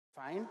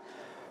online.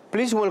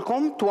 Please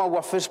welcome to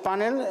our first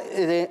panel.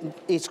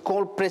 It's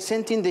called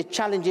Presenting the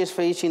Challenges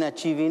Faced in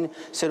Achieving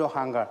Zero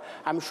Hunger.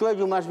 I'm sure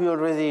you must be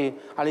already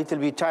a little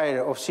bit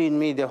tired of seeing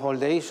me the whole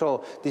day,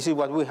 so this is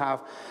what we have,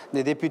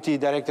 the Deputy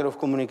Director of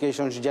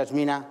Communications,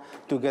 Yasmina,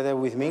 together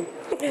with me.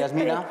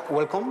 Yasmina,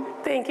 welcome.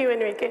 Thank you,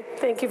 Enrique.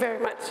 Thank you very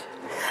much.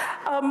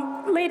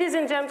 Ladies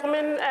and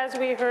gentlemen, as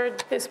we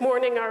heard this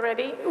morning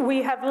already,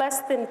 we have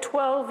less than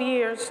 12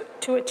 years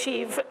to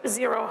achieve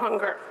zero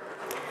hunger.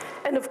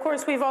 And of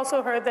course, we've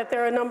also heard that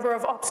there are a number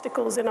of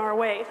obstacles in our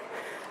way.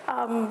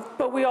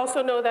 But we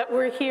also know that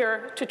we're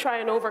here to try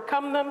and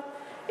overcome them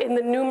in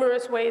the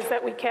numerous ways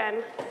that we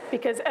can,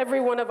 because every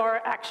one of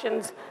our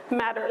actions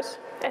matters,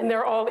 and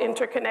they're all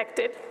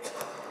interconnected.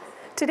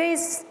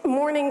 Today's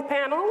morning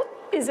panel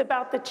is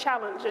about the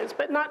challenges,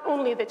 but not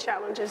only the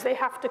challenges, they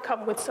have to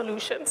come with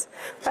solutions.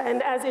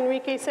 And as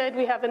Enrique said,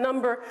 we have a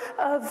number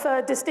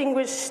of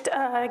distinguished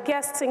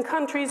guests in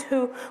countries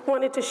who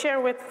wanted to share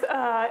with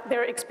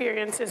their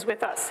experiences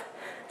with us.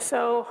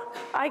 So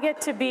I get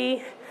to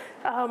be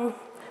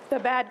the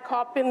bad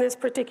cop in this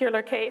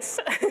particular case.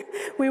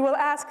 We will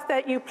ask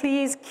that you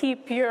please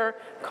keep your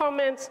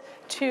comments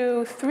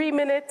to 3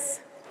 minutes,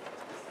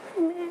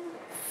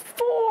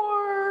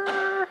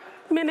 4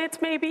 minutes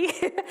maybe,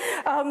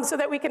 so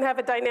that we can have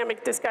a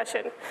dynamic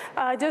discussion.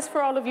 Just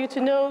for all of you to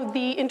know,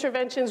 the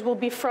interventions will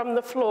be from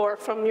the floor,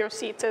 from your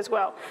seats as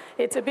well.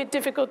 It's a bit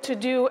difficult to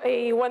do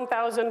a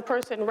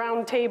 1,000-person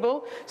round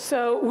table,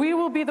 so we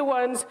will be the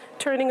ones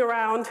turning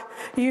around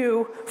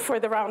you for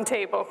the round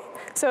table.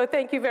 So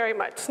thank you very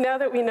much, now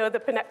that we know the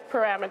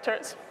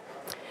parameters.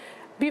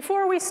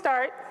 Before we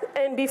start,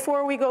 and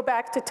before we go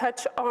back to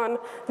touch on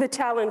the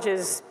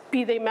challenges,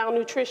 be they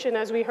malnutrition,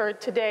 as we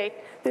heard today,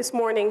 this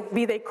morning,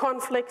 be they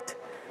conflict,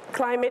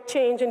 climate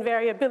change and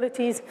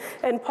variabilities,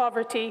 and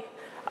poverty,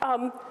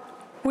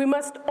 we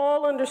must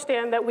all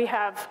understand that we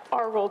have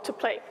our role to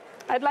play.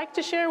 I'd like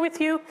to share with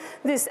you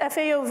this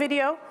FAO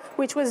video,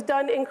 which was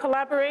done in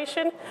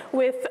collaboration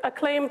with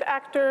acclaimed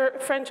actor,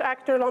 French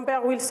actor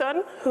Lambert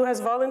Wilson, who has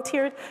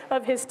volunteered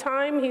of his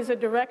time. He's a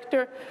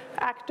director,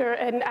 actor,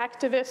 and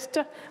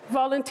activist,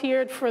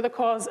 volunteered for the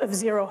cause of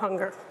zero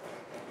hunger.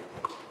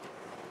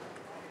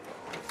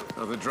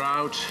 Another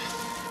drought,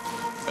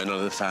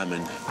 another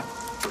famine.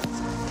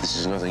 This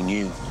is nothing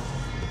new.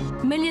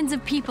 Millions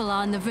of people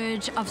are on the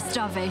verge of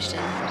starvation.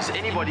 Does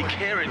anybody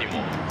care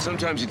anymore?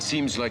 Sometimes it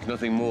seems like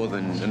nothing more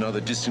than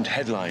another distant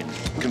headline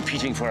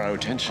competing for our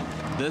attention.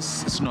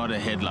 This is not a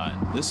headline.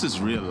 This is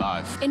real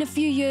life. In a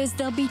few years,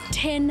 there'll be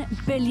 10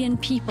 billion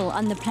people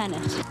on the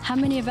planet. How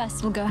many of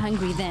us will go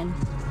hungry then?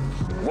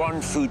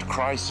 One food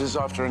crisis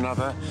after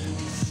another.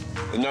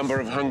 The number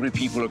of hungry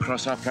people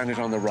across our planet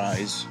on the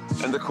rise.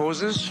 And the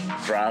causes?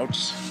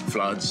 Droughts,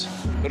 floods,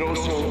 but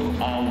also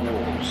our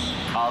wars,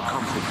 our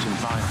conflict and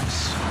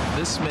violence.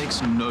 This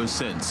makes no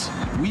sense.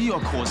 We are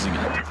causing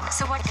it.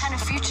 So what kind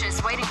of future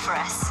is waiting for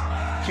us?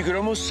 You could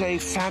almost say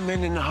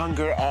famine and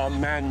hunger are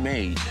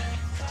man-made.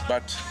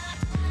 But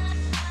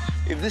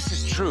if this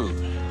is true,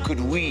 could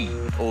we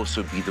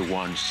also be the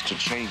ones to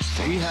change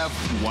things? We have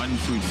one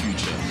food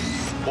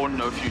future, or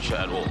no future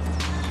at all.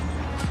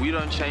 If we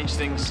don't change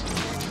things,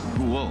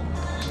 who will?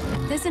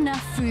 There's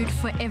enough food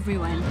for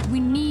everyone. We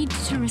need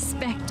to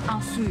respect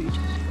our food,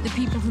 the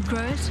people who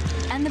grow it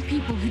and the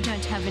people who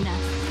don't have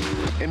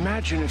enough.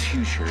 Imagine a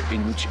future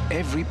in which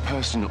every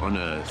person on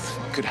Earth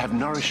could have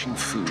nourishing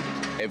food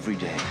every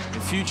day. A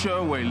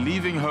future where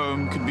leaving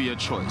home could be a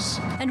choice.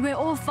 And where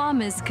all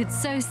farmers could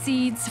sow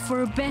seeds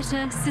for a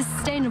better,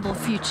 sustainable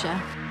future.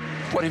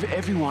 What if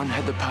everyone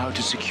had the power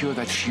to secure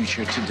that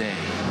future today?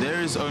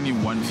 There is only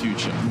one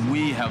future.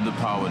 We have the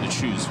power to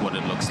choose what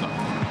it looks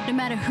like. No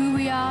matter who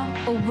we are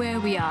or where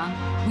we are,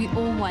 we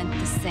all want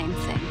the same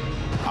thing.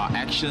 Our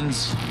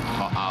actions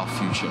are our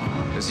future.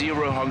 A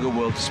zero hunger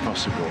world is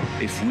possible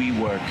if we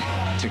work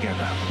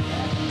together.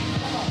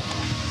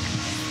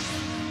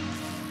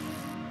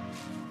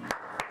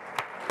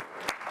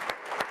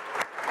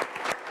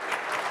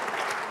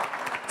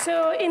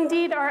 So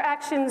indeed, our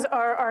actions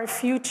are our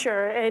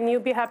future, and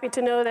you'll be happy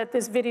to know that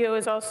this video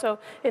is also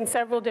in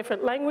several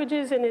different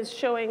languages and is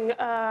showing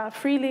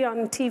freely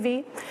on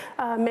TV,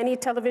 many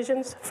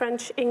televisions,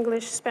 French,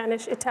 English,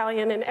 Spanish,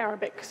 Italian, and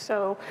Arabic.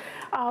 So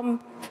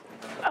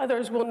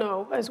others will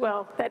know as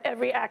well that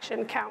every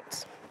action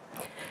counts.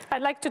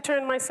 I'd like to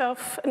turn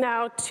myself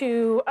now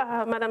to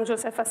Madame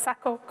Josefa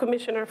Sacco,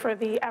 Commissioner for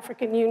the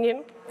African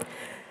Union.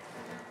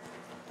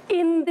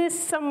 In this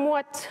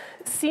somewhat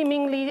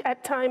seemingly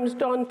at times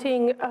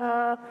daunting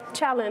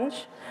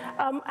challenge,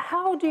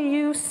 how do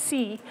you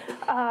see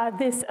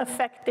this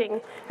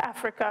affecting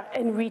Africa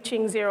and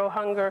reaching zero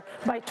hunger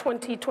by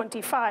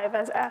 2025,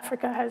 as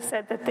Africa has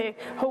said that they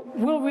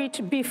will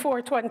reach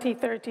before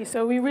 2030?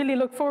 So we really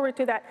look forward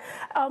to that.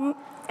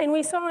 And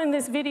we saw in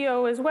this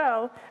video as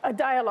well a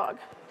dialogue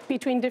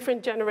between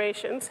different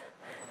generations.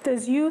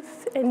 Does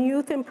youth and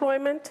youth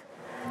employment,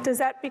 does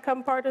that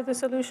become part of the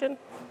solution?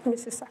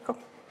 Mrs. Sacco.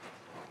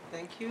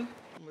 Thank you,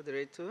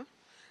 moderator.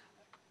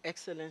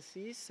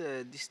 Excellencies,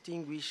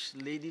 distinguished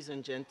ladies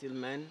and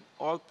gentlemen,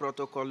 all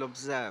protocol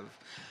observed.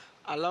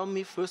 Allow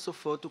me first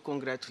of all to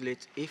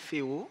congratulate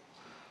FAO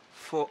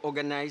for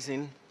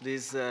organizing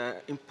this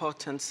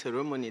important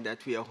ceremony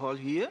that we are all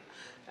here.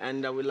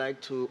 And I would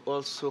like to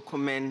also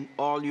commend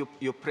all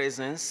your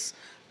presence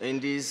in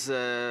this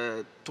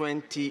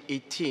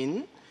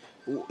 2018,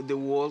 the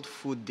World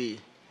Food Day.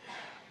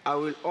 I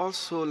would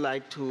also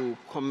like to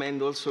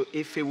commend also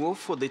FAO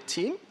for the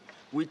team,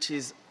 which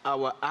is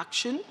our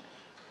action,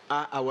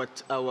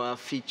 our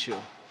feature.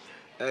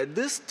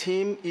 This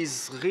team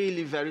is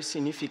really very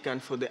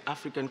significant for the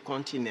African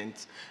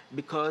continent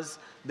because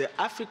the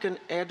African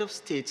head of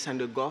states and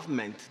the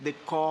government, they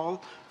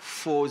call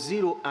for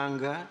zero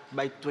hunger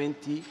by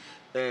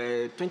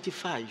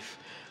 2025.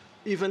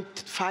 Even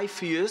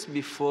 5 years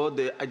before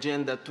the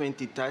Agenda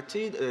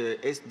 2030,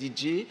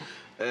 SDG,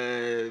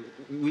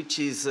 which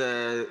is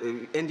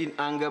ending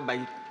hunger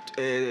by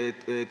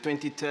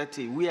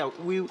 2030,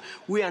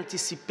 we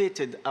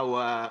anticipated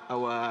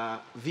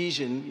our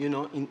vision,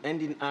 in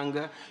ending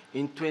hunger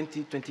in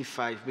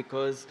 2025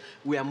 because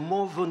we are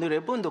more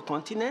vulnerable on the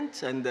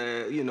continent, and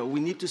we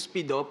need to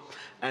speed up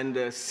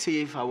and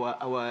save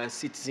our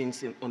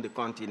citizens on the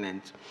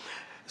continent.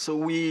 So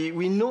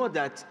we know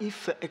that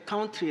if a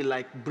country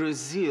like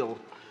Brazil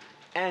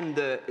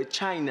and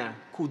China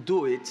could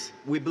do it,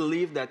 we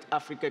believe that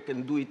Africa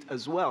can do it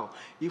as well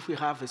if we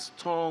have a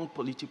strong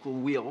political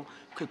will,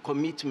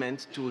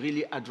 commitment to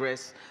really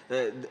address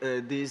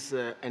this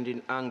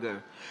ending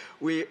hunger.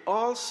 We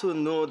also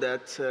know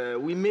that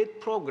we made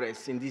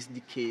progress in this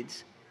decade.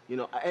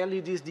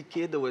 Early this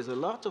decade, there was a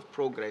lot of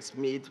progress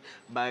made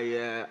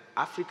by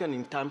African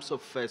in terms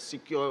of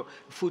secure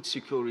food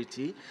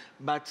security.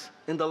 But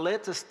in the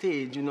later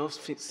stage,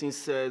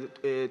 since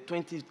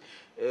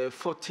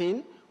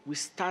 2014, we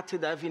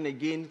started having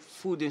again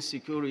food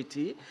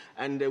insecurity,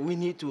 and we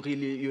need to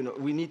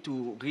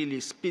really,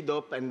 speed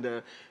up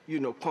and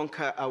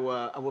conquer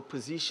our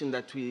position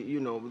that we,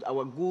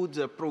 our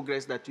good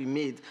progress that we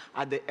made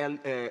at the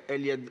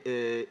earlier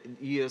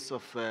years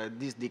of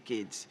these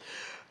decades.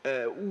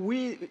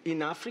 We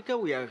in Africa,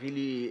 we are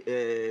really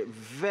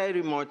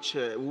very much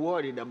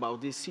worried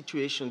about this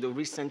situation, the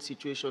recent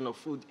situation of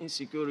food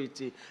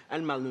insecurity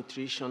and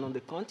malnutrition on the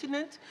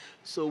continent.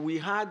 So we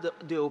had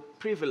the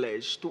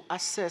privilege to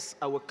assess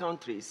our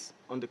countries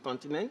on the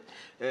continent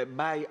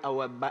by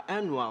our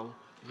biannual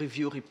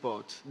review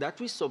report that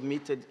we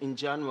submitted in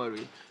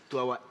January to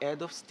our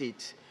head of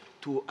state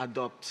to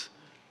adopt.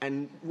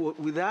 And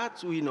with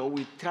that, we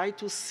try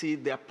to see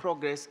their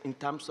progress in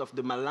terms of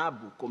the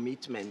Malabo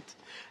commitment.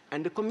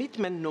 And the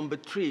commitment number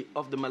 3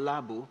 of the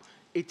Malabo,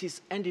 it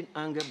is ending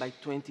hunger by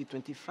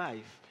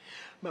 2025.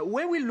 But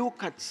when we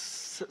look at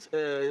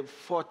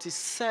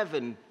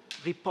 47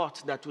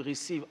 reports that we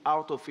receive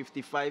out of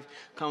 55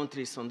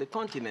 countries on the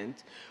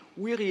continent,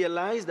 we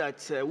realize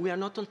that we are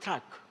not on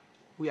track.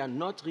 We are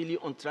not really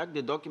on track.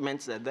 The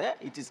documents are there.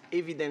 It is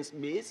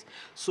evidence-based.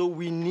 So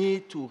we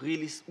need to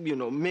really,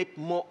 make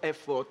more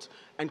effort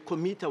and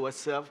commit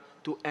ourselves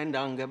to end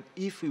hunger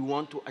if we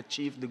want to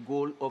achieve the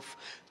goal of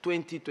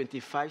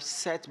 2025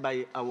 set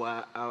by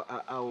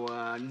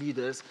our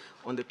leaders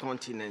on the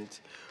continent.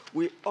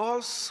 We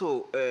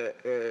also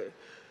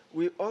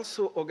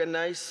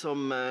organized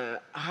some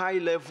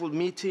high-level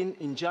meeting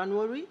in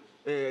January.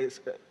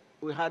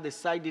 We had a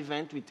side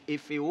event with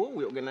FAO.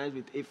 We organized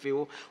with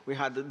FAO. We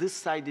had this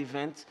side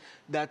event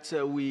that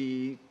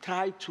we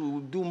tried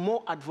to do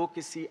more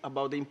advocacy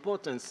about the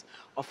importance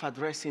of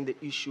addressing the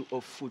issue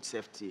of food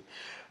safety.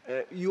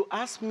 You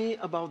asked me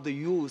about the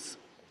youth.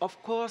 Of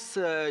course,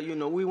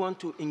 we want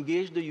to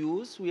engage the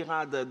youth. We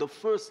had the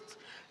first,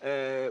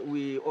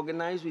 we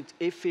organized with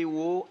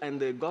FAO and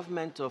the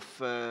government of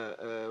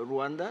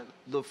Rwanda,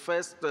 the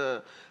first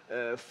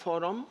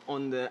forum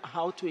on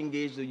how to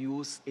engage the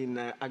youth in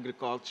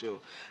agriculture.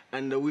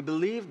 And we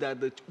believe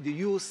that the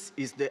youth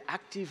is the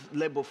active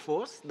labor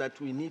force that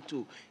we need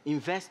to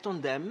invest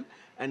on them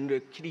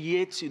and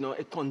create,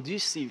 a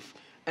conducive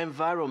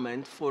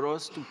environment for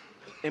us to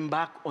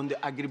embark on the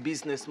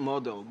agribusiness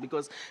model,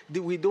 because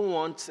we don't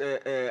want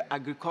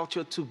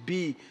agriculture to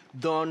be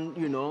done,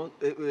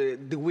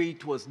 the way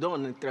it was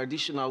done, in a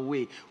traditional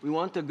way. We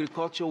want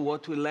agriculture,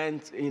 what we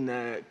learned in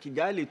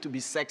Kigali, to be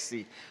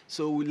sexy.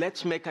 So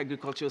let's make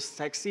agriculture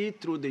sexy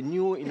through the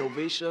new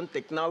innovation,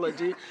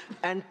 technology,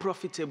 and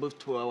profitable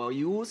to our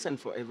youth and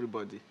for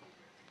everybody.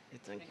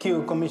 Thank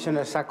you,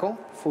 Commissioner Sacco,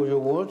 for your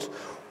words.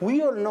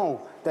 We all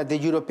know that the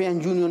European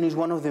Union is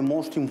one of the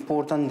most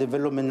important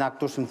development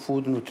actors in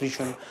food,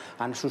 nutrition,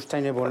 and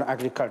sustainable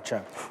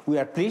agriculture. We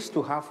are pleased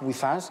to have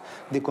with us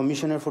the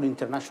Commissioner for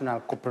International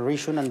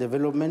Cooperation and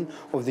Development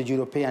of the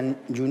European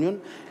Union,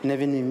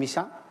 Nevin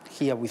Mimisa,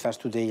 here with us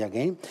today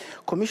again.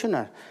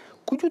 Commissioner,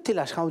 could you tell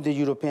us how the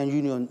European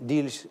Union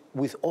deals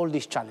with all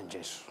these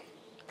challenges,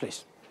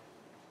 please?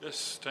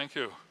 Yes, thank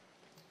you.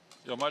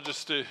 Your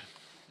Majesty,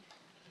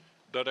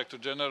 Director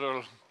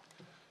General,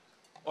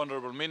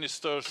 honorable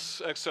ministers,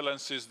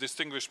 excellencies,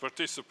 distinguished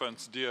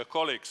participants, dear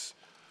colleagues.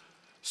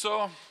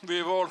 So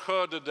we've all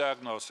heard the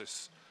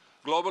diagnosis.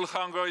 Global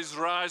hunger is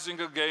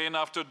rising again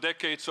after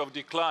decades of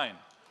decline.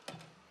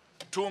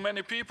 Too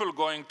many people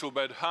going to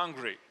bed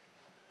hungry.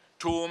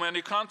 Too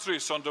many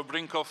countries on the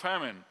brink of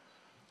famine,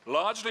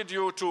 largely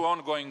due to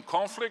ongoing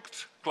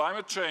conflict,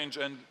 climate change,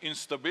 and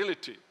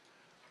instability.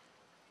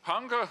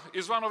 Hunger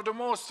is one of the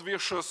most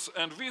vicious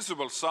and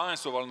visible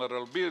signs of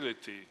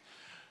vulnerability,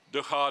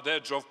 the hard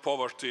edge of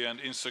poverty and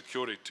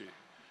insecurity.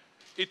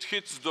 It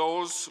hits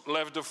those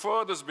left the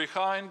furthest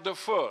behind the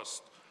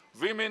first,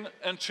 women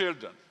and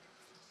children.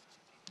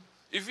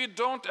 If we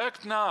don't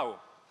act now,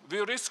 we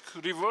risk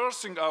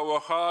reversing our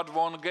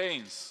hard-won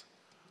gains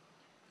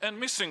and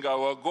missing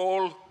our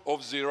goal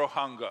of zero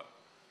hunger.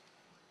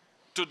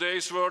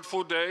 Today's World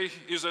Food Day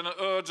is an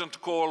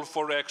urgent call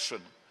for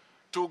action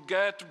to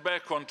get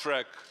back on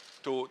track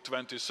to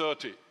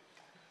 2030.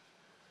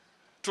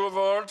 To a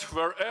world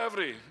where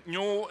every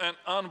new and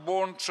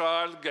unborn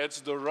child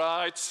gets the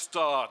right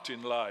start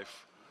in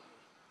life,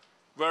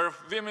 where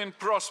women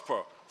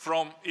prosper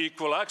from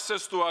equal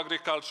access to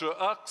agriculture,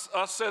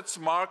 assets,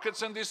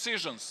 markets, and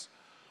decisions,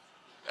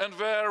 and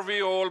where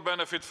we all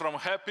benefit from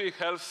happy,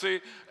 healthy,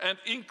 and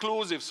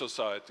inclusive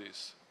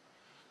societies.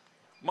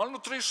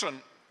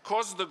 Malnutrition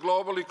costs the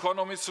global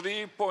economy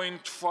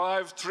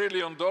 $3.5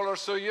 trillion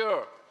a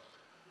year,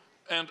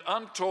 and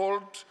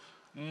untold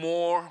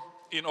more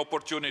in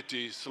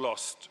opportunities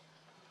lost.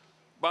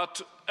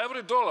 But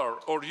every dollar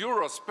or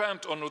euro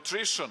spent on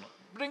nutrition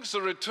brings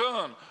a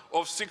return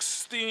of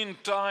 16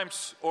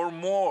 times or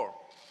more.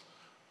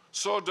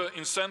 So the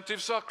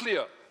incentives are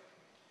clear.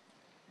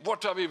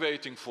 What are we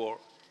waiting for?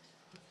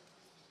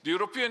 The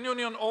European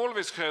Union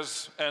always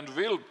has and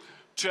will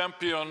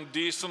champion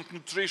decent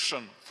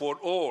nutrition for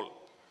all.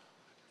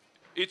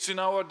 It's in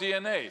our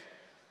DNA.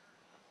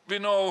 We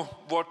know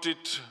what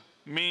it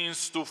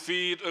means to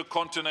feed a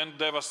continent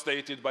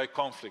devastated by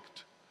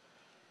conflict.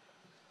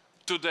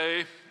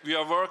 Today, we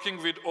are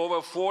working with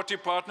over 40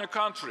 partner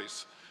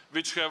countries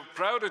which have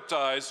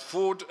prioritized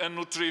food and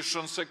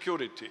nutrition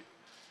security.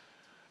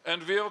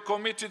 And we have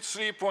committed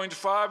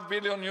 3.5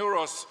 billion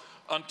euros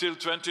until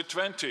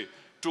 2020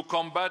 to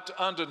combat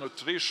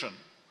undernutrition.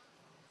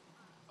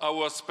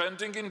 Our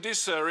spending in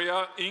this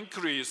area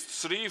increased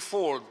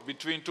threefold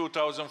between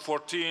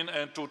 2014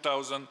 and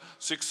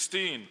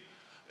 2016.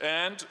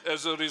 And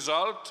as a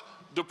result,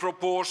 the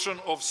proportion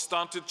of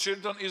stunted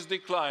children is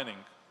declining.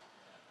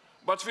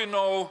 But we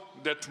know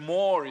that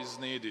more is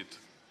needed.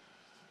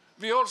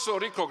 We also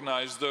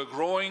recognize the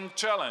growing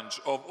challenge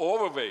of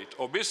overweight,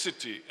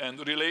 obesity,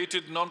 and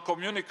related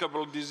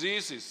non-communicable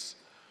diseases.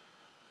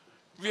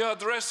 We are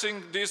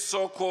addressing this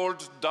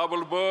so-called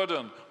double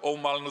burden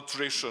of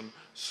malnutrition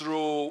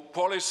through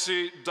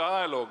policy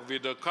dialogue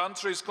with the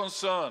countries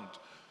concerned,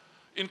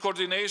 in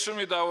coordination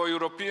with our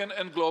European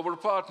and global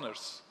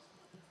partners.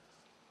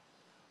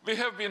 We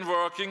have been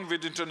working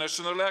with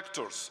international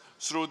actors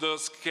through the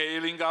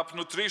Scaling Up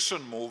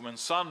Nutrition movement,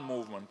 SUN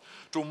movement,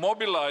 to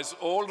mobilize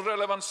all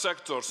relevant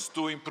sectors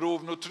to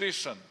improve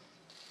nutrition.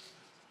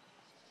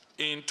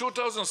 In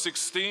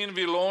 2016,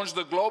 we launched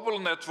the Global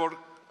Network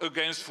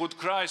Against Food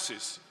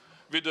Crisis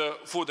with the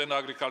Food and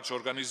Agriculture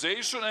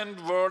Organization and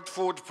World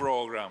Food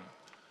Programme.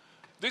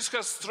 This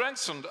has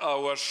strengthened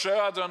our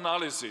shared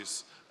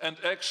analysis and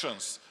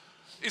actions,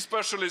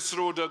 especially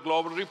through the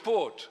Global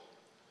Report.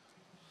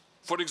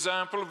 For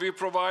example, we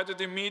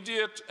provided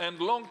immediate and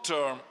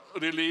long-term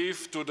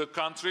relief to the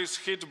countries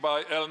hit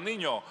by El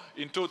Niño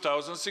in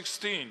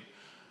 2016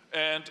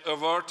 and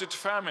averted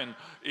famine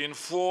in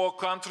 4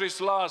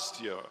 countries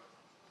last year.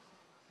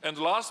 And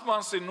last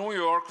month in New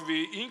York,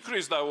 we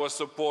increased our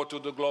support to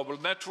the global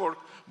network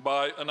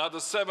by another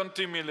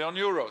 70 million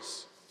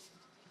euros.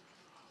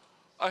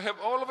 I have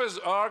always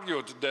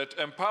argued that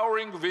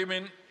empowering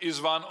women is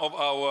one of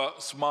our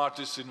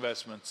smartest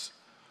investments.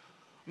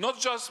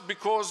 Not just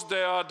because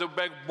they are the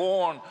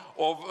backbone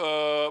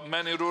of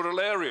many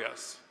rural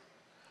areas,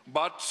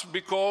 but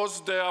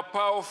because they are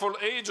powerful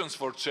agents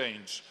for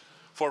change,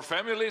 for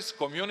families,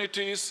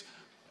 communities,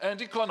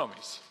 and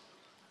economies.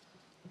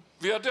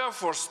 We are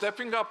therefore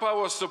stepping up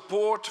our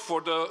support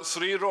for the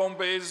 3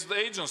 Rome-based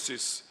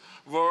agencies'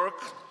 work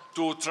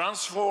to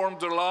transform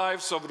the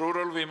lives of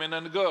rural women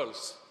and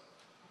girls.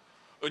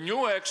 A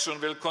new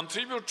action will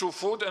contribute to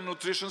food and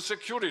nutrition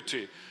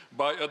security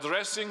by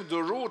addressing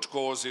the root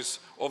causes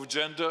of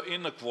gender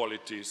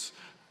inequalities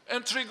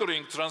and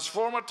triggering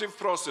transformative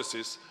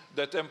processes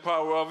that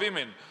empower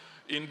women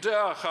in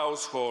their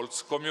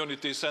households,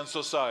 communities, and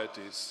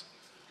societies.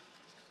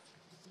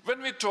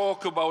 When we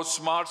talk about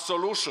smart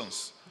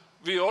solutions,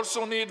 we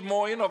also need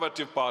more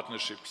innovative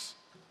partnerships.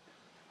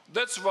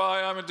 That's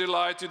why I'm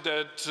delighted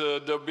that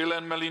the Bill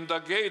and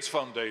Melinda Gates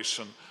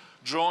Foundation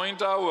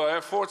joined our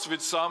efforts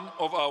with some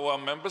of our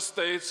member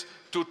states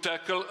to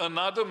tackle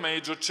another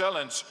major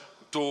challenge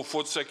to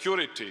food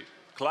security,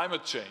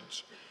 climate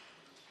change.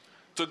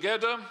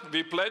 Together,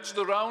 we pledged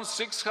around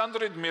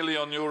 600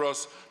 million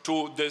euros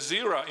to the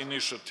ZERA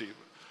initiative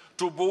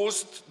to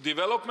boost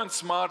development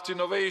smart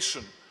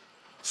innovation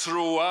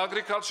through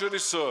agriculture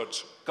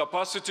research,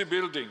 capacity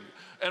building,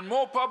 and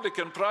more public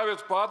and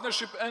private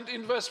partnership and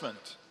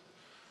investment.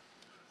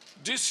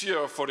 This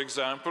year, for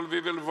example,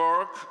 we will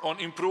work on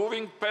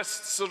improving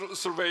pest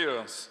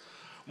surveillance,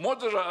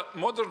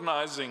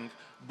 modernizing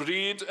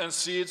breed and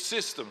seed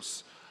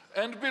systems,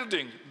 and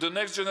building the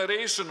next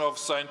generation of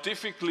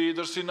scientific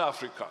leaders in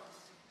Africa.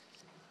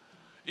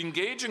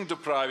 Engaging the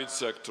private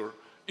sector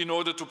in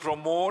order to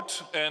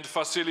promote and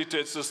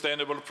facilitate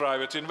sustainable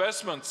private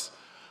investments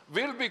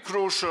will be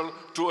crucial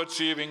to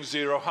achieving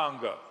zero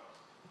hunger.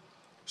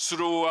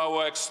 Through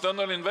our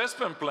external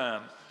investment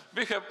plan,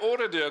 we have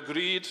already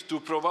agreed to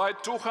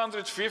provide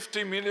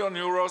 250 million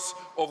euros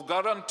of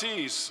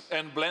guarantees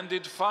and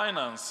blended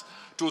finance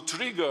to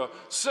trigger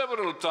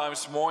several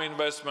times more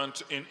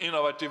investment in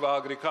innovative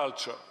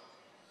agriculture.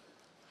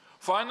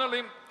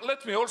 Finally,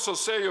 let me also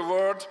say a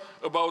word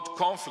about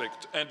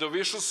conflict and the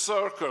vicious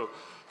cycle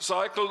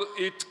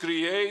it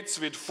creates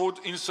with food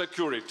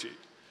insecurity,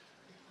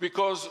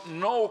 because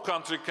no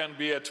country can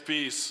be at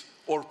peace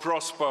or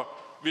prosper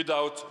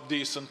without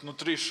decent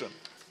nutrition.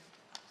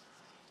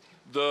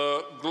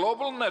 The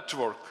Global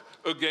Network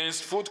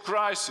Against Food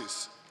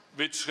Crisis,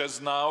 which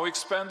has now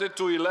expanded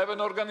to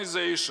 11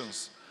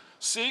 organizations,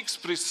 seeks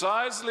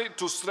precisely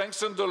to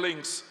strengthen the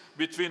links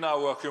between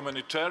our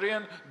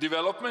humanitarian,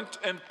 development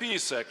and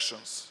peace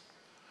actions.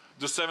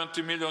 The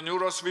 70 million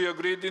euros we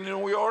agreed in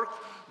New York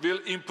will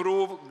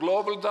improve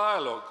global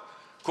dialogue,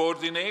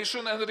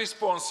 coordination and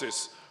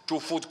responses to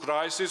food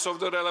crises of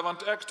the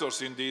relevant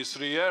actors in these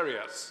three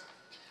areas.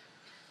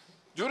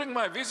 During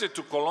my visit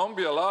to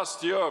Colombia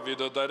last year with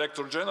the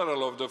Director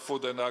General of the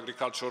Food and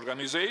Agriculture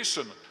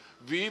Organization,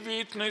 we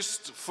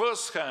witnessed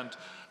firsthand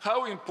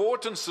how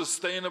important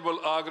sustainable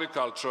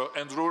agriculture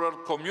and rural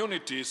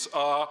communities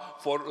are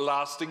for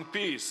lasting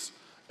peace,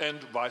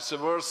 and vice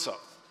versa.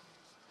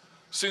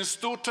 Since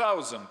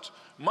 2000,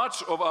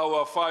 much of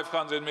our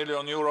 500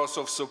 million euros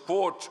of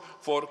support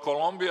for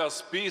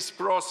Colombia's peace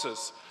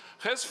process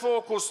has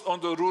focused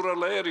on the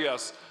rural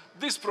areas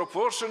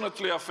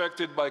disproportionately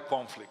affected by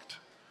conflict.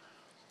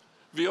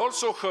 We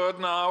also heard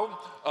now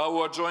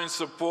our joint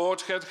support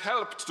had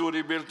helped to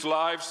rebuild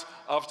lives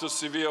after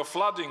severe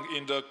flooding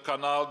in the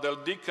Canal del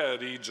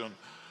Dique region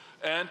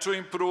and to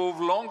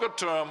improve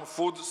longer-term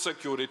food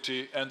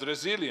security and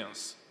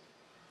resilience.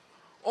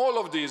 All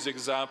of these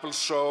examples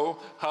show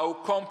how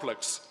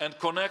complex and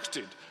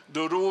connected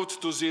the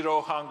route to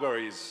zero hunger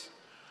is.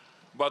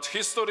 But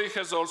history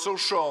has also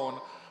shown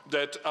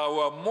that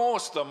our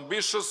most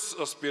ambitious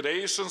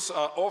aspirations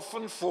are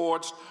often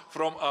forged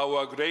from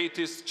our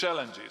greatest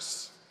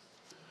challenges.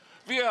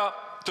 We are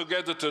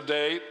together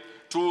today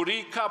to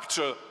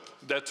recapture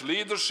that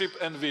leadership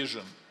and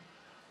vision,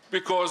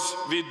 because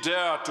we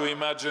dare to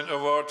imagine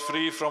a world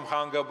free from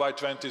hunger by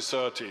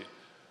 2030,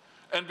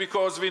 and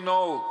because we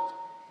know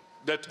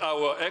that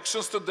our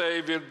actions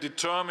today will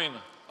determine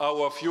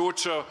our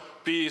future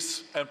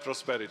peace and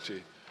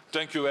prosperity.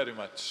 Thank you very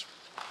much.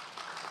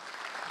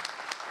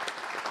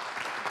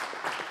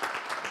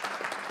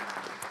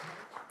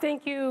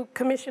 Thank you,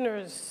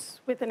 commissioners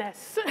with an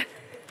S.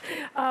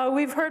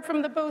 We've heard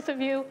from the both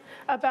of you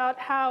about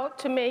how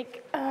to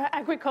make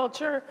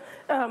agriculture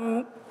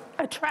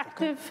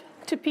attractive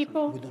to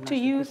people, to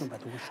youth.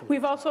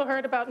 We've also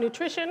heard about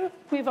nutrition.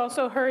 We've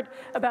also heard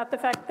about the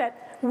fact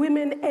that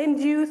women and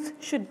youth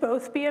should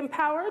both be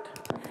empowered.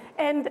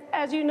 And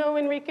as you know,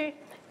 Enrique,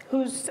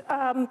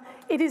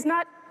 it is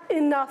not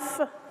enough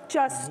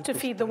just to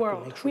feed the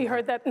world. We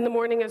heard that in the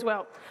morning as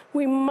well.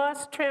 We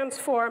must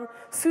transform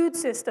food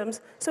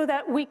systems so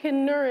that we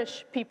can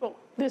nourish people.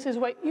 This is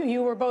what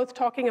you were both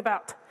talking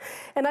about.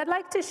 And I'd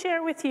like to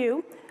share with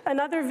you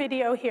another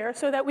video here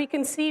so that we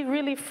can see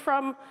really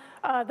from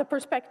the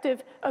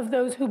perspective of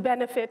those who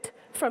benefit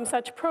from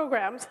such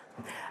programs.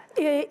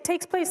 It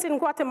takes place in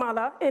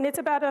Guatemala, and it's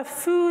about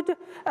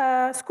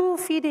a school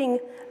feeding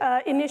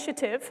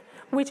initiative,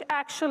 which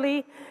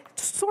actually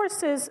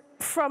sources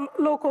from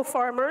local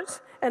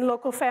farmers and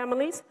local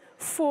families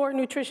for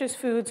nutritious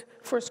foods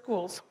for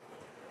schools.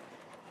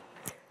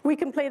 We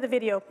can play the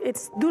video.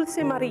 It's Dulce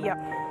Maria.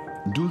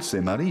 Dulce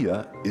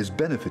Maria is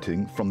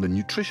benefiting from the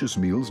nutritious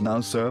meals now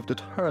served at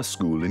her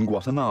school in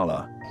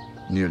Guatemala.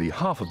 Nearly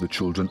half of the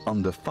children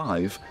under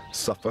 5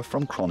 suffer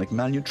from chronic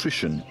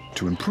malnutrition.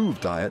 To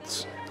improve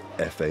diets,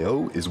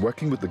 FAO is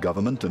working with the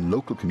government and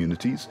local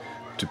communities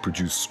to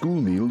produce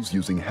school meals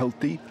using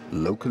healthy,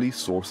 locally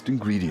sourced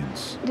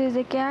ingredients.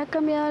 Desde que ha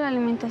cambiado la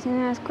alimentación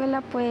en la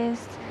escuela,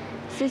 pues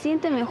se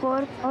siente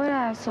mejor.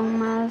 Ahora son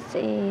más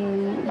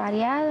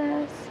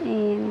variadas,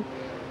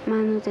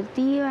 más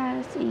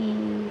nutritivas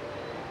y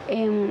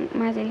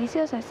más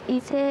deliciosas.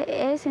 Y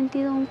he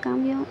sentido un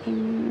cambio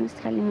en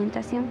nuestra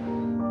alimentación.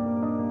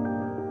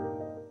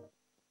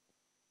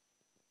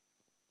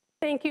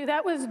 Thank you.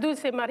 That was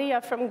Dulce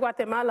Maria from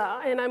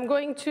Guatemala, and I'm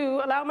going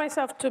to allow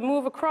myself to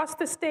move across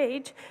the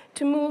stage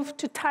to move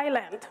to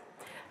Thailand.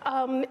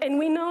 And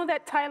we know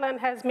that Thailand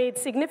has made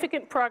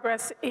significant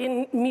progress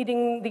in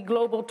meeting the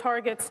global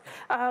targets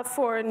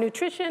for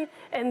nutrition,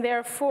 and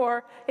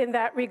therefore, in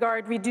that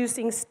regard,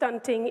 reducing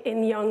stunting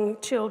in young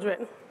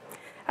children.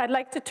 I'd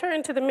like to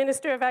turn to the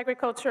Minister of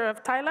Agriculture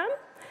of Thailand,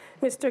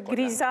 Mr.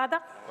 Grisada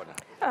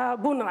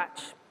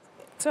Bunraj.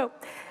 So,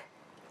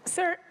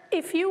 Sir,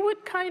 if you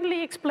would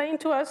kindly explain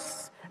to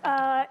us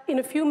in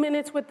a few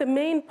minutes what the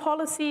main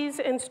policies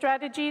and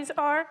strategies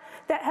are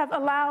that have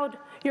allowed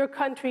your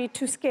country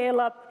to scale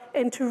up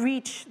and to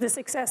reach the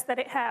success that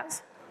it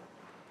has.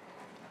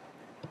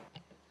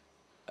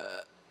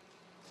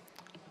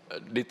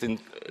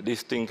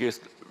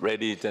 Distinguished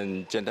ladies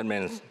and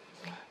gentlemen,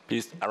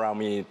 please allow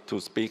me to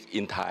speak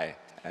in Thai,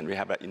 and we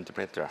have an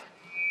interpreter.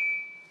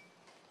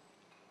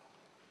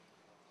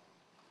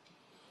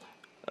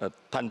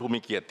 ท่านผู้มี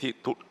เกียรติ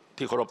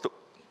ที่เคารพ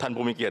ท่าน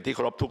ผู้มีเกียรติที่เค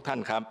ารพทุกท่าน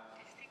ครับ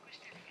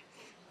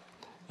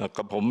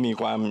กับผมมี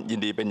ความยิน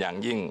ดีเป็นอย่าง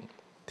ยิ่ง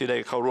ที่ได้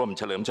เข้าร่วมเ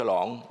ฉลิมฉล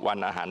องวัน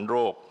อาหารโล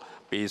ก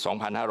ปี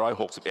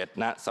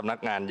 2561 ณ สำนัก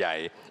งานใหญ่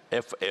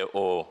FAO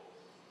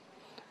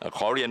ข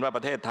อเรียนว่าป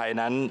ระเทศไทย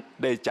นั้น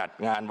ได้จัด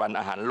งานวัน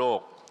อาหารโลก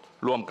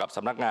ร่วมกับส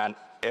ำนักงาน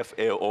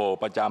FAO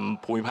ประจ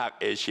ำภูมิภาค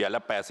เอเชียและ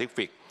แปซิ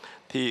ฟิก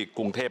ที่ก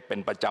รุงเทพเป็น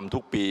ประจำทุ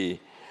กปี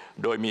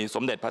โดยมีส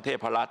มเด็จพระเท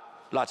พรัตน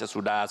ราชสุ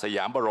ดาสย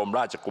ามบรม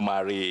ราชกุมา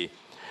รี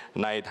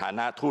ในฐาน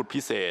ะทูต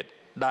พิเศษ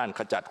ด้านข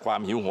จัดควา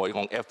มหิวโหยข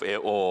อง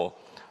FAO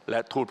และ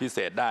ทูตพิเศ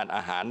ษด้านอ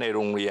าหารในโร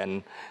งเรียน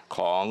ข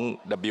อง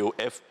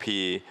WFP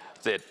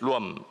เสร็จร่ว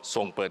มท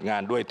รงเปิดงา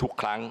นด้วยทุก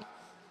ครั้ง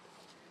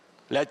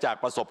และจาก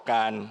ประสบก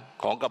ารณ์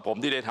ของกับผม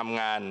ที่ได้ทำ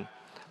งาน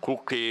คลุก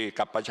คลี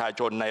กับประชา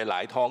ชนในหลา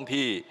ยท้อง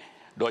ที่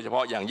โดยเฉพา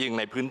ะอย่างยิ่ง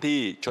ในพื้น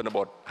ที่ชนบ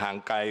ทห่าง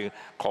ไกล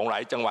ของหลา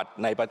ยจังหวัด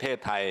ในประเทศ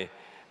ไทย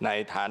ใน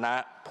ฐานะ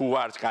ผู้ว่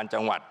าราชการ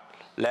จังหวัด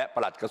และป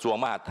ลัดกระทรวง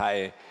มหาดไทย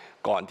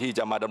ก่อนที่จ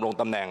ะมาดำรง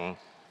ตำแหน่ง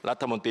รั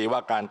ฐมนตรีว่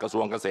าการกระทร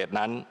วงเกษตร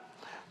นั้น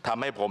ท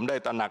ำให้ผมได้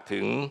ตระหนัก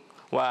ถึง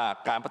ว่า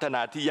การพัฒน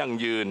าที่ยั่ง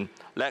ยืน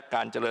และก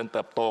ารเจริญเ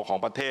ติบโตของ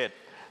ประเทศ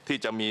ที่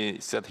จะมี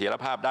เสถียร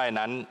ภาพได้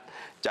นั้น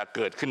จะเ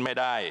กิดขึ้นไม่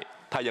ได้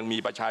ถ้ายังมี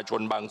ประชาช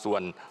นบางส่ว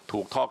นถู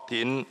กทอด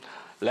ทิ้ง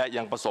และ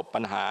ยังประสบ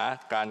ปัญหา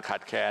การขา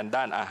ดแคลน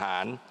ด้านอาหา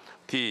ร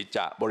ที่จ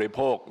ะบริโภ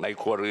คใน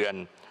ครัวเรือน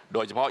โด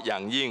ยเฉพาะอย่า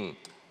งยิ่ง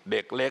เ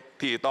ด็กเล็ก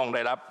ที่ต้องไ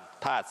ด้รับ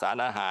ธาตุสาร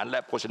อาหารและ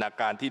โภชนา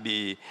การที่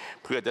ดี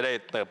เพื่อจะได้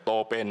เติบโต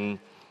เป็น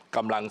ก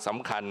ำลังส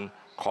ำคัญ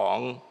ของ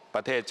ป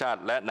ระเทศชา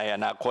ติและในอ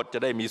นาคตจะ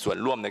ได้มีส่วน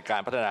ร่วมในกา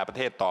รพัฒนาประเ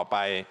ทศต่อไป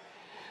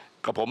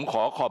กับผมข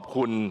อขอบ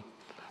คุณ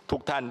ทุ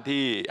กท่าน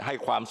ที่ให้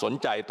ความสน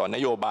ใจต่อน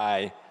โยบาย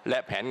และ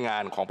แผนงา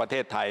นของประเท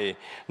ศไทย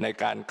ใน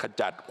การข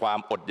จัดความ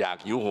อดอยาก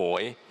หิวโห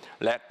ย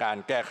และการ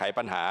แก้ไข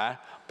ปัญหา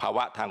ภาว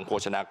ะทางโภ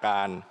ชนาก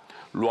าร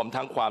รวม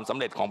ทั้งความสำ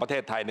เร็จของประเท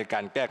ศไทยในกา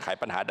รแก้ไข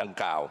ปัญหาดัง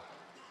กล่าว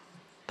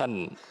ท่าน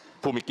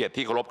ผู้มีเกียรติ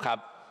ที่เคารพครับ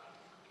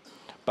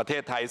ประเท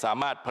ศไทยสา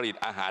มารถผลิต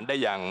อาหารได้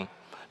อย่าง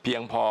เพีย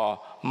งพอ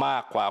มา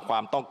กกว่าควา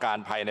มต้องการ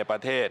ภายในปร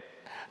ะเทศ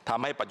ท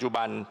ำให้ปัจจุ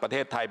บันประเท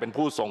ศไทยเป็น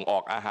ผู้ส่งออ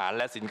กอาหาร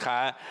และสินค้า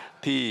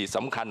ที่ส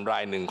ำคัญรา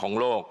ยหนึ่งของ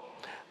โลก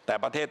แต่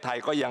ประเทศไทย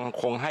ก็ยัง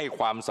คงให้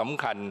ความส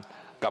ำคัญ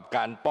กับก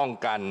ารป้อง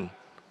กัน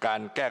กา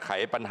รแก้ไข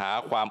ปัญหา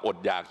ความอด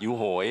อยากหิว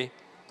โหย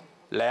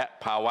และ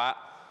ภาวะ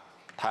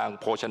ทาง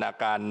โภชนา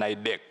การใน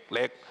เด็กเ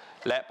ล็ก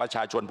และประช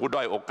าชนผู้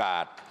ด้อยโอกา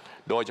ส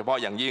โดยเฉพาะ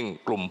อย่างยิ่ง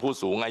กลุ่มผู้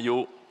สูงอายุ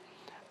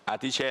อา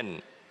ทิเช่น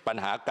ปัญ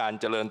หาการ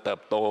เจริญเติ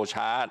บโต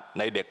ช้า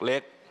ในเด็กเล็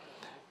ก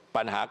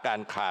ปัญหาการ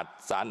ขาด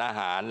สารอา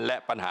หารและ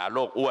ปัญหาโร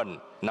คอ้วน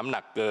น้ำหนั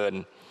กเกิน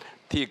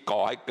ที่ก่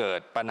อให้เกิด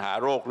ปัญหา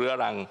โรคเรื้อ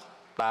รัง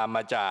ตามม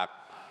าจาก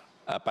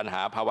ปัญห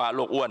าภาวะโร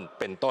คอ้วน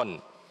เป็นต้น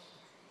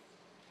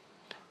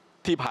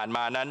ที่ผ่านม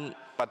านั้น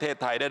ประเทศ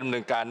ไทยได้ดำเนิ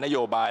นการนโย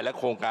บายและ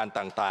โครงการ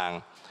ต่าง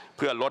ๆเ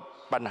พื่อลด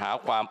ปัญหา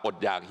ความอด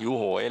อยากหิว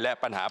โหยและ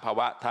ปัญหาภา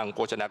วะทางโภ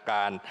ชนาก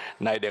าร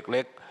ในเด็กเ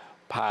ล็ก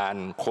ผ่าน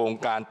โครง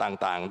การ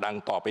ต่างๆดัง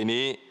ต่อไป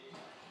นี้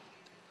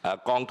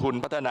กองทุน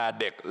พัฒนา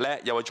เด็กและ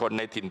เยาวชนใ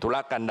นถิ่นทุร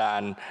กันดา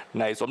ร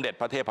ในสมเด็จ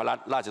พระเทพรัต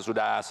นราชสุ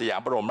ดาสยาม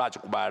บรมราช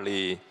กุมา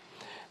รี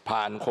ผ่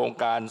านโครง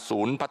การศู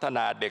นย์พัฒน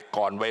าเด็ก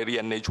ก่อนวัยเรี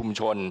ยนในชุม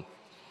ชน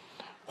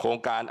โครง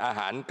การอาห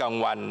ารกลาง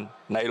วัน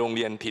ในโรงเ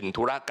รียนถิ่น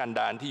ทุรกันด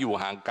ารที่อยู่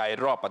ห่างไกล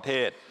รอบประเท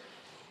ศ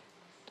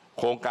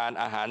โครงการ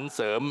อาหารเ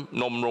สริม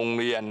นมโรง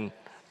เรียน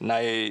ใน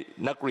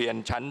นักเรียน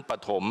ชั้นประ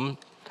ถม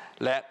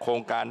และโคร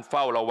งการเ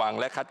ฝ้าระวัง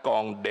และคัดกรอ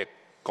งเด็ก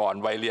ก่อน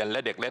วัยเรียนแล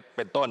ะเด็กเล็กเ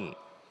ป็นต้น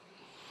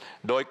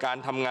โดยการ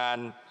ทำงาน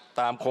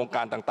ตามโครงก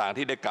ารต่างๆ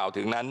ที่ได้กล่าว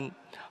ถึงนั้น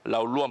เร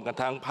าร่วมกัน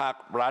ทั้งภาค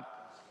รัฐ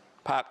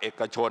ภาคเอ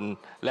กชน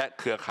และ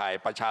เครือข่าย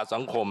ประชาสั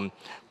งคม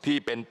ที่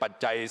เป็นปัจ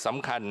จัยส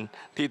ำคัญ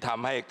ที่ท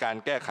ำให้การ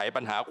แก้ไข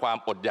ปัญหาความ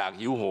อดอยาก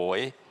หิวโหย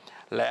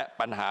และ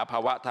ปัญหาภา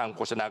วะทางโภ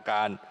ชนาก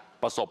าร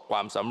ประสบคว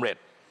ามสำเร็จ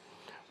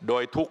โด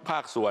ยทุกภา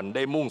คส่วนไ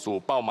ด้มุ่งสู่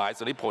เป้าหมาย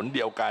สันติผลเ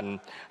ดียวกัน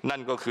นั่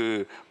นก็คือ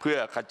เพื่อ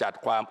ขจัด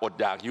ความอด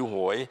อยากหิวโห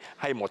ย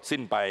ให้หมดสิ้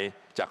นไป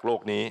จากโล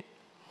กนี้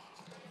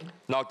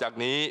นอกจาก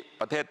นี้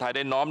ประเทศไทยไ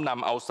ด้น้อมน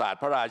ำเอาศาสต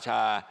ร์พระราช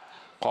า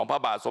ของพระ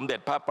บาทสมเด็จ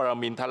พระปร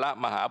มินทร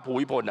มหาภู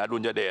มิพลอดุ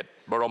ลยเดช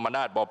บรมน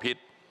าถบพิต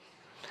ร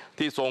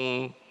ที่ทรง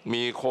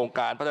มีโครงก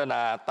ารพัฒน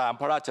าตาม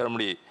พระราชด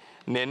ำริ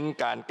เน้น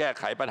การแก้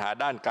ไขปัญหา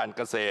ด้านการเ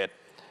กษตร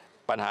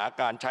ปัญหา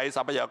การใช้ท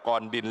รัพยาก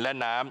รดินและ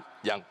น้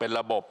ำอย่างเป็น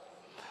ระบบ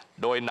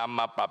โดยนำ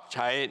มาปรับใ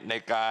ช้ใน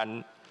การ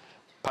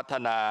พัฒ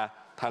นา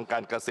ทางกา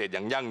รเกษตรอ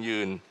ย่างยั่งยื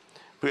น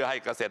เพื่อให้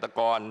เกษตรก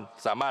ร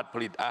สามารถผ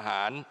ลิตอาห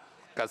าร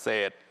เกษ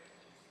ตร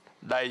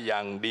ได้อย่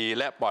างดี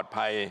และปลอด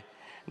ภัย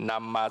น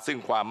ำมาซึ่ง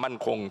ความมั่น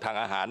คงทาง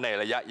อาหารใน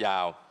ระยะยา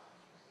ว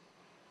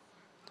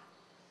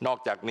นอก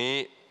จากนี้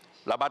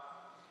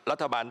รั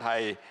ฐบาลไท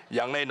ย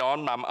ยังได้น้อม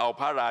นำเอา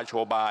พระราโช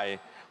บาย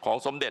ของ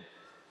สมเด็จ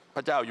พ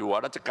ระเจ้าอยู่หัว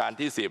รัชกาล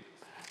ที่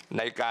 10ใ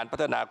นการพั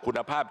ฒนาคุณ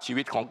ภาพชี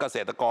วิตของเกษ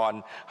ตรกร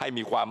ให้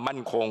มีความมั่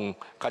นคง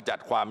ขจัด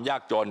ความยา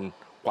กจน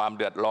ความ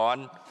เดือดร้อน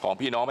ของ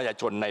พี่น้องประชา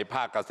ชนในภ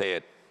าคเกษ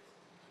ตร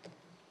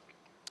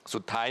สุ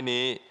ดท้าย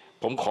นี้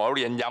ผมขอเ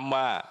รียนย้ำ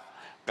ว่า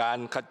การ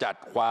ขจัด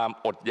ความ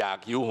อดอยาก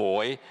หิวโห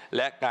ยแ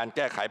ละการแ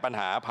ก้ไขปัญ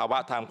หาภาวะ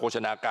ทางโภช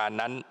นาการ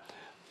นั้น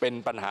เป็น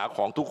ปัญหาข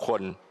องทุกค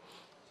น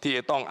ที่จ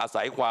ะต้องอา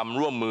ศัยความ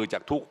ร่วมมือจา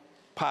กทุก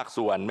ภาค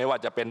ส่วนไม่ว่า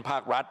จะเป็นภา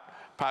ครัฐ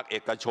ภาคเอ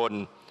กชน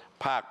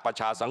ภาคประ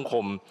ชาสังค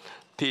ม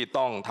ที่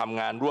ต้องทำ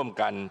งานร่วม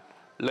กัน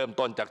เริ่ม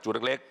ต้นจากจุด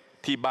เล็ก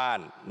ๆที่บ้าน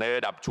ในร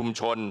ะดับชุม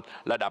ชน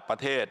ระดับประ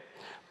เทศ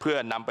เพื่อ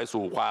นำไป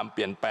สู่ความเป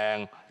ลี่ยนแปลง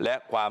และ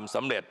ความส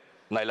ำเร็จ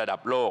ในระดับ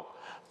โลก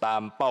ตา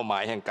มเป้าหมา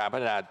ยแห่งการพั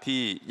ฒนา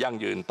ที่ยั่ง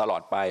ยืนตลอ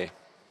ดไป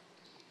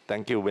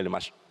Thank you very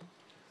much.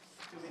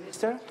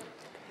 Minister,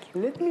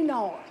 let me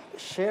now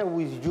share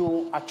with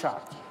you a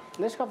chart.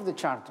 Let's have the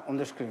chart on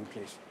the screen,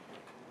 please.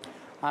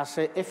 As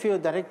FAO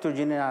Director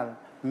General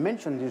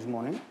mentioned this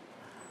morning,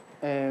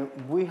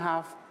 we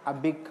have a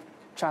big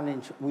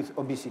challenge with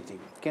obesity.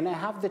 Can I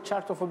have the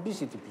chart of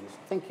obesity, please?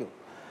 Thank you.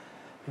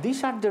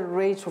 These are the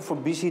rates of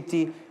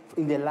obesity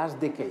in the last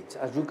decades.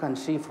 As you can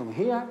see from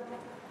here,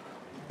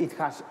 it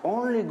has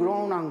only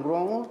grown and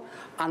grown,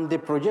 and the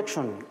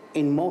projection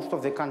in most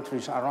of the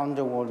countries around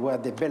the world where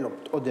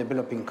developed or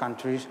developing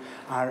countries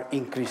are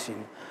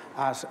increasing.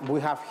 As we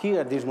have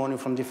here this morning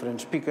from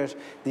different speakers,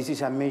 this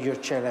is a major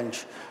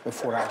challenge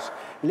for us.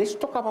 Let's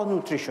talk about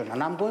nutrition,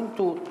 and I'm going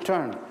to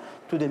turn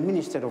to the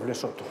Minister of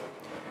Lesotho,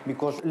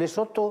 because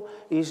Lesotho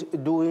is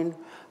doing,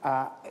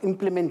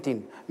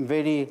 implementing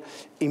very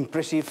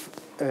impressive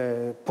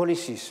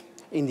policies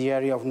in the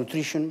area of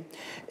nutrition,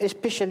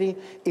 especially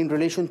in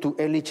relation to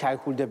early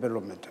childhood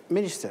development.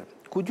 Minister,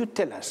 could you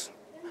tell us?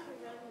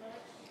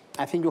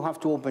 I think you have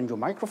to open your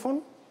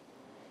microphone.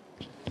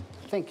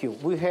 Thank you.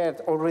 We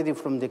heard already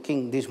from the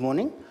King this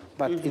morning,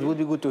 but it would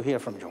be good to hear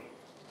from you.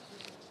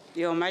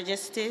 Your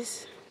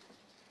Majesties,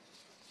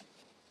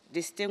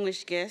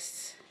 distinguished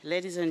guests,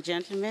 ladies and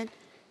gentlemen,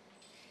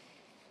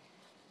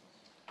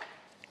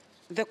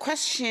 the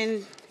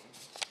question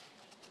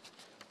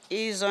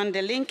is on the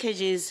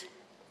linkages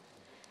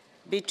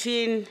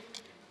between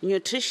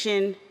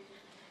nutrition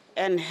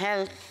and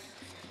health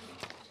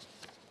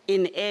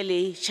in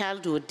early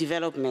childhood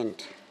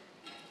development.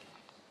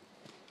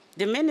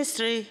 The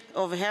Ministry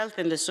of Health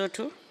in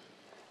Lesotho,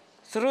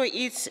 through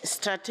its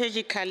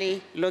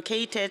strategically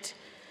located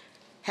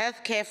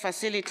healthcare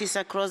facilities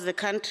across the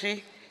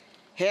country,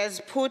 has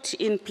put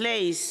in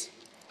place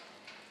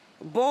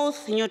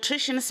both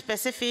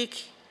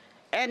nutrition-specific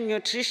and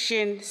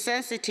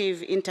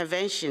nutrition-sensitive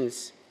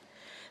interventions.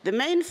 The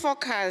main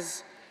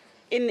focus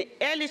in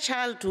early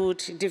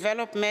childhood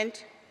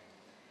development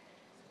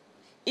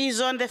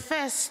is on the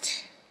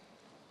first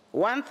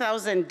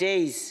 1,000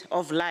 days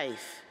of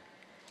life,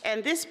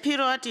 and this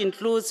period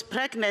includes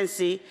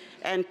pregnancy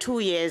and 2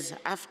 years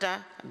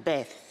after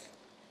birth.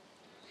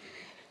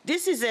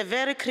 This is a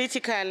very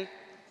critical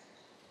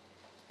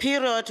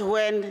period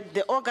when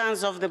the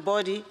organs of the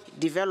body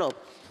develop,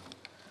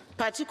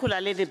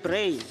 particularly the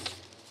brain.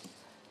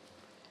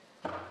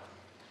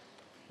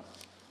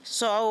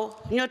 So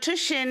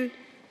nutrition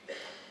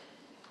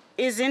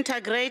is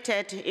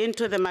integrated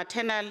into the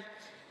maternal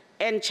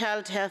and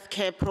child health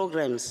care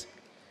programs,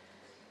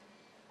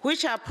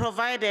 which are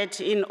provided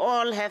in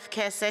all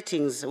healthcare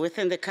settings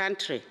within the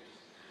country.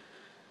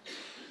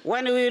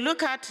 When we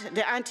look at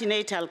the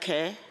antenatal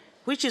care,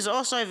 which is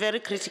also a very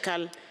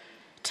critical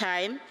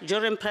time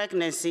during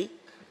pregnancy,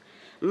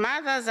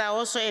 mothers are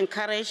also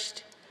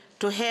encouraged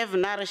to have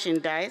nourishing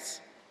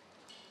diets.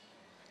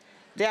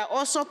 They are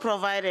also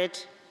provided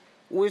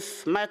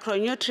with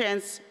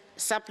micronutrients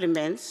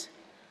supplements.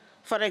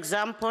 For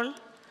example,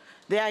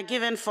 they are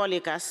given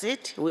folic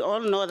acid. We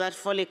all know that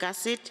folic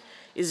acid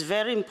is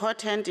very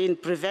important in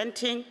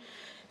preventing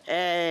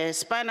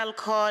spinal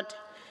cord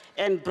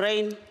and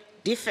brain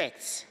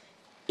defects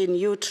in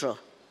utero.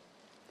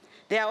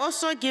 They are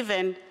also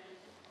given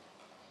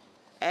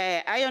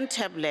iron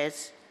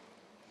tablets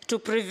to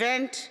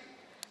prevent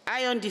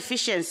iron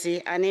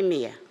deficiency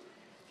anemia.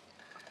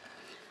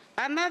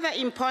 Another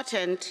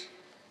important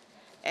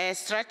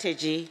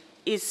strategy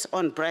is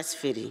on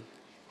breastfeeding.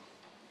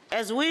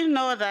 As we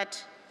know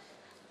that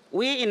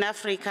we in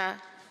Africa,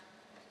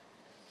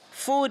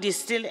 food is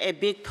still a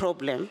big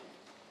problem,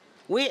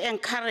 we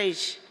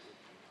encourage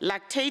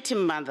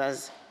lactating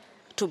mothers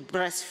to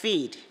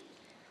breastfeed.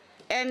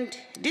 And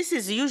this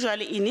is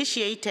usually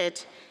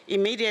initiated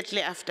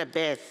immediately after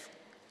birth.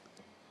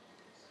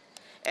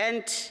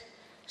 And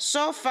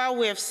so far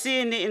we have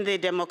seen in the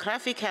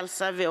Demographic Health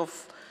Survey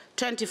of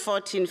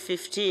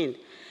 2014-15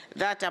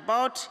 that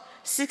about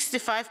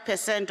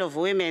 65% of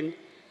women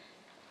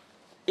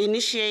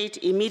initiate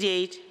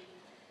immediate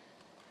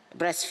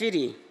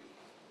breastfeeding.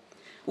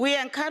 We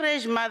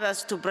encourage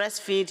mothers to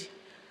breastfeed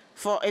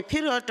for a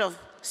period of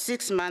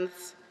 6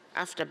 months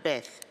after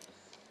birth.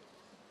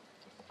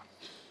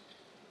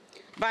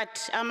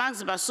 But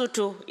amongst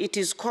Basotho, it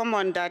is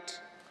common that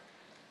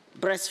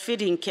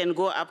breastfeeding can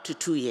go up to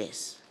 2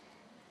 years.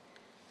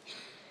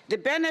 The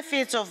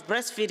benefits of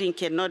breastfeeding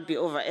cannot be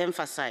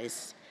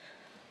overemphasized.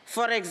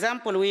 For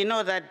example, we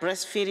know that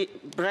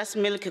breast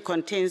milk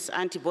contains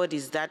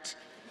antibodies that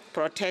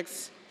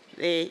protects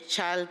the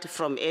child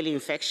from early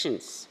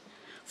infections.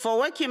 For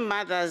working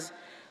mothers,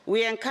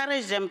 we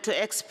encourage them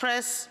to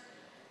express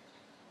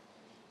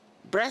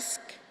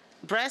breast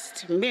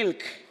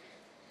milk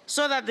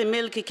so that the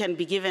milk can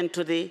be given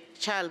to the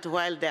child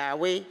while they are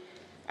away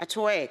at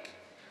work.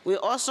 We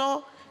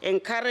also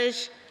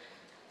encourage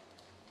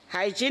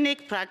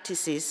hygienic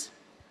practices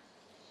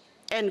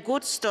and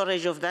good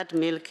storage of that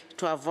milk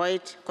to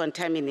avoid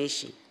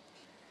contamination.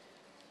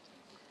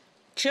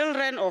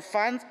 Children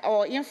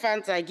or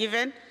infants are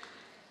given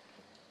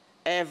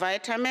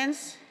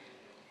vitamins,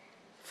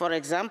 for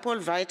example,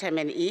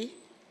 vitamin E.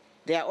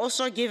 They are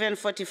also given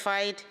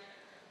fortified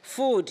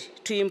food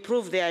to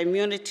improve their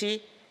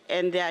immunity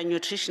and their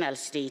nutritional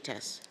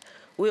status.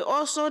 We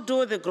also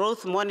do the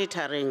growth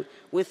monitoring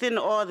within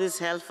all these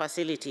health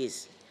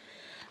facilities.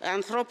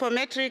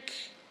 Anthropometric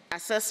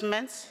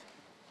assessments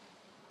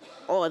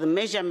or the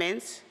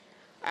measurements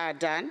are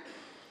done,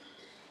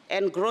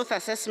 and growth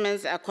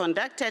assessments are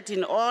conducted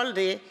in all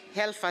the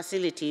health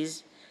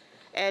facilities.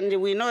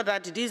 And we know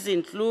that these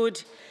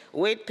include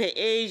weight per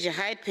age,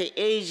 height per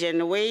age,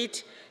 and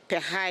weight per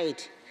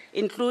height,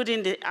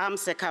 including the arm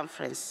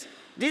circumference.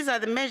 These are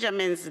the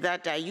measurements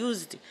that are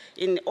used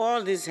in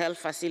all these health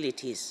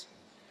facilities.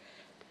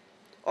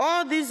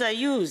 All these are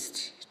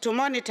used to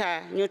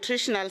monitor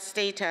nutritional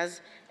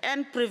status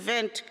and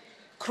prevent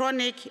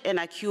chronic and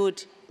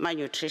acute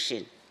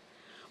malnutrition.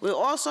 We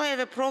also have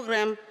a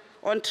program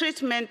on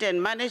treatment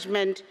and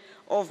management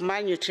of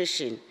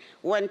malnutrition.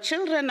 When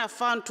children are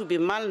found to be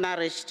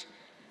malnourished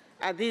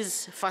at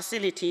these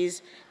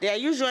facilities, they are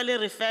usually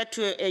referred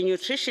to a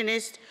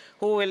nutritionist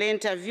who will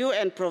interview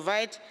and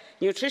provide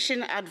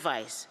nutrition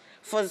advice.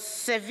 For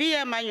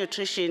severe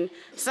malnutrition,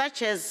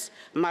 such as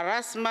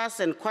marasmus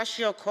and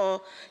kwashiorkor,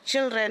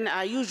 children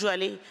are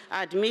usually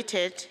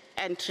admitted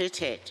and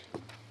treated.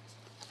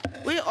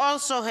 We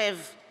also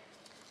have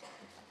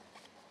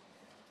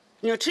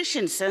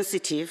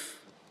nutrition-sensitive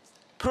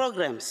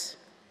programs,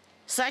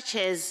 such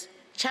as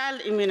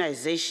child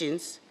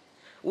immunizations.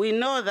 We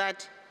know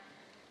that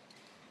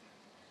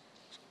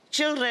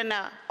children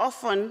are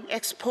often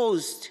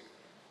exposed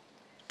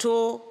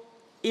to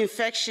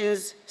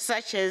infections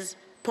such as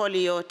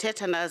polio,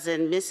 tetanus,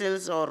 and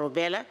measles or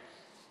rubella.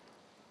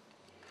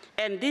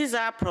 And these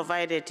are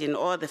provided in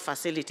all the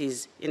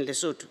facilities in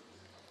Lesotho.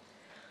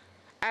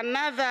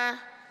 Another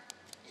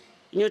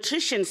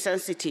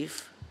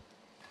nutrition-sensitive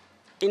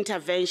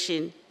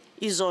intervention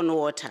is on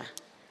water,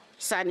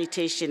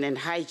 sanitation, and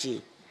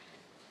hygiene.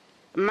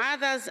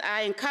 Mothers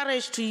are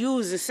encouraged to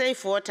use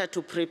safe water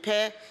to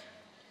prepare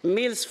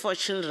meals for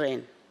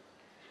children.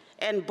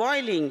 And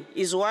boiling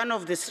is one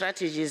of the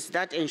strategies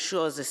that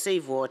ensures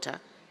safe water.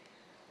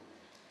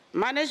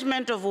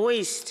 Management of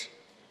waste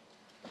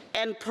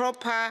and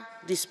proper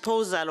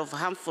disposal of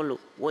harmful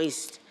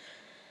waste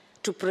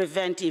to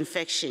prevent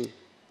infection.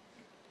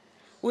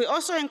 We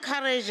also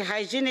encourage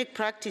hygienic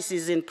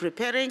practices in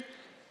preparing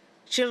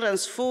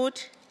children's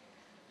food.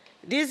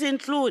 These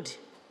include,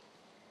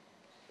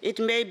 it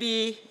may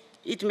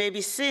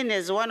be seen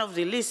as one of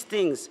the least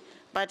things,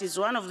 but it's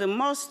one of the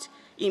most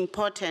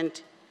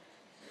important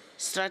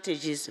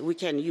strategies we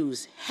can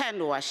use: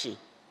 hand washing.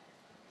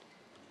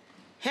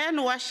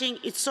 Hand washing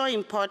is so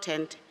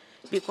important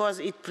because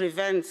it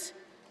prevents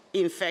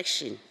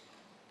infection.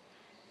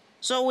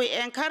 So we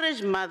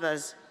encourage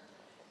mothers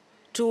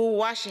to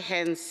wash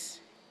hands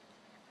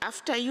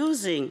after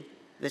using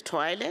the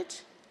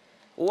toilet,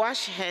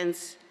 wash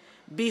hands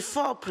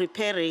before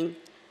preparing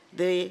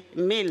the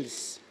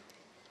meals.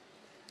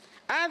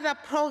 Other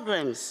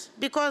programs,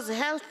 because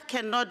health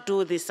cannot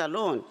do this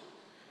alone,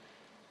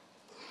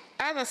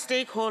 other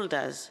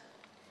stakeholders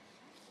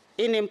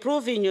in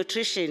improving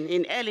nutrition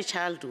in early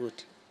childhood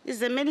is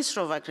the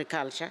Ministry of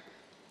Agriculture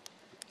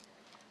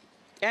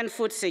and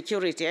Food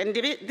Security. And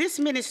this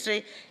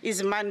ministry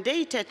is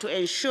mandated to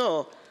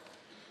ensure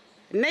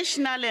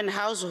national and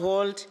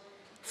household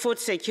food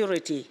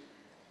security,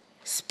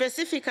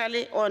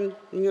 specifically on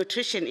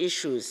nutrition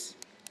issues.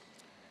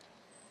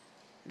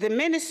 The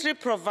ministry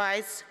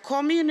provides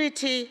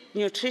community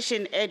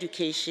nutrition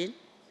education,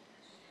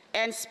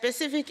 and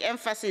specific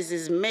emphasis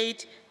is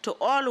made to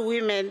all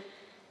women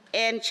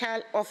and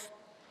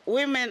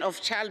women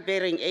of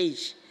childbearing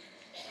age,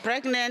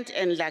 pregnant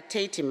and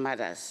lactating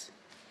mothers.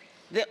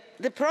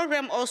 The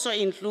program also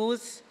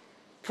includes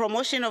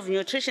promotion of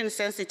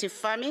nutrition-sensitive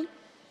farming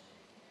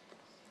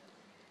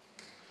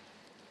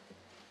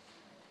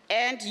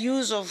and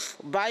use of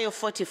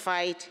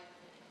biofortified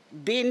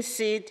bean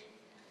seed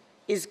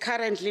is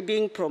currently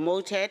being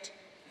promoted,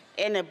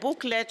 and a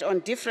booklet on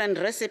different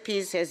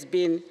recipes has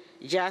been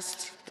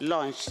just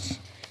launched.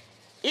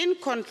 In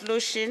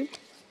conclusion,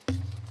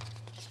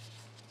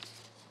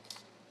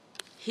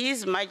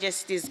 His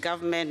Majesty's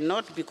government,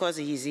 not because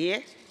he's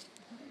here,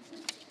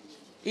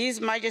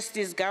 His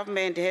Majesty's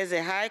government has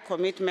a high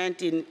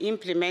commitment in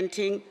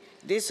implementing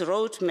this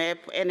roadmap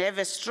and have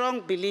a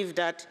strong belief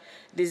that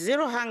the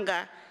zero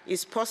hunger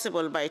is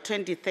possible by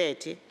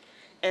 2030,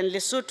 and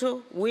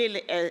Lesotho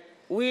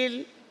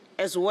will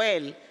as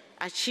well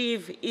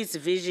achieve its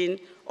vision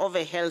of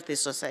a healthy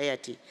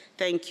society.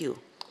 Thank you.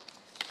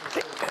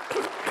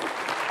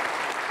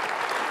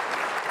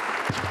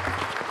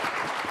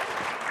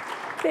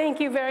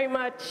 Thank you very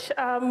much.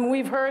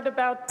 We've heard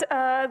about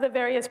the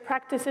various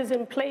practices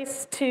in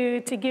place to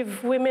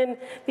give women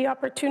the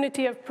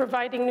opportunity of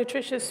providing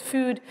nutritious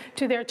food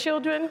to their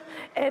children.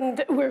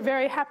 And we're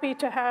very happy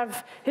to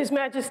have His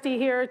Majesty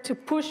here to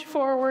push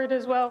forward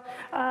as well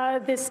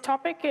this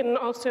topic, and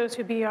also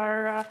to be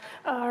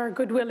our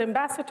goodwill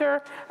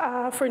ambassador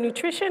for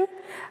nutrition.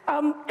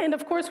 And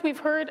of course, we've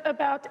heard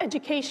about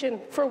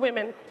education for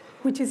women,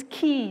 which is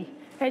key.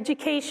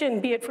 Education,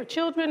 be it for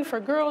children, for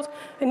girls,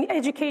 and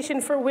education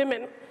for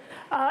women.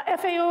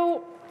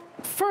 FAO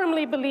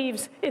firmly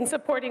believes in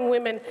supporting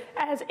women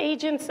as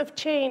agents of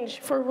change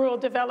for rural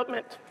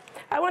development.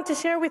 I want to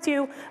share with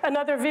you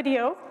another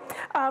video,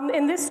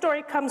 and this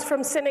story comes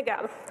from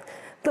Senegal.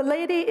 The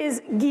lady is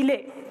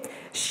Guilé.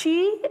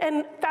 She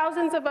and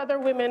thousands of other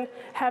women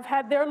have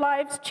had their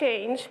lives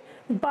changed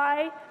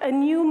by a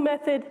new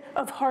method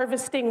of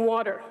harvesting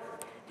water.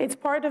 It's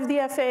part of the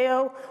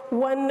FAO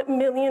 1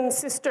 million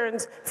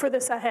cisterns for the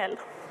Sahel.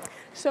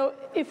 So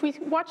if we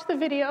watch the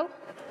video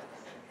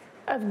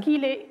of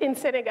Guilé in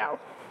Senegal.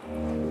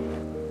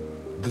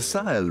 The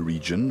Sahel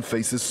region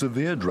faces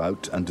severe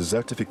drought and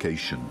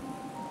desertification.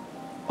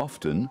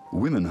 Often,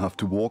 women have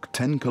to walk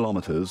 10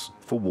 kilometers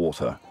for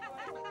water.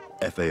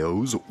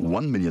 FAO's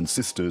 1 million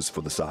Sisters for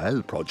the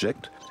Sahel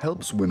project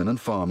helps women and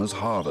farmers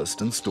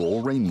harvest and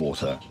store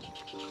rainwater.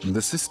 The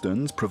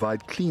cisterns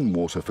provide clean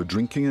water for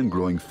drinking and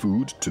growing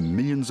food to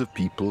millions of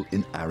people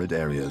in arid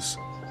areas.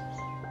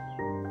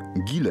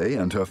 Guilé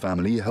and her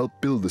family help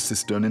build the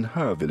cistern in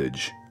her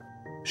village.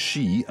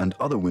 She and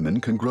other women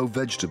can grow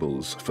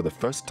vegetables for the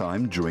first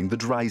time during the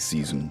dry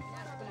season.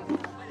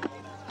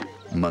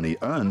 Money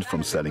earned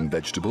from selling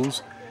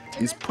vegetables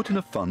is put in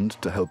a fund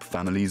to help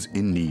families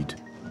in need.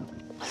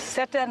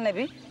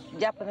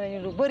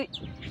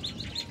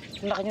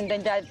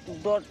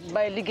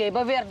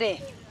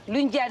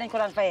 luñ jaay dañ ko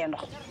daan fayé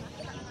ndox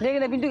légui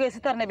nak biñu duggé ci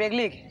tarné bék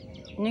légui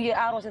ñu ngi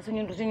arrosé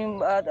suñu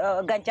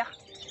gantax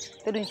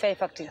té duñ fay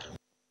facture.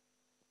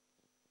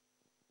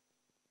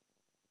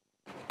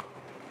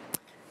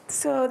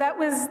 So that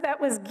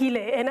was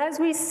Guilé, and as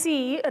we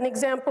see an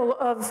example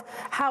of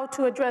how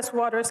to address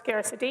water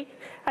scarcity,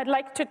 I'd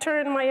like to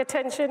turn my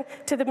attention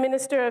to the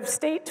Minister of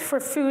State for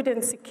Food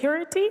and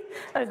Security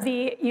of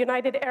the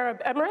United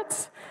Arab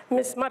Emirates,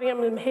 Ms.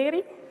 Mariam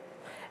al-Meheri.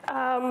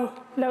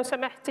 لو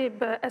سمحتي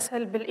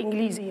بأسهل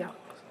بالإنجليزية.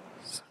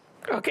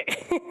 Okay.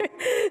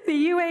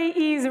 The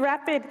UAE's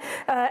rapid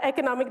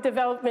economic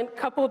development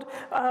coupled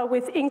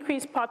with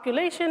increased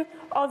population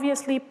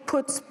obviously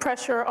puts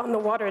pressure on the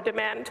water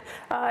demand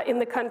in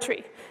the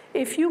country.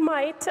 If you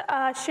might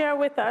share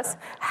with us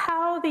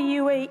how the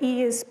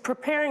UAE is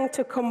preparing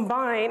to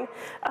combine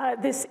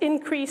this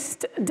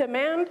increased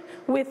demand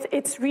with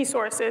its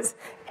resources,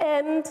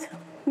 and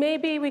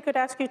maybe we could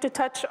ask you to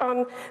touch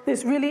on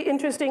this really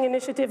interesting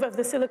initiative of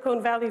the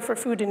Silicon Valley for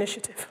Food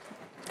Initiative.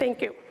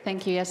 Thank you.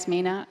 Thank you,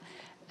 Yasmina.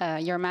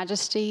 Your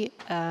Majesty,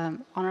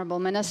 honorable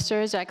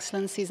ministers,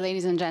 excellencies,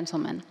 ladies and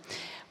gentlemen.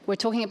 We're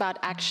talking about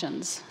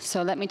actions,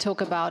 so let me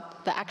talk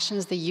about the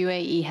actions the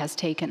UAE has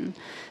taken.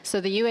 So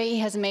the UAE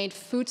has made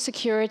food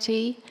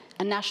security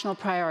a national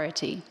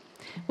priority,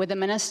 with the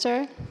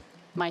minister,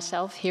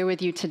 myself here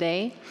with you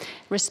today,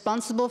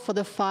 responsible for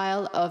the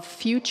file of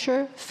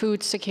future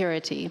food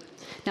security.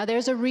 Now,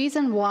 there's a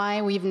reason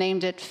why we've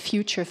named it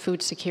future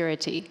food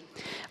security.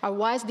 Our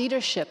wise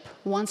leadership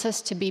wants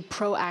us to be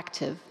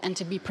proactive and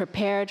to be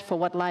prepared for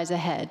what lies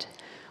ahead.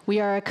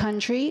 We are a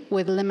country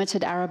with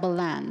limited arable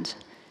land,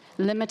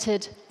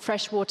 limited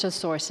freshwater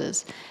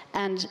sources,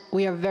 and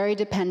we are very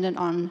dependent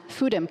on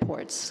food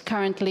imports.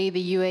 Currently,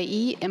 the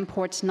UAE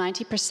imports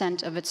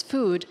 90% of its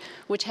food,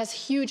 which has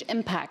huge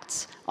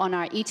impacts on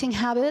our eating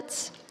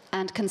habits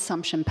and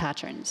consumption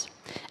patterns.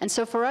 And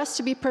so for us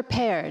to be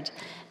prepared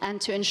and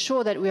to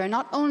ensure that we are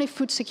not only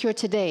food secure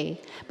today,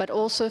 but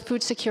also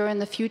food secure in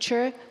the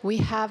future, we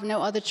have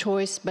no other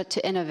choice but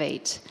to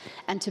innovate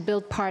and to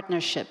build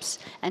partnerships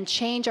and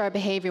change our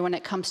behavior when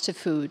it comes to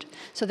food.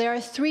 So there are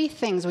 3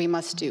 things we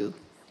must do.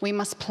 We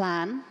must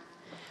plan,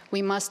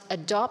 we must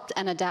adopt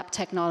and adapt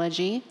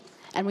technology,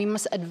 and we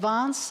must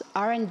advance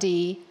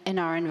R&D in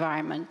our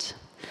environment.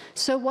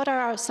 So what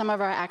are some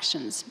of our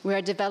actions? We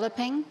are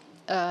developing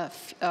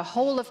a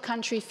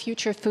whole-of-country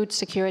future food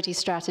security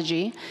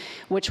strategy,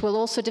 which will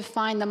also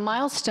define the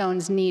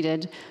milestones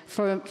needed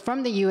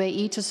from the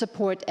UAE to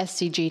support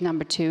SDG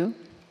number 2.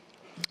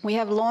 We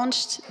have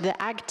launched the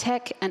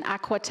AgTech and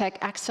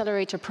Aquatech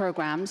accelerator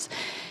programs.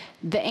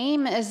 The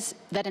aim is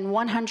that in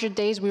 100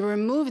 days we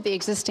remove the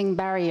existing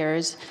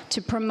barriers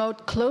to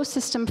promote closed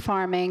system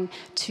farming,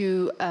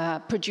 to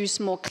produce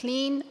more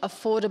clean,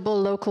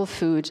 affordable local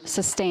food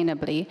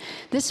sustainably.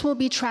 This will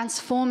be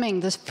transforming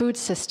the food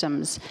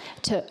systems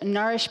to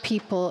nourish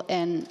people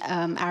in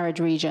arid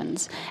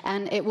regions.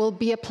 And it will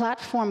be a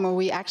platform where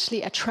we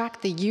actually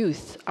attract the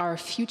youth, our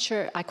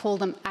future, I call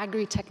them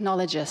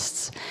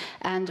agri-technologists,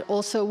 and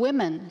also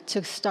women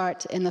to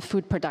start in the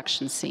food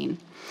production scene.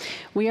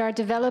 We are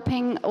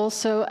developing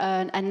also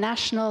a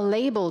national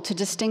label to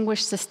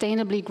distinguish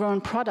sustainably grown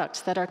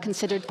products that are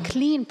considered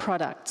clean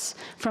products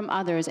from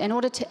others in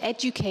order to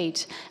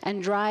educate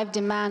and drive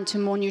demand to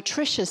more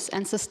nutritious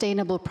and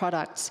sustainable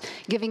products,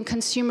 giving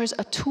consumers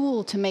a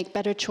tool to make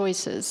better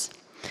choices.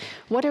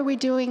 What are we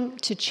doing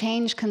to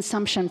change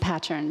consumption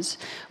patterns?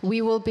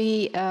 We will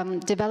be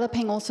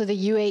developing also the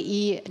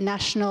UAE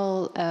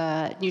national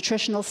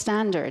nutritional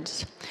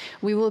standards.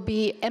 We will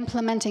be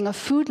implementing a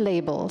food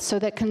label so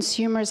that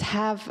consumers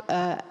have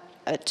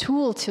a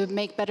tool to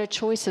make better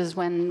choices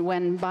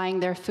when buying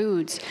their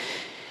foods.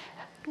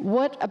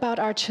 What about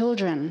our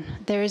children?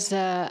 There's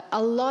a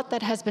lot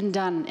that has been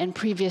done in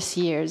previous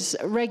years,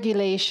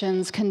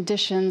 regulations,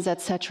 conditions,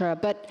 etc.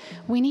 But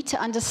we need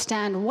to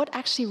understand what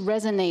actually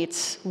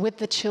resonates with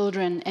the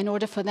children in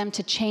order for them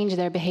to change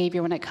their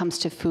behavior when it comes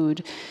to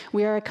food.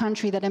 We are a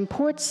country that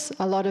imports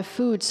a lot of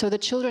food, so the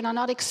children are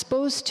not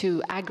exposed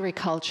to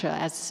agriculture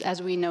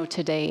as we know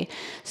today.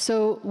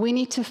 So we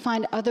need to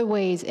find other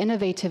ways,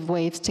 innovative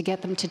ways, to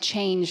get them to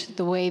change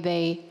the way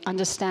they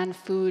understand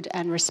food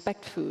and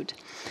respect food.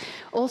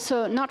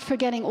 Also, not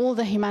forgetting all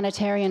the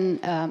humanitarian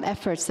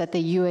efforts that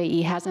the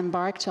UAE has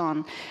embarked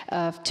on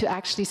to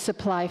actually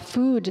supply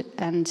food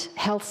and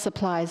health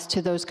supplies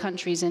to those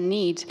countries in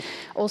need.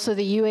 Also,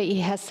 the UAE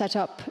has set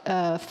up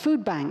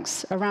food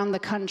banks around the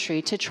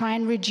country to try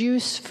and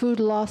reduce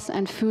food loss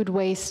and food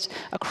waste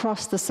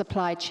across the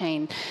supply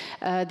chain.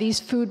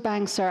 These food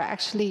banks are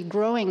actually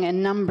growing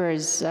in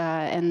numbers,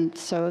 and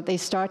so they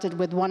started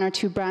with 1 or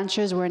 2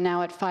 branches. We're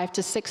now at 5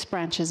 to 6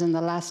 branches in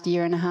the last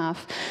year and a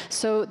half.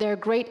 So they're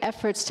great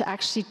efforts to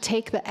actually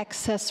take the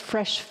excess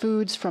fresh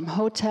foods from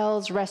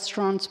hotels,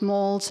 restaurants,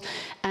 malls,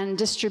 and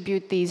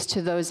distribute these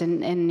to those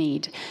in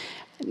need.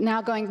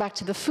 Now going back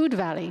to the Food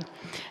Valley.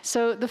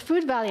 So the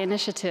Food Valley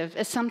initiative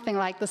is something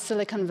like the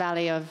Silicon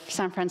Valley of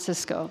San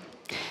Francisco.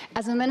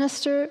 As a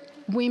minister,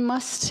 we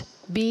must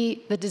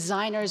be the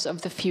designers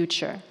of the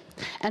future.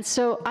 And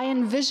so I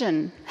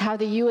envision how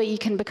the UAE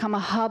can become a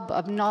hub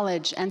of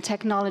knowledge and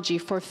technology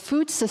for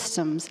food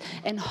systems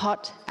in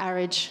hot,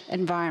 arid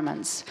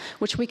environments,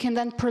 which we can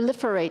then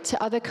proliferate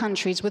to other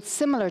countries with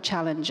similar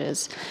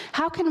challenges.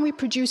 How can we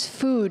produce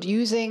food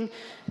using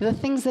the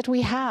things that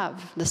we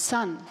have, the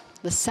sun,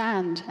 the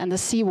sand, and the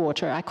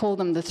seawater? I call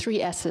them the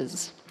 3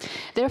 S's.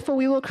 Therefore,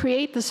 we will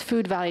create this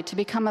Food Valley to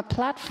become a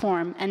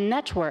platform and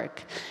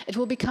network. It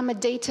will become a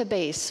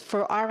database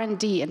for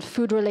R&D and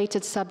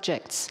food-related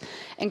subjects,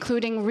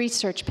 including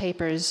research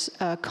papers,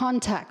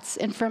 contacts,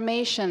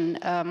 information,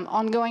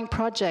 ongoing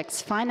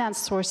projects, finance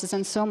sources,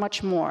 and so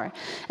much more.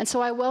 And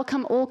so I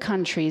welcome all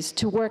countries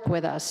to work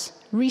with us,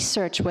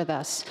 research with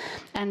us,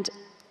 and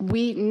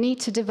we need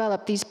to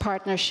develop these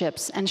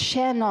partnerships and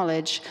share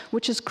knowledge,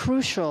 which is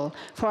crucial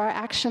for our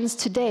actions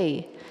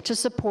today to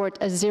support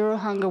a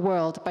zero-hunger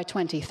world by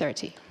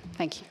 2030.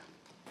 Thank you.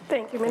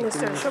 Thank you,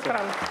 Minister.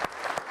 Shukran.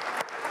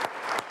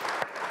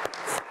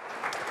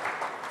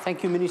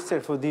 Thank you, Minister,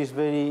 for this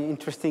very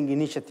interesting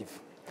initiative.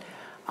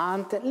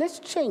 And let's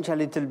change a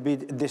little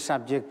bit the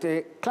subject.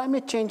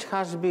 Climate change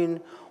has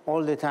been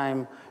all the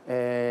time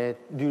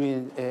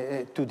during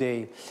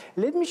today.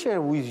 Let me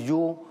share with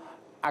you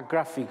a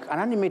graphic, an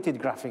animated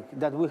graphic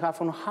that we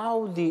have on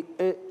how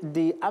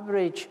the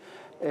average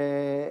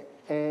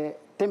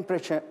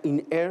temperature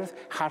in Earth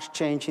has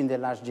changed in the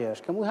last years.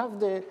 Can we have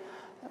the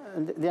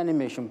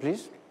animation,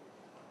 please?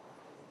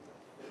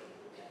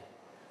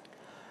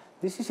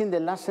 This is in the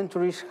last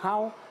centuries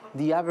how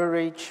the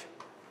average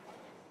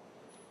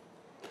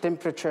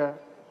temperature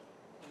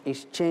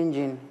is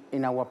changing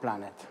in our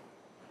planet.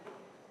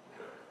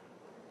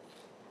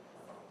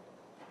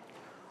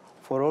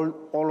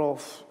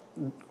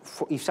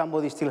 If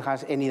somebody still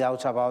has any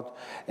doubts about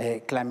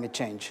climate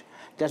change.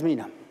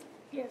 Jasmina.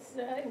 Yes,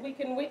 we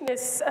can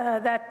witness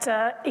that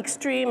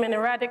extreme and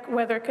erratic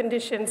weather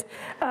conditions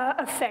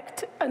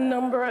affect a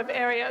number of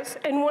areas.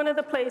 And one of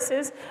the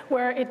places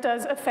where it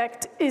does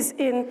affect is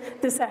in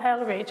the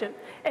Sahel region.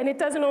 And it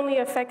doesn't only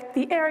affect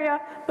the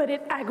area, but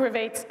it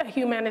aggravates a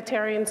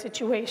humanitarian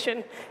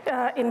situation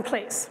in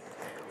place.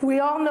 We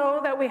all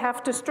know that we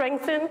have to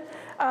strengthen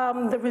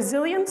the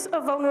resilience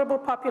of vulnerable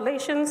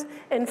populations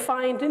and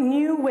find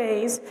new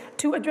ways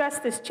to address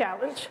this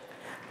challenge.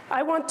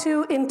 I want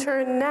to, in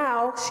turn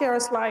now, share a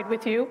slide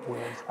with you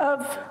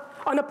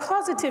on a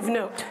positive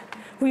note.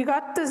 We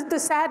got the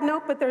sad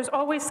note, but there's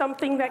always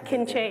something that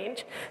can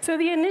change. So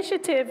the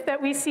initiative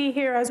that we see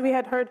here, as we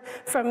had heard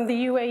from the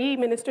UAE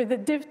minister,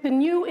 the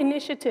new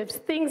initiatives,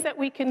 things that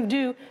we can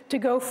do to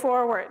go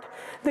forward.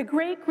 The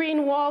Great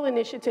Green Wall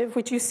Initiative,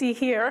 which you see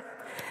here,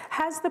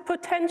 has the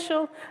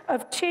potential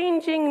of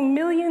changing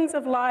millions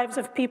of lives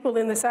of people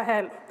in the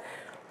Sahel.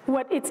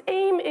 What its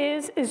aim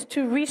is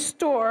to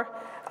restore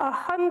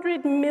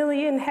 100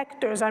 million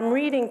hectares. I'm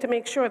reading to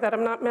make sure that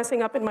I'm not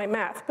messing up in my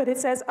math, but it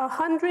says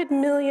 100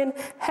 million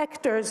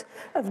hectares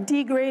of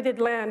degraded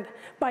land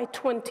by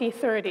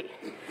 2030.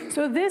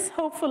 So this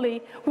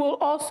hopefully will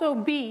also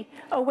be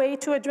a way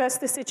to address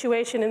the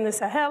situation in the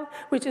Sahel,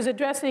 which is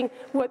addressing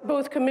what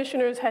both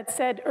commissioners had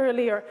said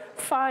earlier: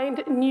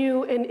 find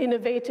new and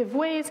innovative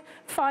ways,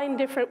 find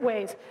different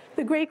ways.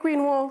 The Great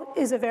Green Wall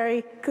is a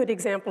very good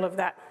example of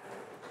that.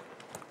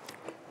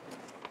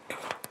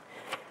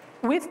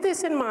 With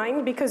this in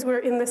mind, because we're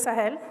in the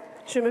Sahel,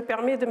 je me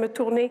permets de me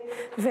tourner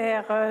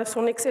vers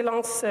Son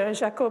Excellence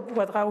Jacob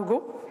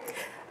Ouedraogo,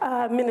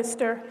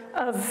 Minister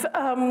of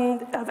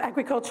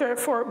Agriculture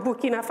for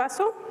Burkina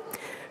Faso,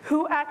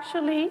 who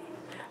actually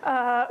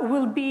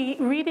will be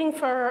reading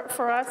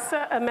for us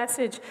a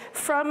message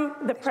from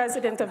the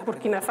President of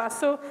Burkina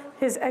Faso,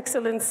 His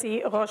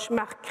Excellency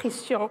Roch-Marc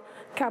Christian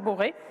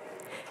Kaboré.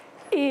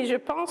 Et je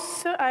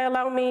pense, I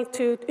allow me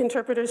to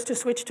interpreters to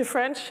switch to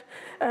French,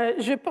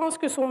 je pense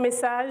que son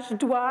message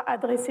doit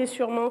adresser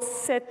sûrement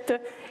cette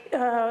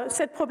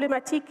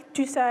problématique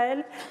du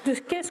Sahel, de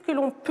qu'est-ce que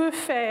l'on peut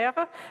faire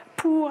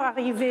pour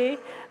arriver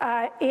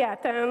et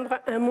atteindre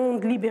un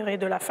monde libéré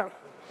de la faim.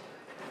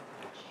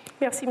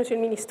 Merci, Monsieur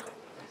le Ministre.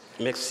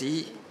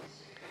 Merci.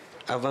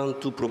 Avant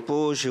tout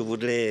propos, je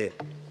voudrais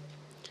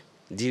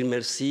dire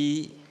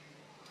merci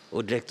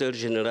au directeur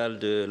général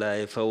de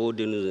la FAO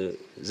de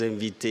nous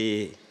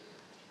inviter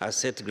à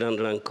cette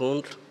grande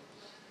rencontre,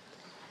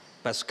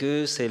 parce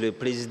que c'est le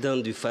président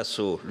du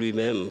FASO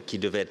lui-même qui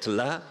devait être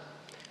là,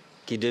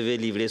 qui devait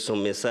livrer son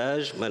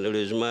message.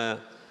 Malheureusement,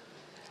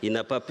 il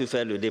n'a pas pu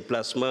faire le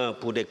déplacement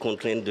pour des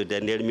contraintes de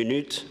dernière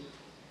minute.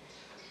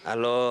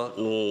 Alors,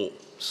 nous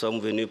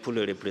sommes venus pour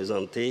le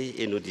représenter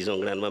et nous disons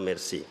grandement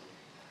merci.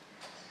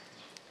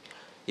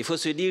 Il faut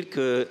se dire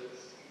que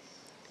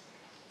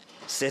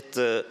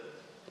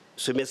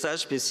ce message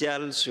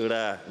spécial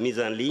sera mis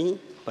en ligne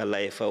par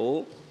la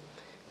FAO,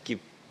 qui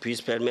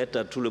puisse permettre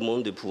à tout le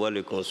monde de pouvoir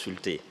le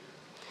consulter.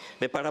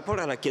 Mais par rapport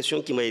à la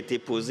question qui m'a été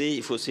posée,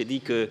 il faut se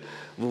dire que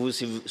vous vous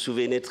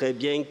souvenez très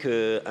bien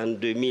qu'en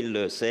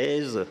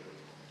 2016,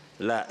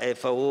 la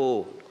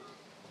FAO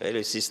et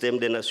le système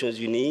des Nations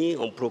Unies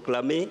ont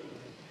proclamé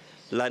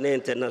l'année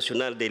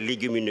internationale des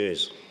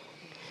légumineuses.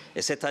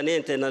 Et cette année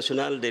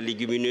internationale des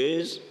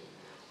légumineuses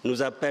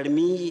nous a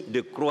permis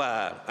de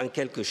croire en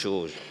quelque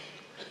chose,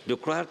 de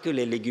croire que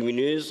les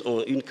légumineuses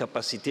ont une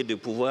capacité de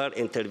pouvoir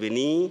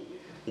intervenir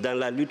dans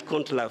la lutte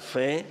contre la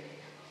faim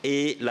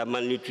et la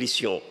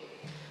malnutrition.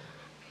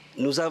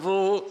 Nous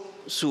avons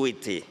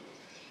souhaité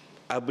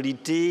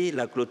abriter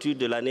la clôture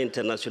de l'année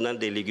internationale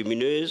des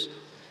légumineuses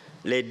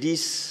les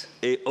 10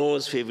 et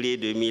 11 février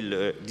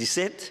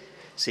 2017,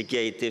 ce qui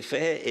a été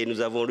fait, et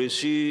nous avons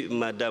reçu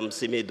Madame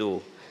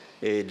Semedo,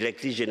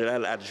 directrice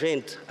générale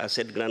adjointe à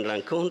cette grande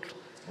rencontre.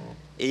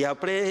 Et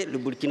après, le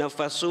Burkina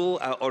Faso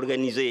a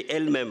organisé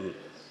elle-même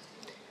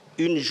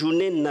une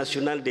journée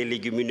nationale des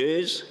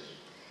légumineuses.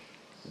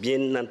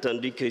 Bien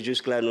entendu que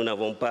jusque-là, nous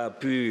n'avons pas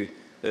pu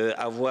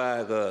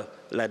avoir,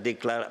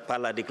 par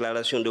la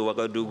déclaration de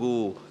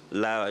Ouagadougou,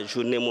 la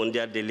journée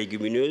mondiale des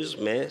légumineuses,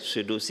 mais ce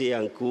dossier est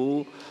en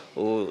cours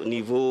au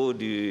niveau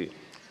de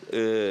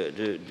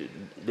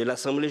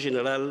l'Assemblée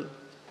générale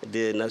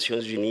des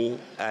Nations Unies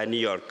à New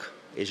York.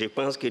 Et je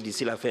pense que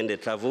d'ici la fin des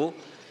travaux,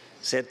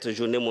 cette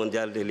journée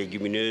mondiale des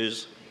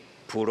légumineuses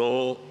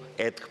pourront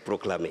être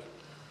proclamées.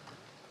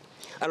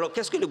 Alors,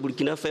 qu'est-ce que le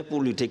Burkina fait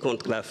pour lutter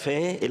contre la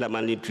faim et la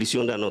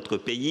malnutrition dans notre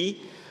pays?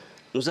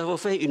 Nous avons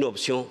fait une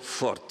option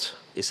forte.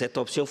 Et cette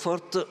option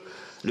forte,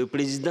 le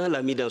président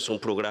l'a mis dans son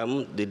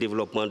programme de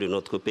développement de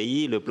notre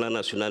pays, le plan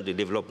national de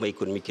développement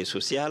économique et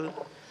social,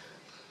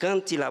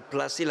 quand il a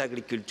placé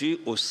l'agriculture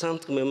au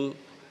centre même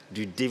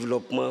du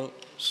développement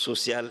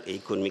social et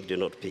économique de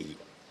notre pays.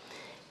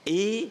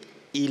 Et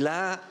il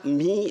a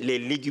mis les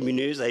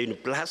légumineuses à une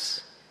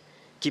place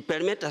qui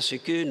permette à ce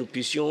que nous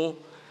puissions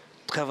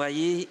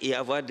travailler et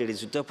avoir des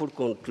résultats pour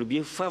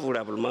contribuer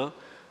favorablement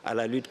à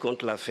la lutte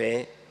contre la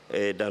faim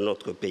dans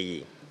notre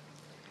pays.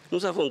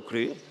 Nous avons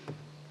cru,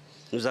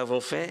 nous avons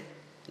fait,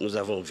 nous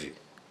avons vu.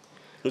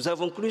 Nous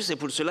avons cru, c'est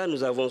pour cela que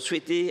nous avons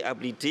souhaité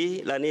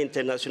abriter l'année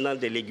internationale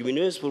des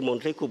légumineuses pour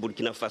montrer qu'au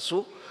Burkina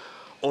Faso,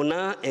 on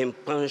a un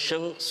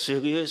penchant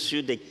sérieux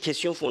sur des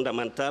questions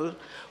fondamentales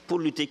pour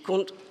lutter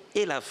contre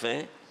et la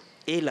faim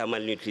et la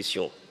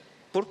malnutrition.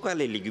 Pourquoi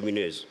les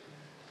légumineuses?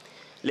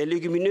 Les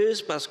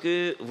légumineuses parce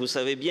que vous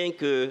savez bien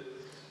que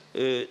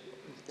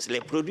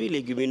les produits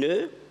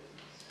légumineux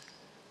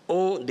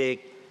ont des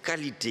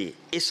qualités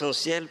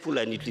essentielles pour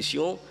la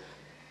nutrition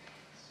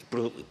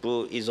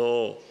ils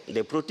ont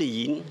des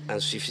protéines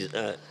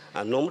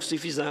en nombre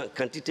suffisant,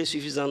 quantité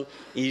suffisante.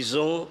 Ils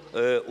ont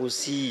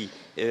aussi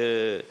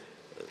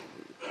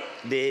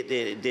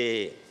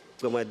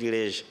comment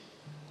dirais-je,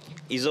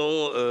 ils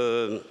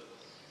ont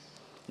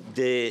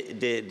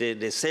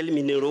des sels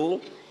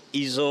minéraux,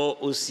 ils ont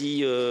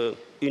aussi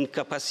une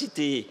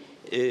capacité,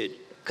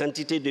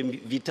 quantité de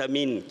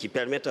vitamines qui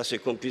permettent à ce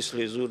qu'on puisse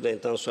résoudre un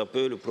tant soit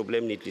peu le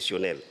problème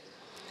nutritionnel.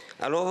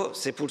 Alors,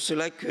 c'est pour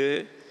cela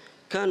que,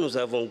 quand nous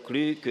avons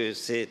cru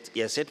qu'il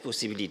y a cette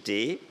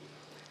possibilité,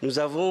 nous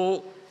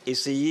avons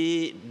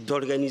essayé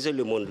d'organiser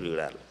le monde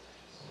rural.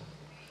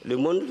 Le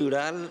monde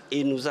rural,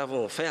 et nous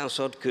avons fait en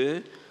sorte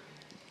que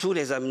tous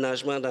les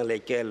aménagements dans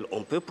lesquels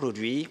on peut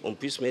produire, on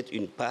puisse mettre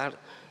une part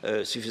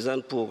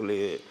suffisante pour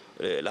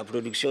la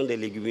production des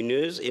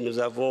légumineuses, et nous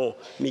avons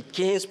mis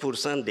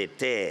 15% des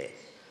terres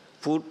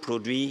pour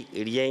produire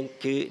rien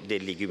que des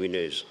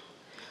légumineuses.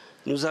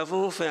 Nous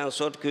avons fait en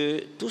sorte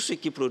que tous ceux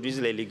qui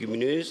produisent les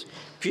légumineuses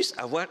puissent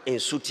avoir un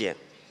soutien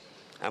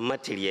en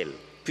matériel,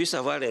 puissent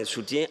avoir un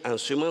soutien en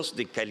semences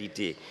de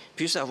qualité,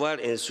 puissent avoir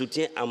un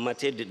soutien en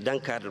matière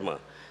d'encadrement.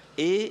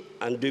 Et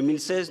en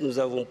 2016, nous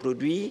avons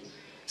produit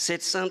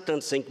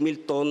 735 000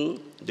 tonnes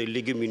de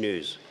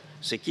légumineuses,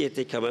 ce qui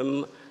était quand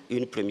même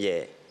une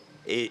première.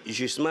 Et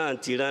justement, en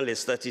tirant les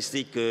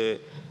statistiques que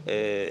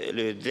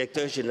le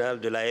directeur général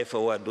de la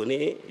FAO a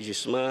données,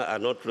 justement à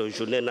notre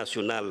journée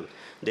nationale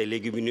des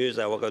légumineuses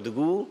à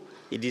Ouagadougou,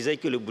 il disait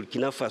que le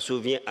Burkina Faso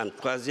vient en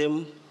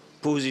 3e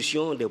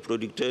position des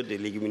producteurs de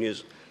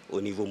légumineuses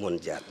au niveau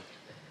mondial.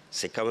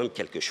 C'est quand même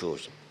quelque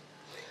chose.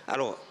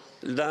 Alors,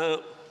 dans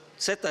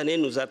cette année,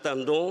 nous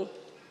attendons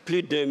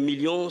plus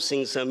d'1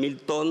 500 000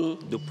 tonnes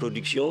de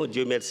production.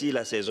 Dieu merci,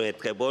 la saison est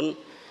très bonne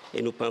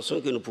et nous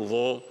pensons que nous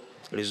pouvons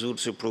résoudre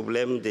ce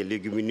problème des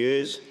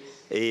légumineuses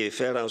et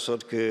faire en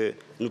sorte que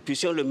nous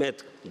puissions le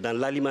mettre dans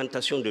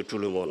l'alimentation de tout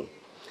le monde.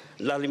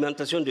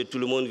 L'alimentation de tout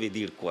le monde veut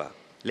dire quoi?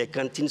 Les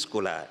cantines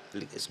scolaires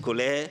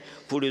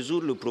pour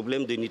résoudre le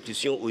problème de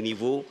nutrition au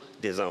niveau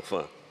des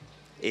enfants.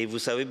 Et vous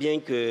savez bien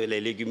que les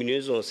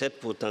légumineuses ont cette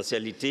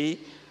potentialité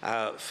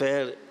à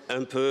faire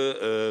un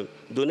peu,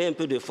 donner un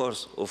peu de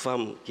force aux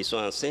femmes qui sont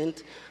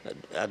enceintes,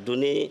 à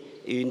donner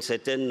une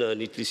certaine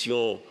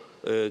nutrition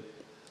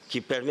qui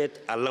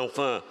permettent à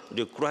l'enfant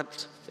de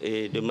croître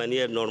de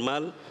manière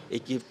normale et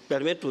qui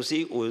permettent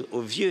aussi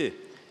aux vieux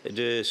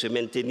de se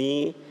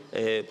maintenir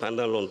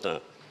pendant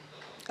longtemps.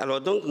 Alors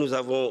donc nous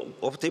avons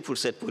opté pour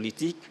cette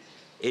politique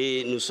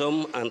et nous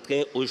sommes en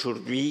train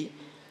aujourd'hui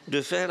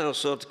de faire en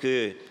sorte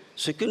que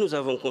ce que nous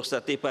avons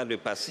constaté par le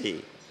passé,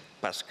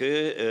 parce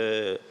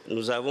que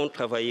nous avons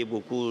travaillé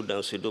beaucoup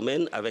dans ce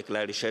domaine avec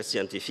la recherche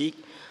scientifique,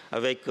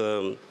 avec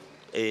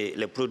et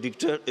les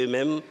producteurs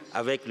eux-mêmes,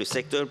 avec le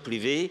secteur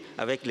privé,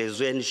 avec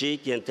les ONG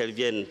qui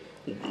interviennent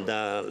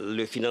dans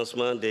le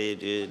financement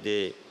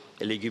des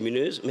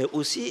légumineuses, mais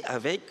aussi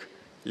avec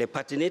les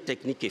partenaires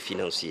techniques et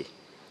financiers.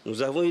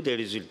 Nous avons eu des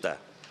résultats.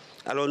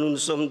 Alors nous nous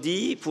sommes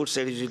dit, pour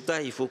ces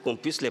résultats, il faut qu'on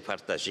puisse les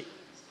partager.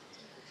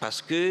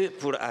 Parce que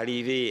pour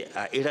arriver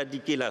à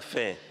éradiquer la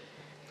faim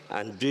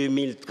en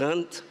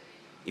 2030,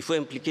 il faut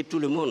impliquer tout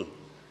le monde.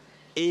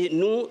 Et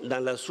nous, dans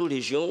la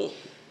sous-région,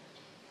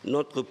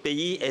 notre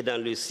pays est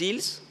dans le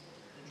SILS,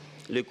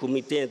 le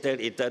comité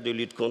inter-État de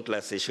lutte contre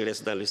la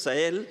sécheresse dans le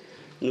Sahel.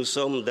 Nous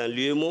sommes dans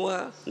l'UNFAO,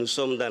 nous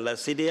sommes dans la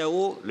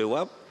CEDEAO, le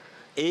WAP,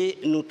 et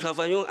nous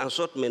travaillons en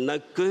sorte maintenant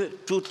que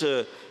toutes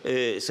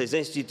ces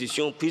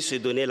institutions puissent se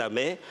donner la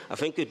main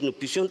afin que nous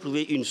puissions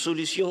trouver une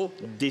solution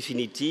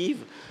définitive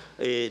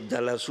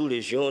dans la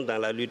sous-région, dans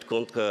la lutte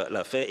contre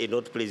la faim. Et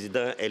notre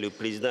président est le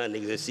président en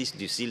exercice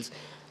du SILS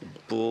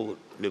pour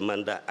le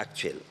mandat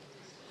actuel.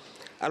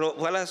 Alors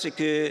voilà ce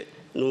que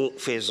nous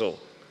faisons,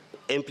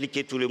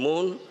 impliquer tout le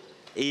monde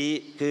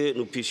et que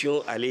nous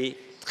puissions aller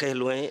très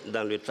loin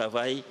dans le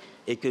travail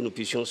et que nous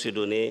puissions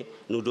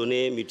nous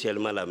donner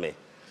mutuellement la main.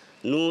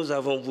 Nous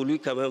avons voulu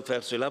quand même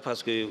faire cela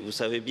parce que vous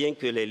savez bien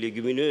que les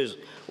légumineuses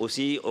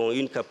aussi ont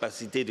une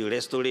capacité de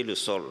restaurer le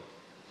sol.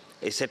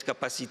 Et cette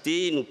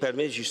capacité nous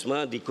permet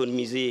justement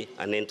d'économiser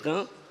en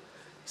intrants.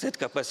 Cette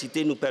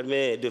capacité nous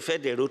permet de faire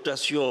des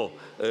rotations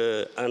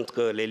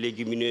entre les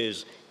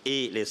légumineuses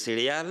et les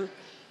céréales.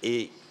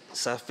 Et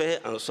ça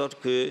fait en sorte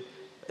que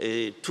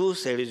tous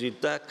ces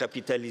résultats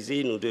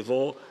capitalisés, nous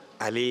devons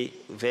aller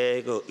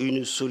vers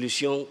une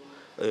solution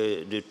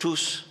de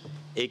tous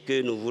et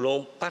que nous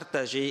voulons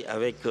partager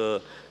avec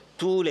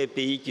tous les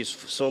pays qui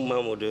sont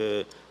membres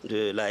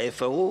de la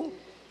FAO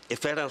et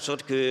faire en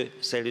sorte que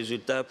ces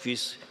résultats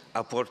puissent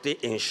apporter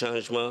un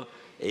changement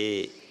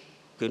et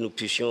que nous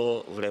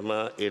puissions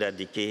vraiment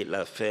éradiquer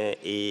la faim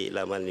et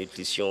la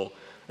malnutrition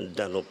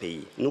dans nos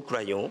pays. Nous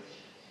croyons,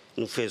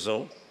 nous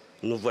faisons,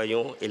 nous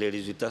voyons et les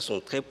résultats sont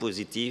très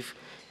positifs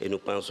et nous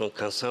pensons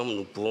qu'ensemble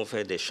nous pouvons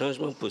faire des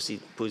changements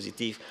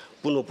positifs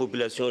pour nos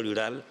populations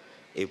rurales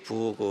et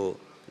pour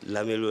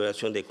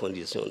l'amélioration des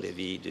conditions de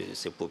vie de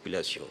ces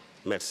populations.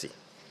 Merci.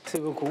 Merci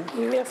beaucoup.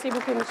 Merci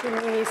beaucoup, Monsieur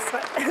le Ministre.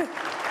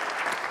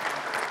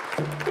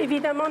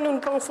 Évidemment, nous ne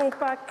pensons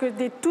pas que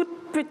des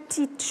toutes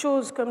petites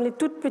choses comme les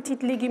toutes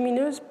petites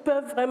légumineuses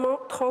peuvent vraiment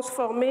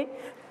transformer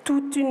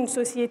toute une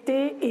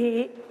société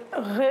et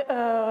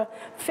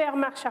faire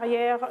marche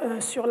arrière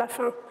sur la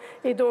faim.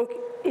 Et donc,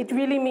 it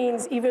really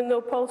means, even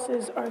though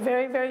pulses are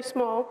very, very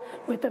small,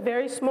 with a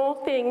very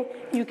small thing,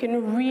 you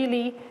can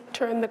really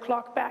turn the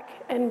clock back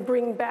and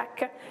bring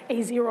back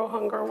a zero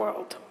hunger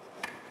world.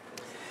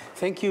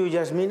 Thank you,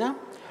 Yasmina.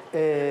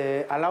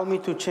 Allow me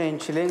to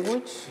change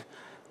language.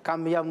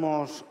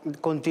 Cambiamos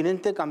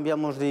continente,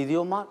 cambiamos de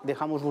idioma,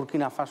 dejamos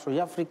Burkina Faso y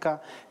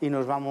África y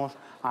nos vamos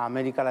a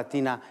América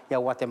Latina y a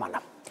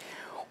Guatemala.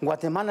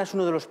 Guatemala es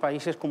uno de los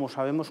países, como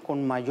sabemos,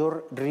 con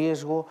mayor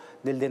riesgo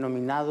del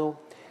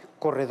denominado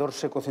corredor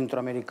seco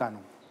centroamericano.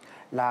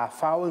 La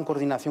FAO, en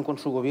coordinación con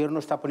su gobierno,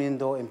 está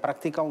poniendo en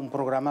práctica un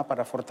programa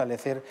para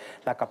fortalecer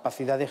la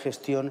capacidad de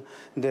gestión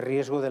de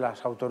riesgo de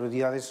las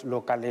autoridades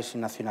locales y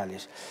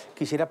nacionales.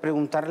 Quisiera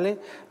preguntarle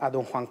a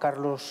don Juan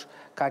Carlos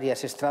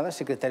Carias Estrada,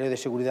 secretario de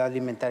Seguridad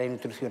Alimentaria y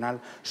Nutricional,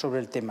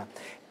 sobre el tema.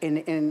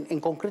 En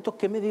concreto,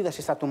 ¿qué medidas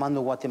está tomando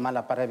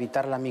Guatemala para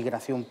evitar la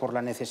migración por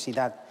la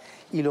necesidad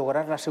y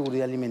lograr la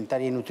seguridad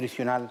alimentaria y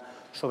nutricional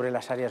sobre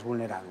las áreas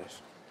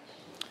vulnerables?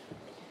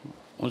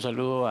 Un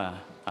saludo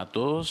a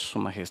todos, Su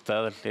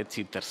Majestad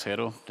Letzi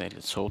III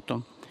del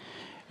Soto,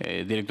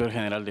 director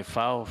general de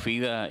FAO,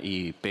 FIDA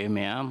y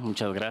PMA.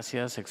 Muchas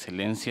gracias,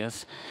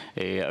 excelencias.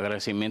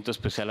 Agradecimiento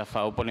especial a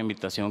FAO por la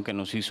invitación que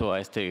nos hizo a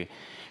este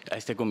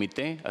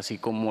comité, así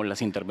como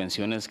las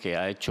intervenciones que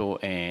ha hecho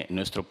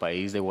nuestro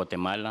país de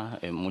Guatemala,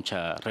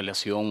 mucha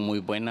relación muy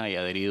buena y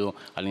adherido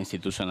a la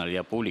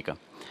institucionalidad pública.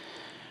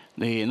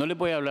 No les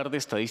voy a hablar de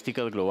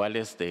estadísticas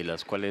globales de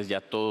las cuales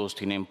ya todos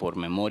tienen por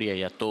memoria,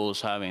 ya todos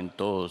saben,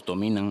 todos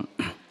dominan,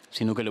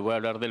 sino que les voy a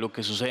hablar de lo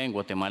que sucede en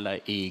Guatemala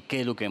y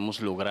qué es lo que hemos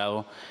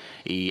logrado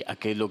y a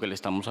qué es lo que le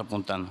estamos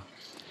apuntando.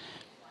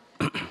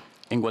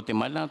 En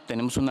Guatemala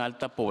tenemos una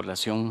alta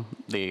población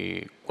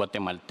de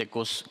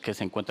guatemaltecos que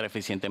se encuentra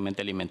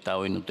eficientemente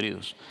alimentados y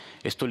nutridos.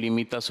 Esto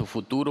limita su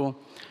futuro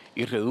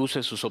y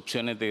reduce sus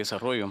opciones de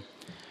desarrollo,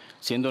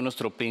 siendo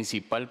nuestro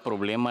principal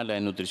problema la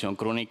desnutrición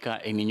crónica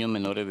en niños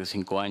menores de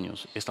 5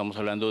 años. Estamos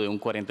hablando de un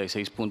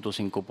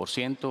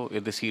 46.5%,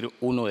 es decir,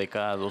 1 de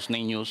cada 2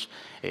 niños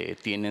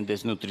tienen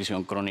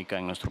desnutrición crónica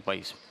en nuestro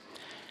país.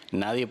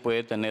 Nadie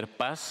puede tener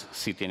paz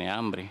si tiene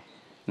hambre.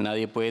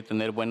 Nadie puede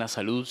tener buena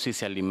salud si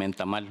se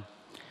alimenta mal.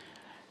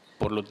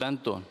 Por lo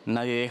tanto,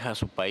 nadie deja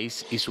su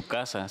país y su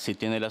casa si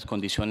tiene las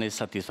condiciones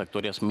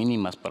satisfactorias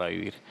mínimas para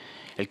vivir.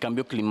 El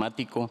cambio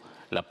climático,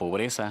 la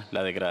pobreza,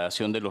 la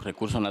degradación de los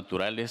recursos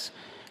naturales,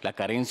 la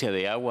carencia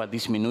de agua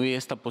disminuye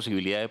esta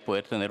posibilidad de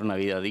poder tener una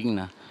vida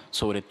digna,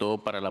 sobre todo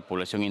para la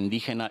población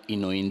indígena y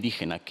no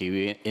indígena que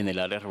vive en el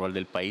área rural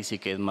del país y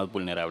que es más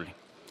vulnerable.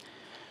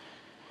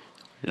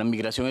 La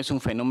migración es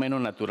un fenómeno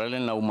natural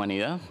en la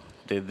humanidad,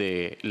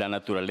 desde la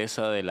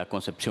naturaleza de la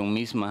concepción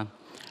misma.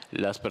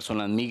 Las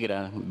personas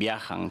migran,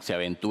 viajan, se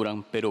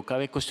aventuran, pero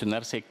cabe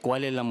cuestionarse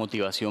cuál es la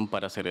motivación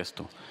para hacer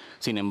esto.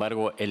 Sin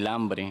embargo, el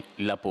hambre,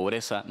 la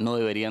pobreza no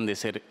deberían de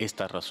ser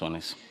estas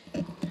razones.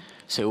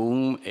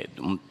 Según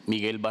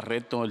Miguel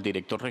Barreto, el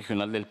director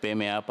regional del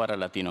PMA para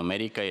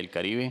Latinoamérica y el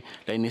Caribe,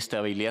 la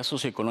inestabilidad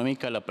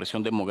socioeconómica, la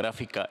presión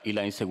demográfica y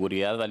la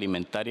inseguridad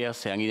alimentaria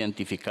se han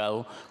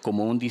identificado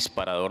como un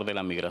disparador de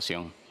la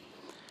migración.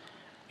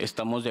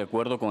 Estamos de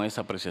acuerdo con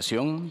esta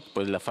apreciación,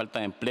 pues la falta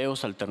de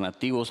empleos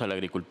alternativos a la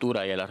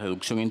agricultura y a la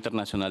reducción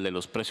internacional de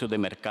los precios de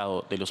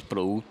mercado de los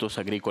productos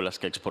agrícolas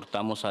que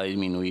exportamos ha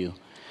disminuido.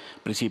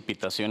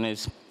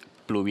 Precipitaciones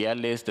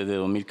pluviales desde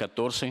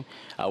 2014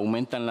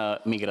 aumentan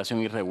la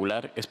migración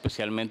irregular,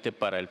 especialmente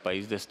para el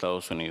país de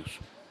Estados Unidos.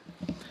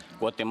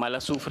 Guatemala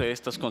sufre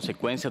estas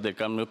consecuencias del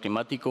cambio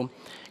climático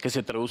que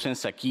se traducen en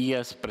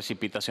sequías,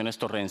 precipitaciones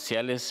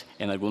torrenciales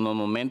en algunos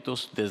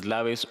momentos,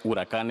 deslaves,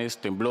 huracanes,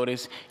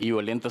 temblores y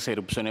violentas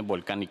erupciones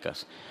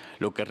volcánicas,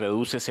 lo que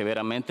reduce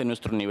severamente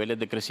nuestros niveles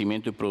de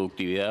crecimiento y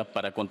productividad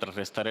para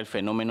contrarrestar el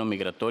fenómeno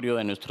migratorio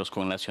de nuestros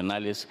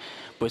connacionales,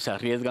 pues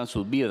arriesgan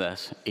sus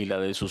vidas y la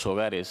de sus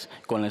hogares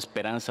con la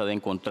esperanza de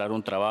encontrar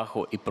un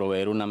trabajo y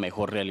proveer una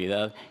mejor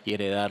realidad y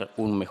heredar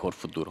un mejor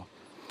futuro.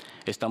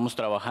 Estamos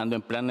trabajando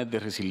en planes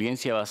de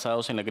resiliencia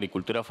basados en la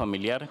agricultura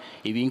familiar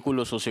y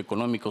vínculos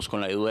socioeconómicos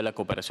con la ayuda de la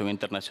cooperación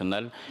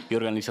internacional y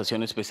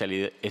organizaciones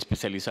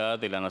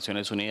especializadas de las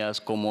Naciones Unidas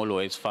como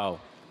lo es FAO,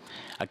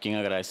 a quien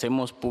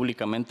agradecemos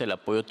públicamente el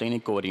apoyo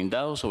técnico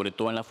brindado, sobre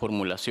todo en la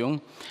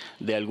formulación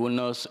de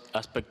algunos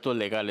aspectos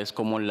legales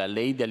como la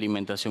Ley de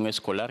Alimentación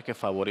Escolar que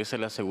favorece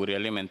la seguridad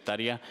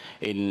alimentaria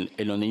en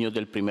los niños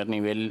del primer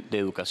nivel de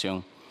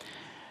educación.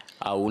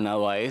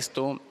 Aunado a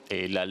esto,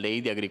 la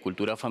Ley de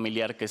Agricultura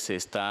Familiar que se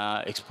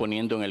está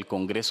exponiendo en el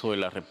Congreso de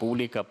la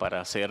República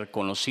para ser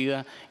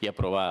conocida y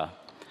aprobada.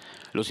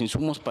 Los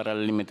insumos para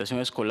la alimentación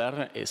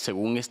escolar,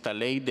 según esta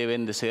ley,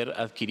 deben de ser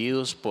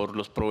adquiridos por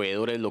los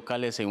proveedores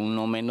locales en un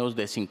no menos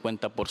de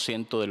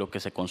 50% de lo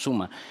que se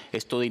consuma.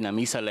 Esto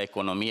dinamiza la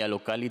economía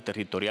local y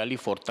territorial y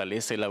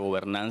fortalece la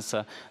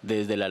gobernanza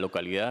desde la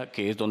localidad,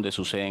 que es donde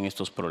suceden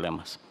estos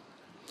problemas.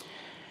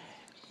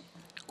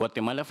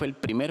 Guatemala fue el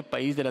primer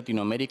país de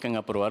Latinoamérica en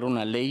aprobar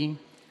una ley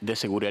de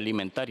seguridad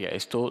alimentaria.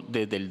 Esto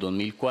desde el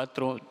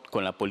 2004,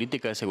 con la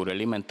política de seguridad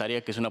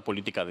alimentaria, que es una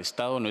política de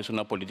Estado, no es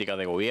una política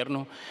de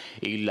gobierno,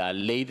 y la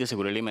ley de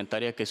seguridad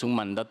alimentaria, que es un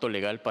mandato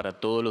legal para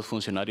todos los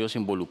funcionarios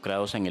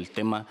involucrados en el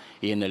tema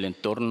y en el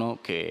entorno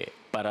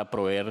para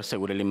proveer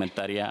seguridad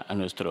alimentaria a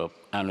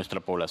nuestra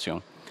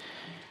población.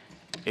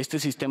 Este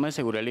sistema de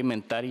seguridad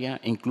alimentaria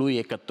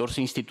incluye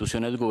 14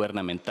 instituciones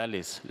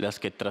gubernamentales, las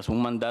que tras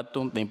un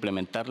mandato de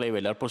implementarla y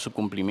velar por su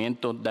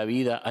cumplimiento da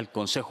vida al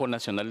Consejo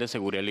Nacional de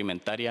Seguridad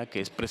Alimentaria, que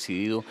es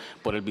presidido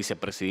por el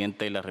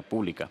Vicepresidente de la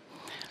República.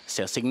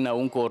 Se asigna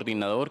un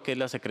coordinador, que es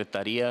la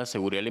Secretaría de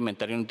Seguridad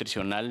Alimentaria y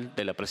Nutricional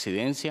de la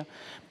Presidencia,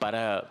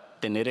 para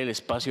tener el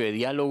espacio de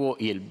diálogo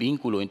y el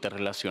vínculo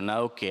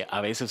interrelacionado que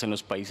a veces en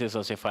los países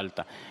hace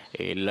falta,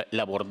 el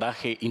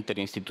abordaje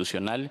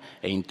interinstitucional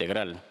e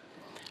integral.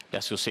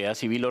 La sociedad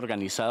civil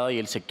organizada y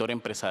el sector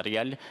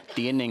empresarial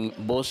tienen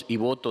voz y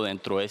voto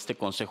dentro de este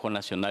Consejo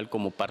Nacional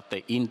como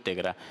parte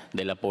íntegra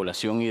de la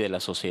población y de la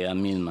sociedad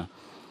misma.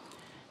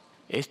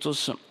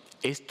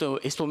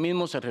 Esto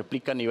mismo se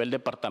replica a nivel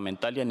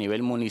departamental y a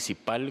nivel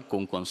municipal,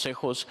 con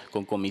consejos,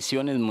 con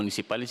comisiones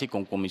municipales y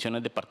con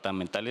comisiones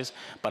departamentales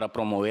para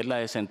promover la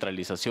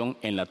descentralización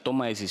en la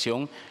toma de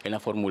decisión, en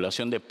la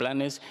formulación de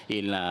planes y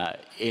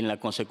en la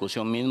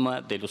consecución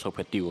misma de los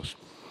objetivos.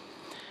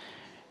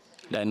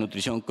 La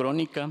desnutrición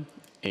crónica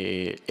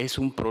es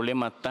un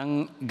problema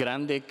tan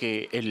grande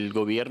que el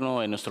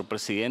gobierno de nuestro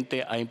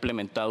presidente ha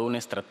implementado una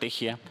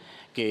estrategia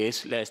que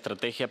es la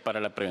estrategia para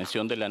la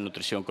prevención de la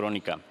nutrición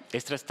crónica.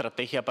 Esta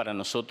estrategia para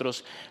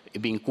nosotros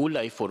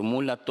vincula y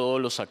formula todos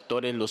los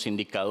actores, los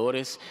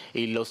indicadores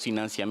y los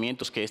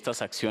financiamientos que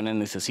estas acciones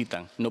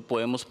necesitan. No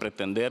podemos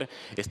pretender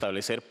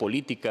establecer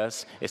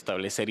políticas,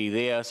 establecer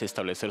ideas,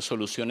 establecer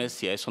soluciones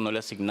si a eso no le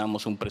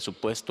asignamos un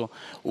presupuesto,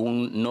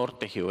 un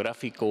norte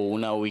geográfico,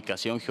 una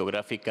ubicación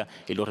geográfica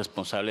y los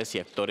responsables y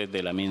actores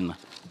de la misma.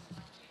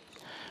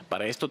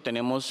 Para esto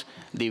tenemos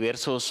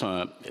diversos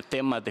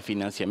temas de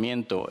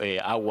financiamiento,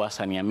 agua,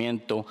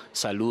 saneamiento,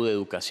 salud,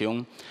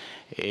 educación,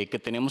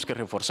 que tenemos que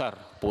reforzar.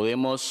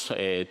 Podemos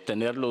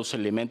tener los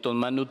elementos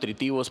más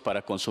nutritivos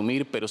para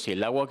consumir, pero si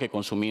el agua que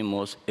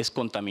consumimos es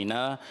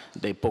contaminada,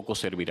 de poco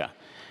servirá.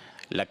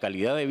 La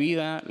calidad de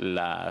vida,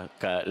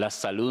 la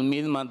salud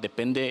misma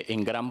depende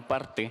en gran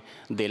parte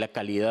de la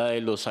calidad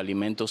de los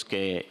alimentos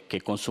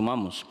que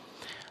consumamos.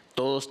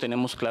 Todos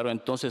tenemos claro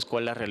entonces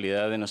cuál es la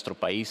realidad de nuestro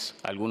país,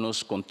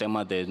 algunos con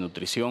temas de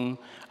desnutrición,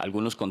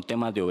 algunos con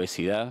temas de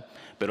obesidad,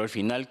 pero al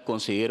final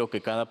considero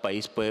que cada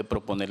país puede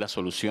proponer las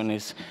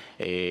soluciones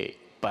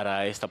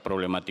para esta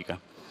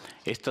problemática.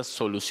 Estas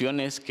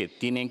soluciones que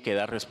tienen que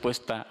dar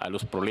respuesta a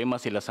los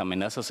problemas y las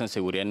amenazas en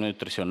seguridad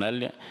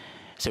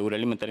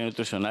alimentaria y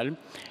nutricional,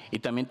 y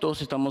también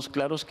todos estamos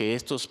claros que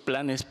estos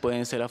planes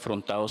pueden ser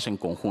afrontados en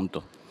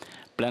conjunto.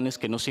 Planes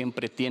que no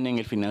siempre tienen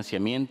el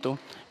financiamiento,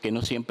 que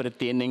no siempre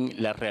tienen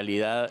la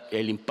realidad,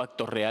 el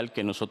impacto real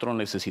que nosotros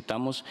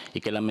necesitamos y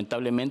que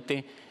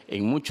lamentablemente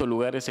en muchos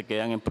lugares se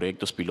quedan en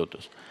proyectos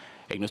pilotos.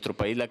 En nuestro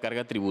país la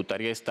carga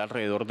tributaria está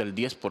alrededor del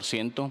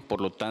 10%,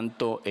 por lo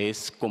tanto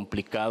es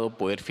complicado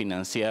poder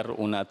financiar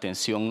una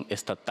atención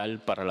estatal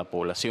para la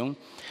población.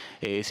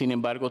 Sin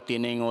embargo,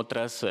 tienen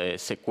otras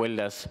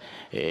secuelas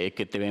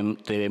que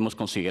debemos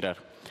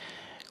considerar.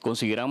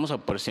 Consideramos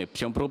a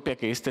percepción propia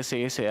que este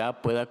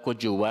CSA pueda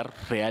coadyuvar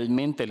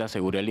realmente la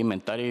seguridad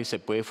alimentaria y se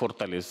puede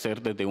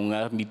fortalecer desde un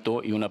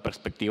ámbito y una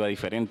perspectiva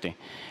diferente.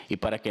 Y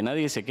para que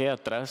nadie se quede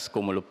atrás,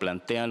 como lo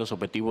plantean los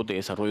Objetivos de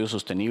Desarrollo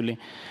Sostenible,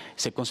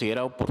 se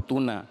considera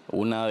oportuna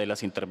una de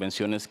las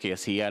intervenciones que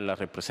hacía la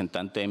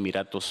representante de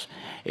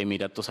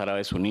Emiratos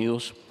Árabes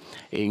Unidos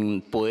en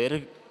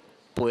poder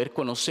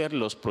conocer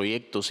los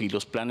proyectos y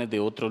los planes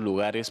de otros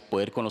lugares,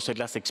 poder conocer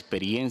las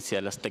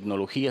experiencias, las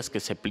tecnologías que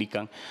se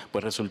aplican.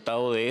 Pues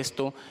resultado de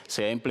esto,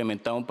 se ha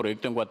implementado un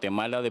proyecto en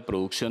Guatemala de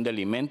producción de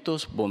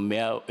alimentos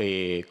bombeado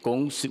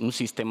con un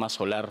sistema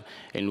solar.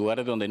 En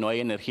lugares donde no hay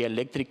energía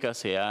eléctrica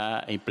se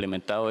ha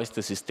implementado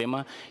este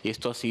sistema y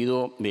esto ha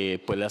sido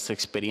pues las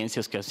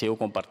experiencias que han sido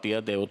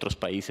compartidas de otros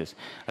países.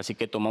 Así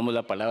que tomamos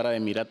la palabra de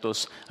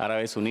Emiratos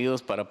Árabes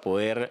Unidos para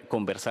poder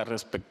conversar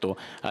respecto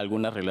a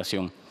alguna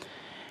relación.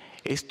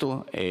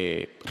 Esto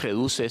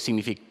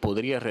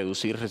podría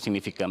reducir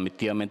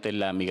significativamente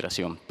la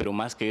migración, pero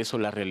más que eso,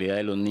 la realidad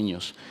de los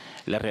niños,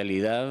 la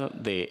realidad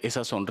de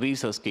esas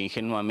sonrisas que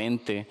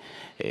ingenuamente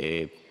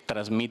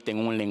transmiten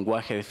un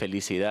lenguaje de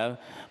felicidad,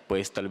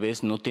 pues tal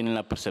vez no tienen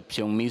la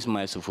percepción misma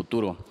de su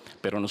futuro.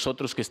 Pero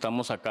nosotros que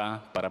estamos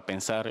acá para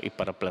pensar y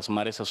para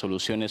plasmar esas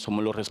soluciones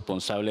somos los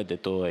responsables de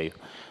todo ello.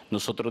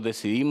 Nosotros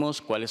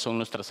decidimos cuáles son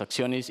nuestras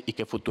acciones y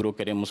qué futuro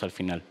queremos al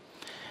final.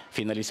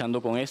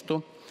 Finalizando con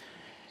esto,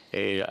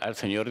 al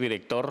señor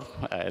director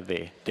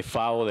de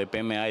FAO, de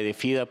PMA y de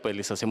FIDA, pues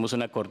les hacemos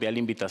una cordial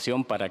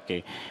invitación para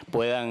que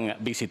puedan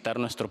visitar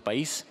nuestro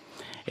país.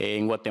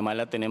 En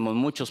Guatemala tenemos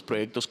muchos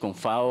proyectos con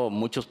FAO,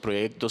 muchos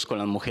proyectos con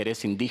las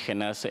mujeres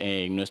indígenas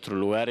en nuestros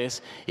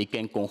lugares y que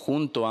en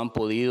conjunto han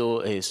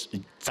podido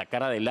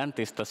sacar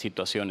adelante estas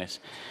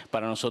situaciones.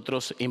 Para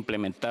nosotros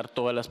implementar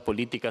todas las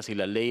políticas y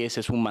las leyes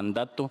es un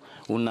mandato,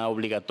 una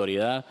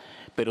obligatoriedad,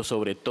 pero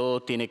sobre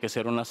todo tiene que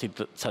ser una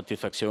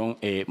satisfacción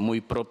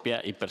muy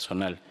propia y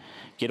personal.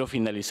 Quiero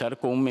finalizar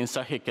con un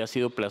mensaje que ha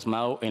sido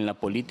plasmado en la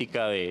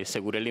política de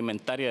seguridad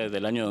alimentaria desde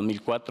el año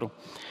 2004,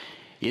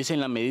 y es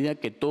en la medida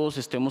que todos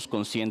estemos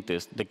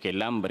conscientes de que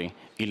el hambre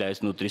y la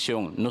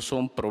desnutrición no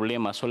son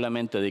problemas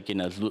solamente de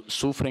quienes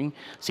sufren,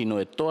 sino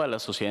de toda la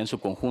sociedad en su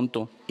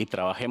conjunto, y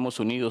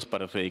trabajemos unidos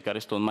para erradicar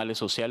estos males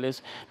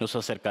sociales, nos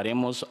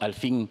acercaremos al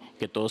fin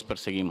que todos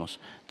perseguimos,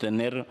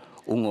 tener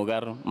un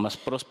hogar más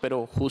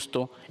próspero,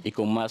 justo y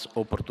con más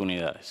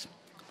oportunidades.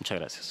 Muchas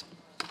gracias.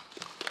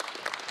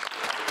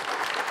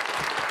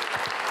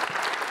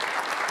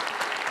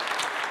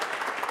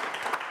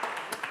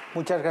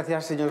 Muchas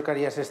gracias, señor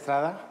Carías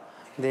Estrada,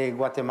 de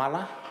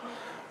Guatemala.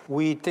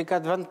 We take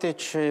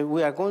advantage,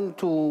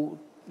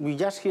 we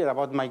just hear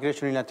about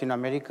migration in Latin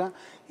America.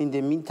 In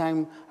the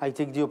meantime, I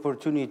take the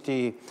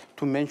opportunity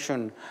to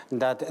mention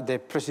that the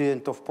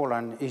President of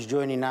Poland is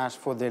joining us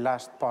for the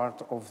last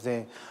part of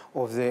the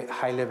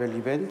high-level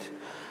event,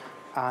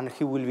 and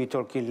he will be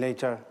talking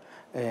later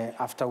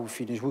after we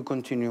finish. We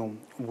continue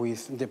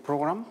with the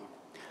program.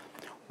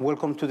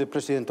 Welcome to the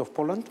President of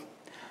Poland.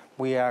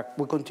 We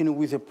continue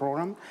with the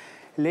program.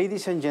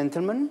 Ladies and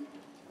gentlemen,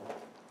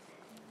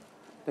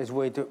 let's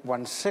wait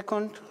 1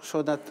 second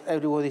so that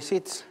everybody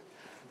sits,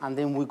 and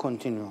then we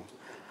continue.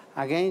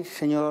 Again,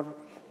 señor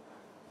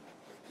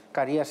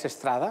Carías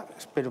Estrada,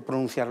 espero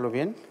pronunciarlo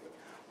bien.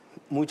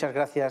 Muchas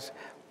gracias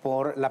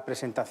por la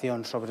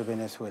presentación sobre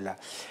Venezuela.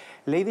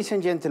 Ladies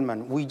and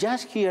gentlemen, we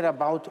just hear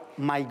about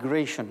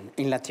migration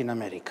in Latin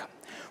America,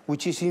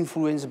 which is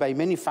influenced by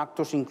many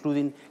factors,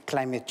 including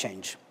climate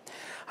change.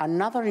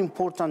 Another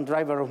important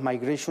driver of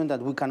migration that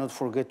we cannot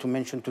forget to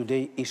mention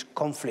today is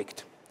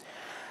conflict.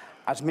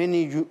 As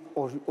many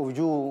of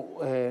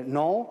you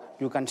know,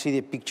 you can see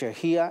the picture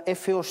here.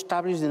 FAO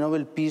established the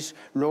Nobel Peace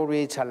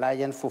Laureates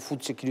Alliance for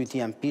Food Security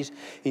and Peace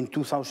in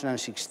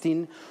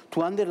 2016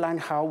 to underline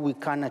how we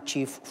cannot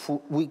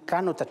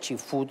achieve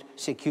food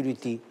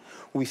security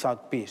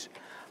without peace.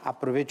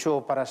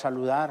 Aprovecho para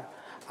saludar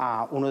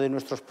a uno de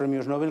nuestros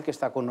premios Nobel que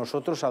está con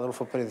nosotros,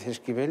 Adolfo Pérez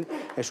Esquivel.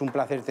 Es un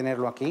placer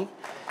tenerlo aquí.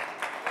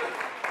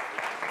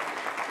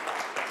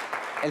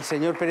 El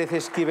señor Pérez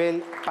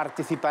Esquivel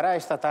participará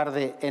esta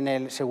tarde en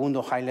el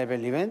segundo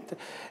high-level event.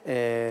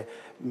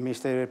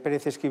 Mr.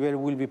 Pérez Esquivel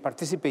will be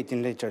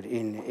participating later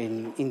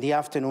in the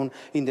afternoon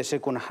in the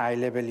second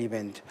high-level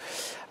event.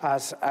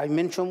 As I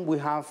mentioned, we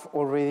have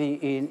already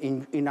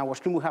in our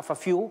screen, we have a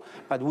few,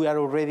 but we are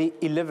already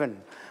 11.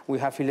 We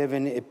have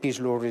 11 peace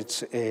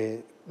laureates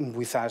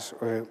with us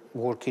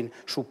working,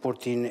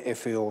 supporting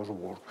FAO's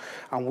work.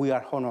 And we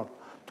are honored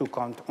to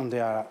count on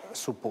their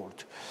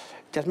support.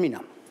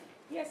 Jasmina.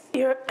 Yes,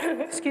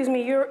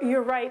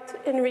 you're right,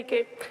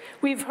 Enrique.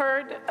 We've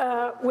heard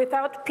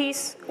without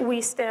peace,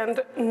 we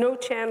stand no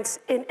chance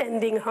in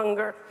ending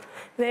hunger.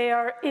 They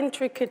are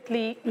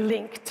intricately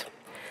linked.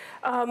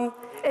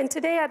 And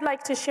today I'd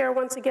like to share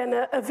once again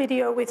a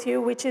video with you,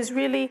 which is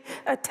really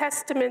a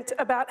testament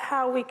about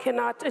how we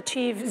cannot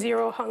achieve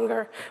zero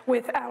hunger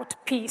without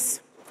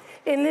peace.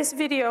 In this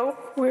video,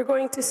 we're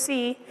going to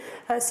see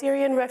a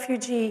Syrian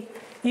refugee,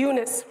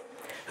 Yunus,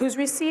 who's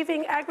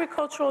receiving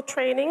agricultural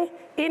training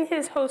in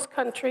his host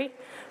country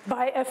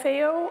by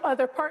FAO,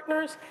 other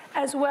partners,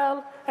 as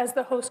well as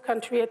the host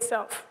country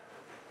itself.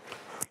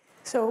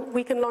 So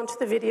we can launch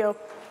the video.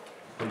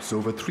 There's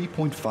over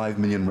 3.5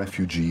 million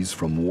refugees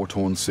from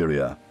war-torn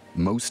Syria.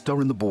 Most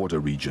are in the border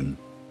region.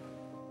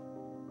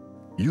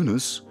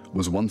 Yunus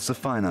was once a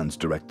finance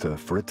director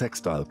for a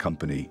textile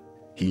company.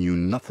 He knew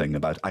nothing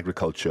about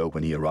agriculture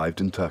when he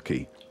arrived in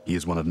Turkey. He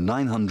is one of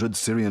 900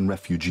 Syrian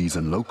refugees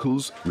and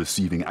locals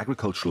receiving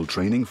agricultural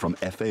training from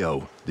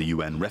FAO, the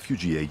UN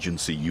Refugee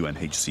Agency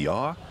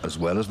UNHCR, as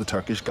well as the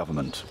Turkish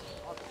government.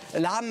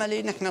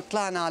 العملي نحن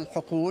طلعنا على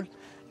الحقول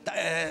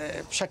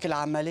بشكل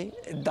عملي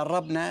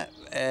تدربنا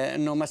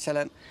انه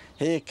مثلا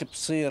هيك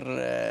بصير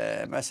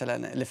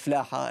مثلا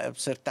الفلاحه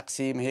بصير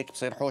تقسيم هيك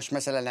بصير حوش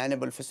مثلا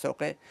العنب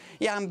والفستق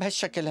يعني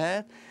بهالشكل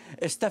هذا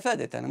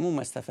استفدت انا مو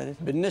ما استفدت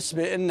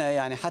بالنسبه لنا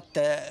يعني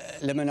حتى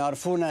لما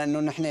يعرفونا انه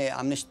نحن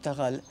عم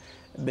نشتغل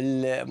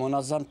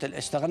بالمنظمه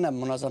اشتغلنا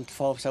بمنظمه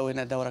الفاو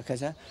سوينا دوره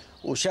كذا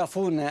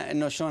وشافونا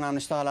انه شلون عم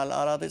نشتغل على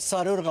الاراضي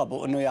صاروا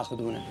يرغبوا انه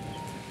ياخذونا.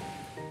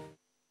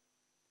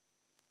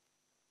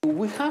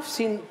 We have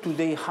seen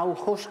today how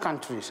host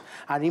countries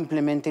are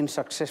implementing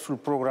successful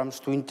programs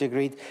to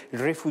integrate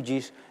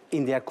refugees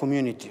in their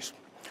communities.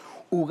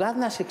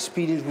 Uganda's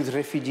experience with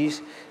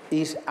refugees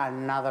is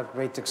another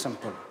great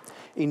example.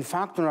 In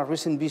fact, on a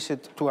recent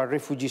visit to a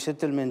refugee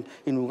settlement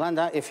in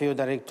Uganda, FAO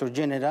Director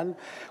General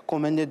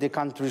commended the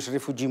country's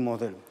refugee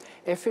model.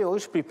 FAO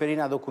is preparing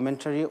a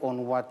documentary on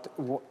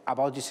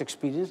about this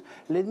experience.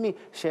 Let me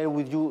share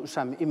with you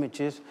some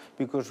images,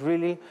 because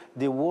really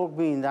the work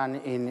being done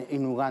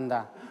in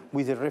Uganda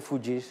with the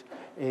refugees,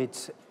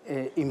 it's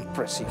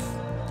impressive.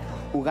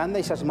 Uganda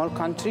is a small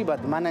country,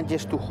 but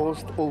manages to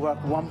host over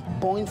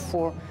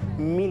 1.4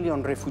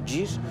 million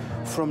refugees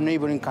from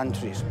neighboring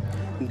countries.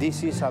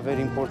 This is a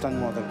very important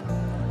model.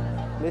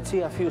 Let's see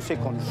a few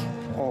seconds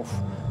of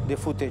the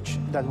footage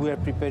that we are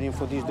preparing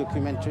for this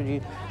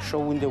documentary,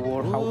 showing the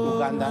world how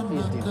Uganda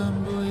is doing.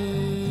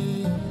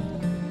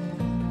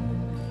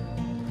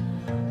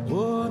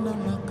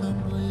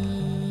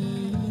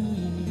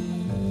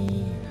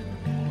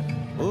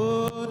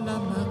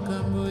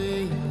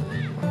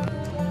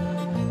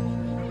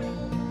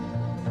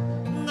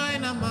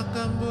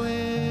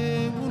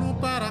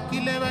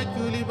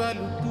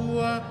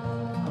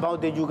 About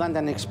the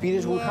Ugandan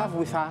experience, we have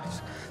with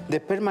us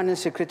the Permanent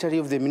Secretary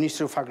of the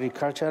Ministry of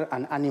Agriculture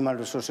and Animal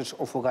Resources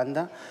of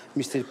Uganda,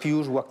 Mr.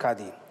 Pius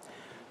Wakadi.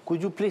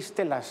 Could you please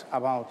tell us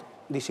about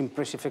this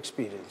impressive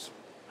experience?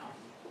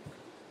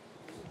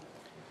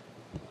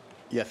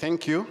 Yeah,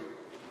 thank you.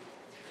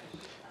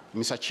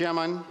 Mr.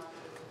 Chairman,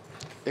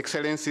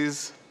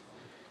 Excellencies,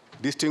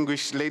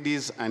 distinguished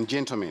ladies and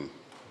gentlemen.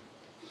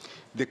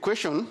 The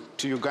question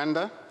to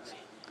Uganda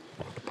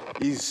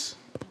is,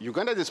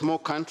 Uganda is a small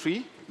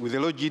country with a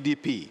low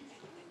GDP.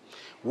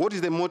 What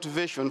is the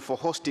motivation for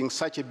hosting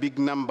such a big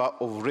number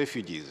of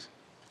refugees?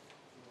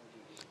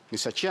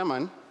 Mr.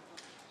 Chairman,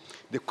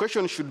 the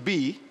question should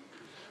be,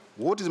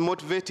 what is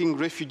motivating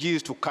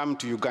refugees to come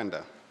to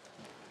Uganda?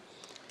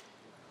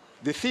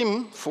 The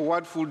theme for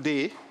World Food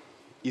Day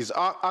is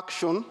Our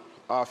Action,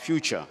 Our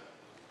Future.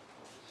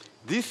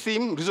 This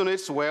theme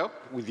resonates well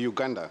with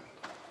Uganda.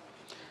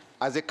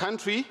 As a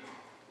country,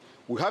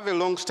 we have a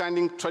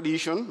long-standing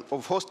tradition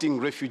of hosting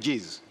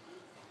refugees.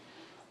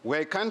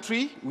 We're a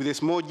country with a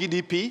small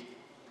GDP,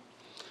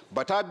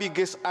 but our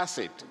biggest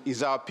asset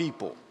is our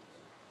people,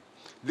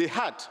 the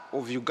heart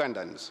of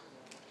Ugandans.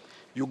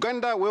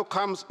 Uganda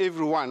welcomes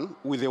everyone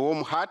with a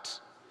warm heart,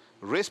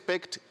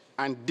 respect,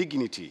 and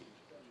dignity.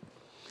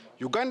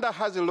 Uganda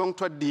has a long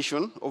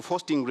tradition of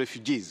hosting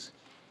refugees.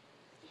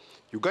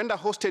 Uganda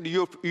hosted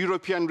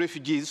European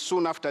refugees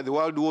soon after the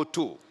World War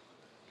II.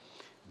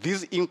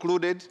 These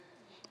included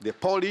the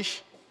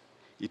Polish,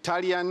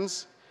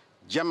 Italians,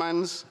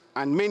 Germans,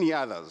 and many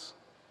others.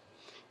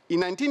 In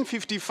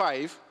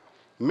 1955,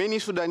 many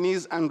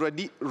Sudanese and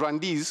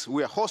Rwandese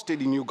were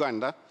hosted in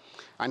Uganda,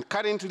 and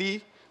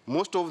currently,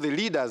 most of the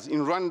leaders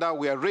in Rwanda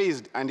were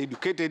raised and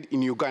educated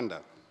in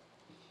Uganda.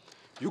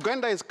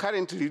 Uganda is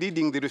currently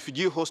leading the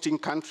refugee hosting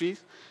country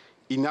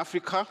in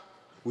Africa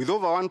with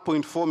over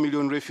 1.4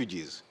 million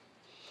refugees.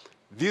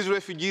 These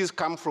refugees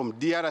come from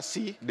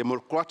DRC,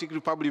 Democratic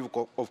Republic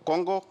of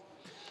Congo,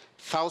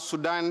 South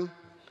Sudan,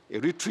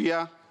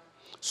 Eritrea,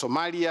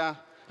 Somalia,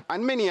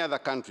 and many other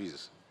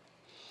countries.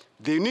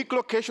 The unique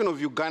location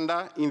of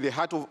Uganda in the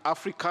heart of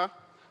Africa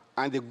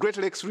and the Great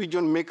Lakes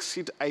region makes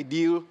it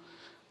ideal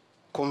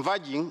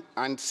converging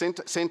and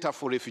center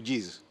for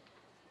refugees.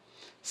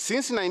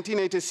 Since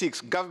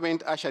 1986,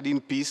 government ushered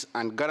in peace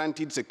and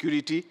guaranteed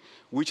security,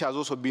 which has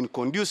also been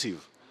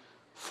conducive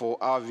for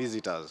our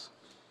visitors.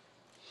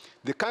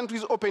 The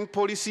country's open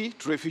policy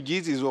to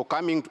refugees is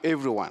welcoming to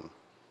everyone.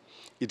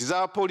 It is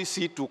our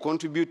policy to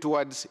contribute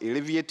towards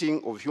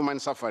alleviating of human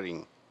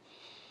suffering.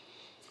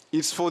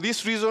 It's for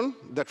this reason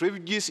that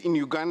refugees in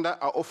Uganda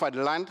are offered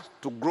land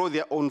to grow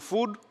their own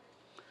food,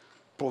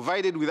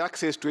 provided with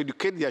access to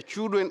educate their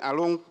children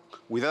along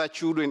with other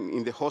children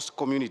in the host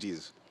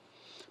communities,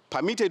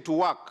 permitted to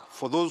work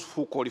for those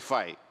who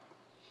qualify,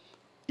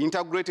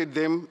 integrated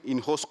them in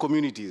host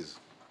communities.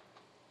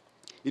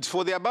 It's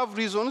for the above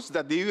reasons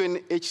that the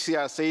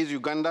UNHCR says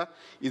Uganda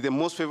is the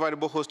most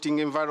favorable hosting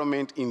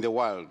environment in the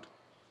world.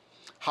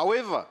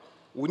 However,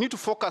 we need to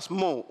focus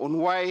more on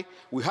why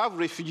we have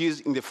refugees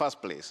in the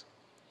first place.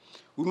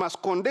 We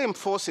must condemn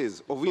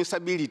forces of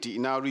instability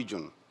in our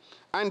region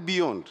and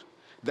beyond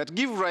that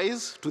give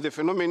rise to the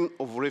phenomenon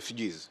of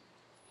refugees.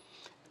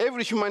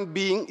 Every human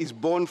being is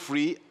born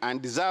free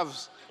and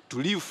deserves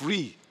to live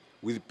free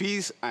with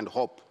peace and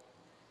hope.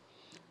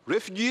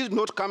 Refugees do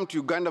not come to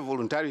Uganda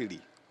voluntarily.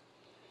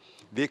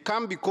 They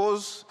come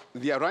because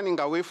they are running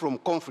away from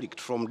conflict,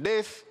 from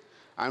death,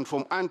 and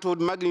from untold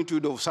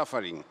magnitude of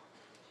suffering.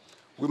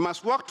 We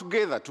must work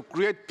together to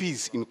create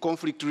peace in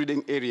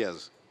conflict-ridden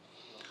areas.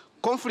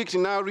 Conflict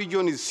in our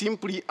region is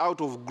simply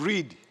out of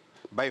greed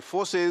by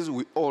forces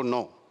we all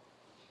know.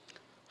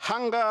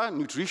 Hunger,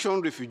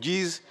 nutrition,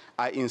 refugees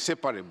are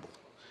inseparable.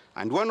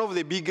 And one of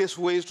the biggest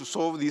ways to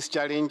solve this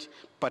challenge,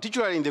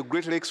 particularly in the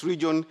Great Lakes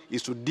region,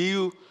 is to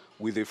deal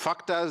with the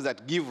factors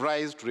that give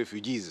rise to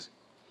refugees.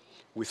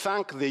 We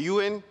thank the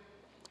UN,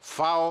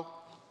 FAO,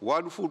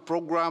 World Food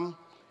Programme,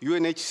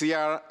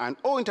 UNHCR, and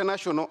all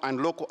international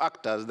and local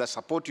actors that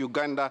support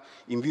Uganda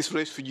in this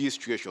refugee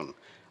situation.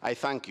 I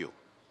thank you.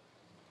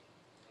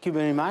 Thank you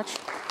very much.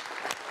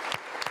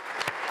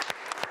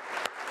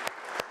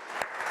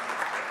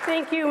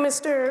 Thank you,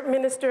 Mr.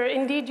 Minister.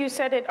 Indeed, you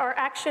said it. Our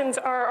actions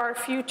are our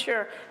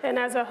future. And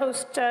as a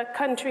host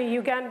country,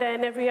 Uganda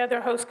and every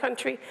other host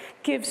country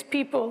gives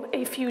people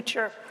a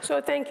future. So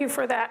thank you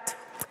for that.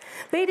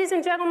 Ladies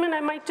and gentlemen,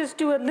 I might just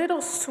do a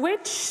little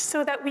switch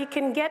so that we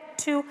can get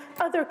to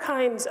other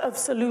kinds of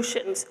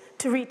solutions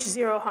to reach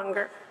zero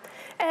hunger.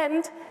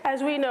 And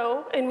as we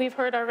know, and we've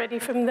heard already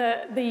from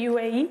the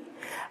UAE,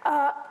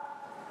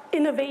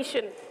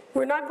 innovation.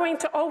 We're not going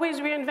to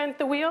always reinvent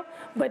the wheel,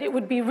 but it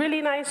would be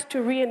really nice to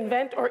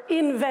reinvent or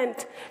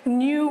invent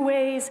new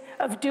ways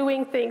of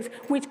doing things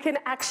which can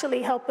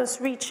actually help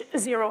us reach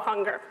zero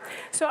hunger.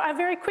 So I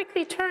very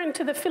quickly turn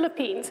to the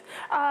Philippines,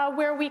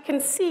 where we can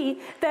see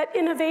that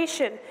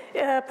innovation,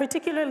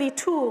 particularly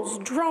tools,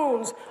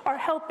 drones, are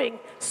helping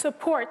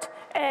support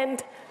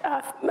and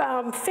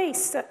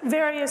face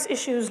various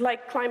issues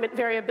like climate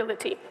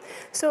variability.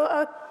 So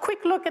a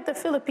quick look at the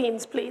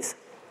Philippines, please.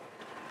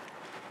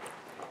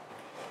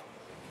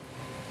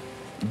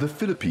 The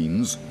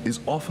Philippines is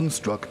often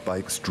struck by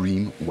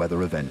extreme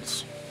weather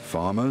events.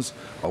 Farmers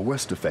are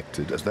worst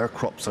affected as their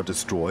crops are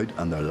destroyed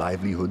and their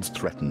livelihoods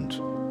threatened.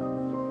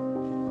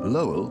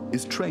 Lowell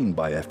is trained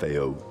by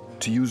FAO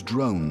to use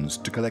drones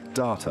to collect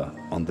data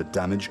on the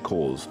damage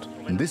caused.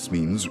 And this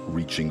means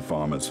reaching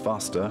farmers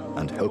faster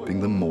and helping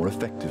them more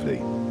effectively.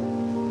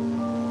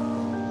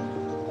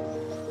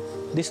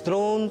 This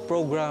drone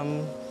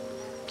program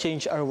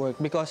changed our work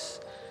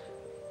because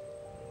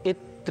it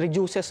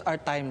reduces our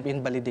time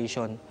in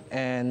validation,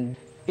 and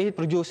it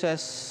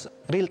produces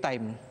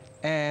real-time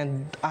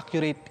and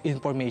accurate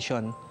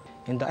information.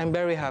 And I'm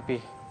very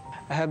happy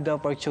I have the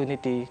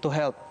opportunity to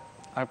help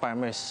our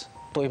farmers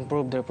to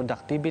improve their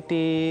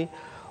productivity,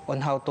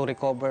 on how to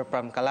recover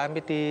from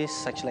calamities,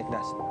 such like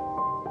that.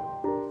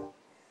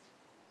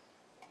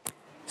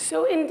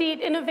 So indeed,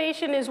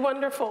 innovation is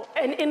wonderful,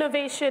 and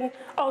innovation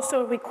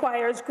also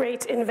requires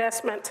great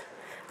investment.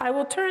 I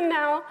will turn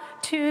now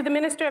to the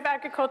Minister of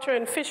Agriculture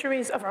and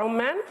Fisheries of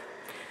Oman,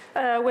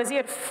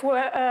 وزير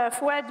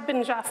فؤاد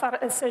بن جعفر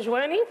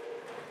السجواني.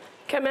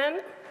 كمان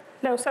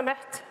لو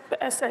سمحت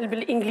بأسأل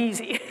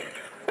بالإنجليزي.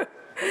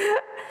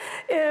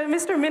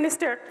 Mr.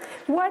 Minister,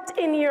 what,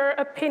 in your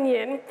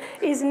opinion,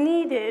 is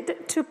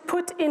needed to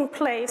put in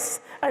place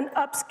an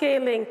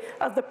upscaling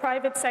of the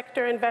private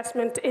sector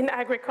investment in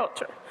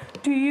agriculture?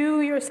 Do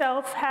you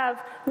yourself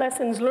have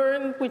lessons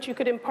learned which you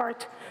could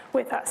impart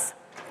with us?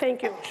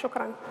 Thank you.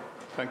 شكرا.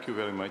 Thank you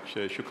very much.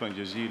 شكرا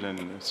جزيلا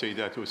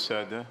السيدات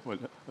والسادة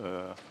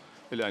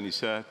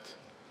والآنسات.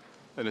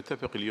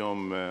 نتفق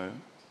اليوم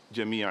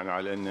جميعا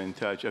على أن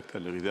إنتاج أكثر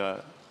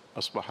للغذاء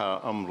أصبح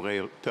أمر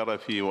غير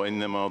ترفي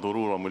وإنما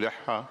ضرورة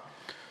ملحة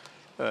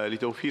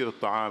لتوفير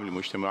الطعام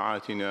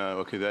لمجتمعاتنا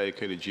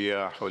وكذلك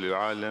للجياح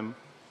وللعالم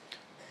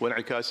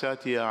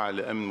وانعكاساتها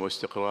على أمن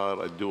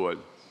واستقرار الدول.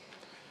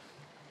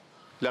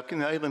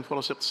 لكنها أيضا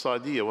فرص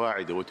اقتصادية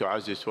واعدة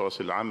وتعزز فرص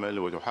العمل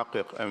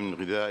وتحقق أمن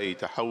غذائي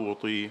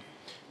تحوطي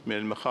من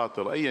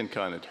المخاطر أيا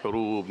كانت،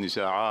 حروب،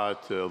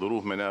 نزاعات،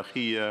 ظروف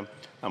مناخية،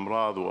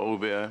 أمراض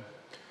وأوبئة.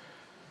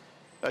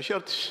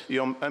 أشرت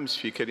يوم أمس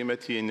في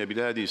كلمتي أن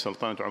بلادي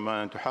سلطنة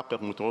عمان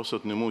تحقق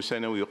متوسط نمو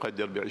سنوي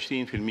يقدر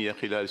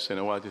ب20% خلال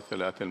السنوات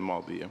الثلاث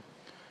الماضية،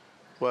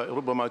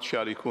 وربما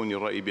تشاركوني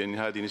الرأي بأن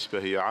هذه نسبة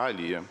هي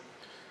عالية،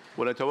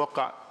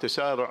 ونتوقع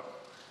تسارع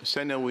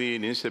سنوي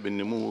لنسب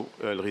النمو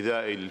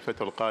الغذائي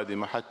للفترة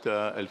القادمة حتى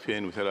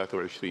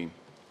 2023.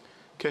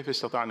 كيف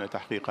استطعنا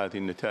تحقيق هذه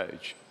النتائج؟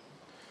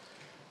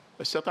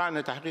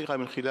 استطعنا تحقيقها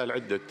من خلال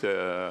عدة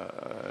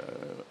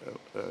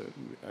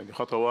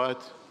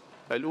خطوات.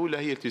 الأولى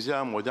هي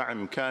التزام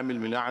ودعم كامل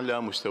من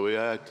أعلى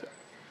مستويات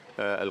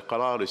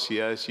القرار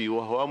السياسي،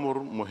 وهو أمر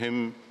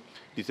مهم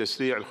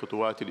لتسريع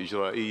الخطوات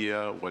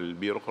الإجرائية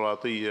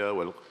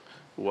والبيروقراطية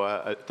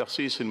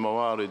وتخصيص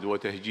الموارد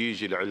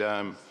وتهجيج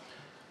الإعلام.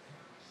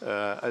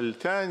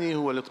 الثاني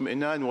هو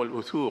الاطمئنان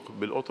والوثوق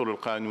بالأطر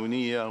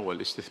القانونية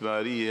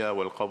والاستثمارية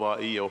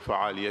والقضائية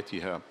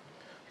وفعاليتها،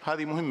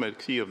 هذه مهمة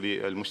كثير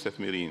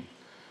للمستثمرين.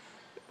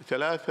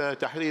 ثلاثة،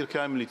 تحرير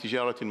كامل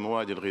لتجارة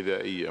المواد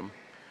الغذائية.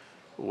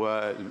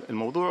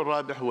 والموضوع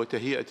الرابع هو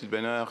تهيئة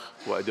المناخ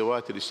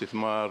وأدوات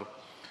الاستثمار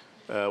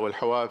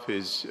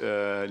والحوافز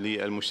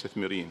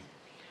للمستثمرين.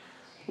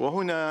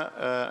 وهنا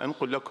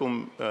أنقل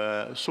لكم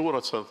صورة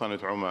سلطنة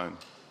عمان.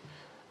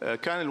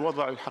 كان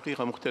الوضع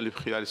الحقيقة مختلف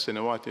خلال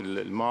السنوات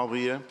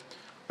الماضية،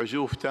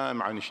 عزوف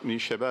تام عن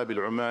الشباب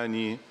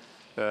العماني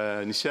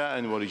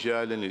نساء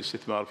ورجالا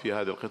للاستثمار في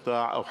هذا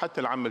القطاع أو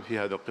حتى العمل في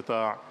هذا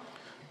القطاع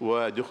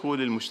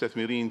ودخول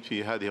المستثمرين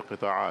في هذه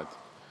القطاعات.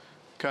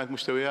 كانت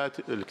مستويات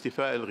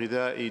الاكتفاء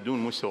الغذائي دون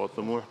مستوى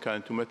الطموح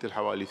كانت تمثل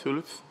حوالي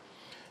ثلث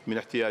من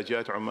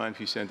احتياجات عمان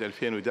في سنة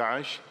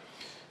 2011.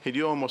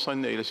 اليوم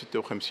وصلنا إلى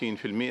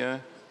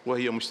 56%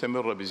 وهي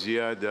مستمرة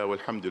بالزيادة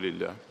والحمد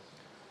لله.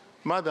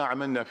 ماذا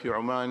عملنا في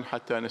عمان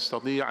حتى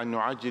نستطيع أن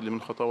نعجل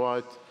من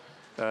خطوات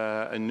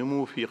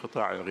النمو في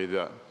قطاع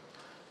الغذاء؟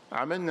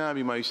 عملنا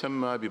بما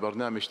يسمى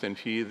ببرنامج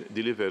تنفيذ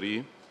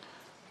ديليفري،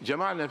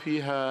 جمعنا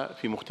فيها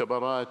في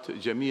مختبرات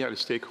جميع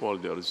الستيك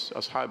هولدرز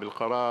أصحاب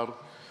القرار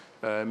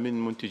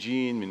من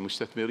منتجين، من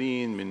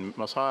مستثمرين، من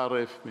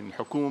مصارف، من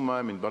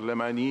حكومة، من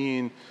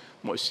برلمانيين،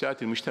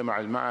 مؤسسات المجتمع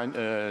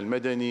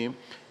المدني، من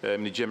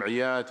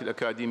الجمعيات،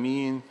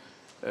 الأكاديميين،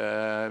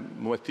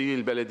 ممثلي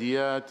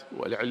البلديات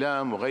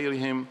والإعلام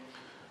وغيرهم،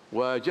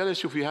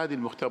 وجلسوا في هذه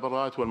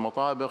المختبرات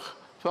والمطابخ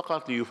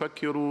فقط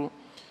ليفكروا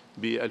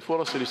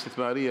بالفرص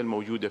الاستثمارية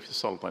الموجودة في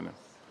السلطنة.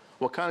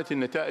 وكانت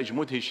النتائج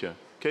مدهشة،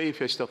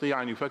 كيف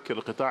يستطيع أن يفكر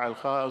القطاع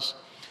الخاص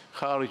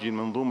خارج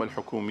المنظومة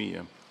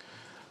الحكومية.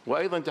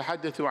 وأيضا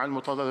تحدثوا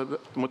عن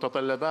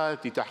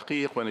متطلبات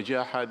لتحقيق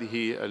ونجاح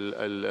هذه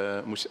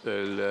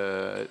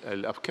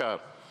الأفكار،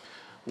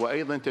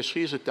 وأيضا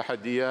تشخيص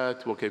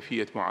التحديات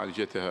وكيفية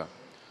معالجتها.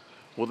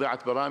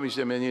 وضعت برامج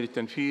زمنية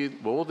للتنفيذ،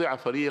 ووضع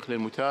فريق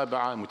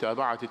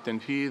متابعة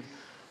التنفيذ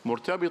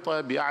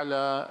مرتبطة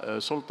بأعلى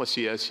سلطة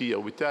سياسية،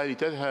 وبالتالي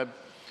تذهب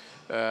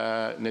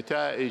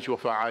نتائج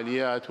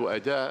وفعاليات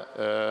وأداء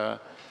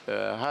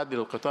هذا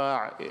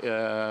القطاع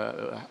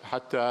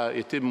حتى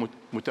يتم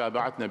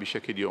متابعتنا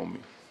بشكل يومي.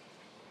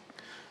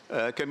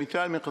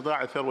 كمثال من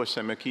قطاع الثروة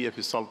السمكية في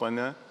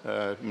السلطنة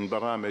من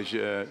برامج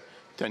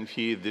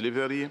تنفيذ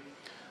ديليفري،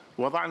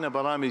 وضعنا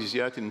برامج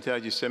زيادة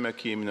الإنتاج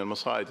السمكي من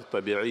المصائد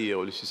الطبيعية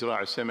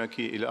والاستزراع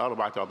السمكي إلى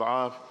 4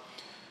 أضعاف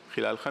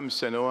خلال 5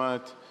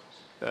 سنوات،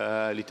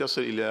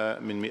 لتصل إلى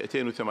من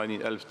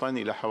 280,000 طن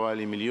إلى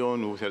حوالي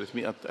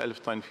 1,300,000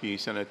 طن في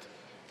سنة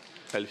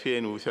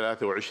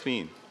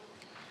 2023.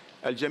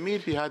 الجميل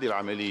في هذه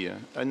العملية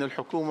أن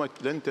الحكومة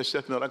لن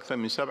تستثمر أكثر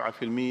من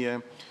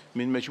 7%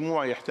 من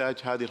مجموع يحتاج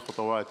هذه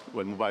الخطوات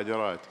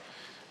والمبادرات.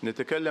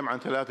 نتكلم عن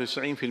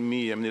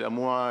 93% من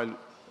الأموال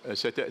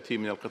ستأتي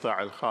من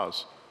القطاع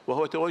الخاص،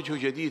 وهو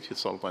توجه جديد في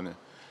السلطنة.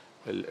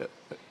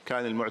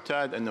 كان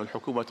المعتاد أن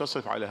الحكومة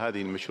تصرف على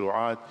هذه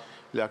المشروعات،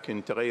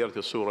 لكن تغيرت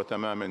الصورة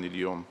تماما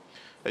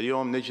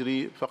اليوم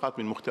نجري فقط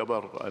من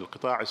مختبر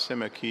القطاع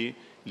السمكي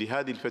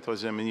لهذه الفترة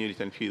الزمنية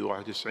لتنفيذ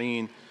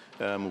 91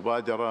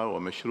 مبادرة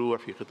ومشروع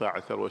في قطاع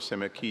الثروة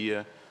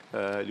السمكية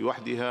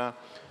لوحدها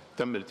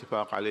تم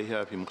الاتفاق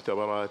عليها في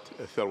مختبرات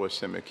الثروة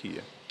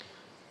السمكية.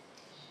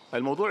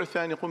 الموضوع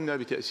الثاني، قمنا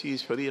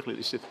بتأسيس فريق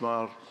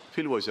للاستثمار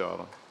في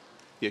الوزارة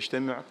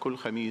يجتمع كل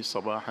خميس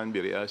صباحا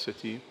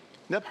برئاستي،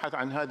 نبحث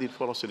عن هذه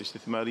الفرص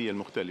الاستثمارية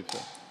المختلفة،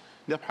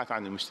 نبحث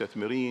عن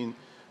المستثمرين،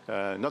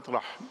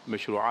 نطرح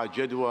مشروعات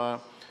جدوى،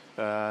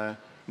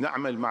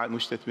 نعمل مع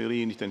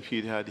المستثمرين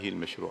لتنفيذ هذه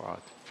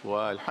المشروعات.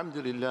 والحمد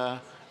لله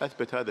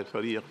أثبت هذا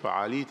الفريق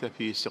فعاليته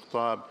في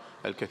استقطاب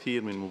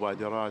الكثير من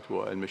المبادرات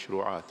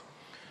والمشروعات.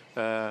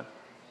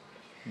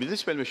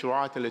 بالنسبة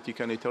للمشروعات التي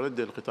كان يتردد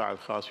القطاع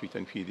الخاص في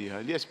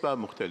تنفيذها لأسباب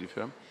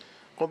مختلفة،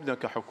 قمنا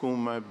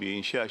كحكومة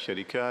بإنشاء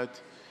شركات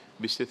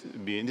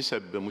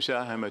بنسب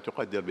مساهمة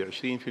تقدر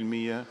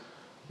ب20%،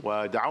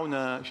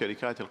 ودعونا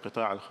شركات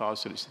القطاع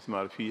الخاص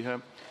للاستثمار فيها.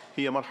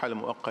 هي مرحلة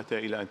مؤقتة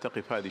إلى أن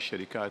تقف هذه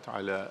الشركات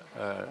على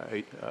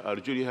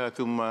أرجلها،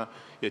 ثم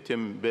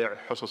يتم بيع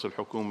حصص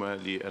الحكومة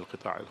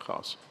للقطاع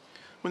الخاص.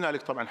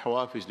 هنالك طبعا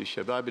حوافز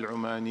للشباب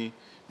العماني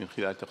من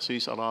خلال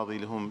تخصيص أراضي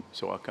لهم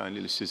سواء كان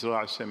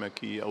للاستزراع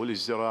السمكي أو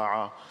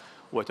للزراعة،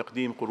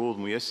 وتقديم قروض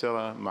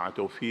ميسرة مع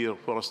توفير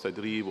فرص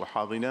تدريب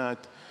وحاضنات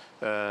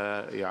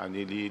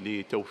يعني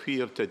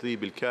لتوفير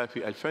تدريب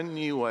الكافي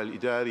الفني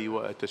والإداري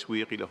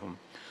والتسويقي لهم.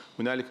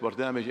 هنالك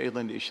برنامج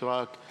أيضا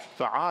لإشراك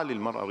فعال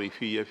للمرأة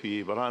الريفية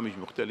في برامج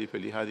مختلفة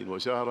لهذه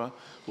الوزارة،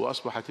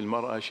 وأصبحت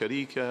المرأة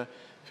شريكة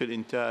في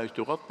الإنتاج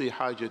تغطي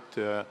حاجة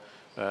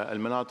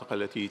المناطق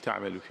التي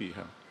تعمل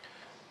فيها.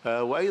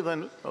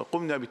 وأيضا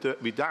قمنا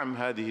بدعم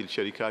هذه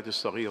الشركات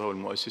الصغيرة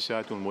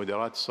والمؤسسات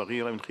والمبادرات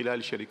الصغيرة من خلال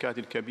الشركات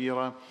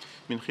الكبيرة،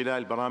 من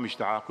خلال برامج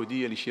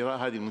تعاقدية لشراء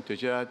هذه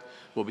المنتجات،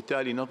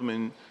 وبالتالي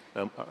نضمن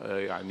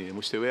يعني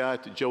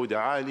مستويات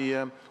جودة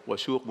عالية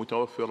وسوق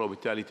متوفرة،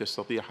 وبالتالي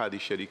تستطيع هذه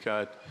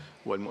الشركات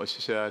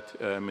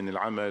والمؤسسات من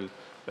العمل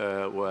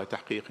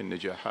وتحقيق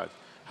النجاحات.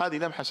 هذه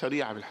لمحة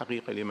سريعة في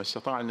الحقيقة لما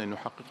استطعنا أن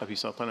نحققها في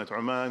سلطنة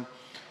عمان،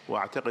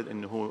 وأعتقد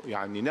أنه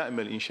يعني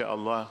نأمل إن شاء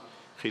الله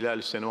خلال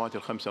السنوات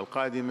ال5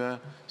 القادمة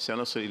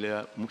سنصل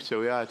إلى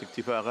مستويات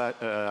اكتفاء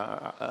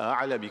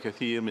أعلى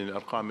بكثير من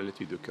الأرقام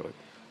التي ذكرت.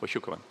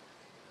 وشكرا.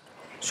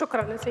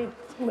 شكرا سيد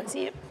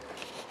وزير.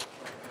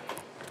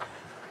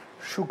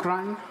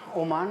 Shukran,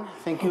 Oman.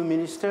 Thank you,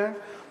 Minister.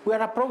 We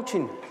are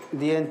approaching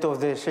the end of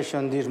the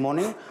session this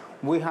morning.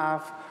 We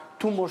have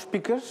 2 more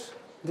speakers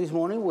this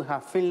morning. We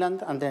have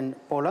Finland and then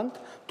Poland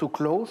to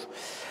close.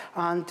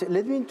 And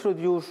let me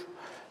introduce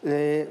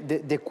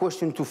the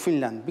question to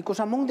Finland, because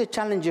among the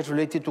challenges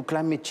related to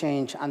climate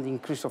change and the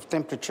increase of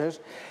temperatures,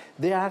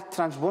 there are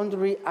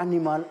transboundary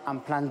animal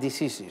and plant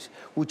diseases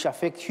which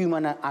affect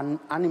human and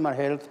animal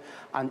health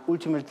and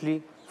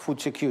ultimately food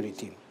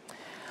security.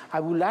 I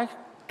would like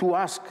to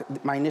ask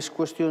my next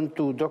question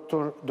to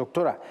Dr.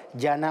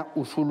 Jana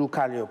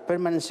Uusulu-Kallio,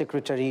 Permanent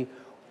Secretary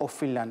of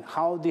Finland,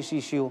 how this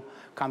issue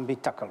can be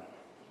tackled.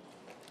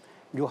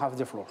 You have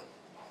the floor.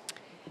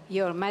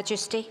 Your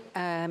Majesty,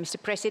 Mr.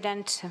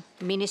 President,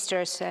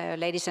 Ministers,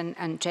 ladies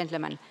and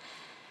gentlemen.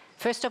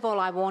 First of all,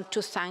 I want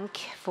to thank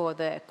for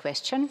the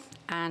question,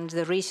 and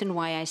the reason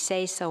why I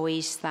say so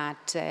is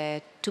that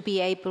to be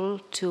able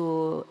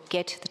to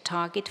get the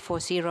target for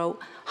zero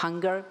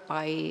hunger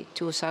by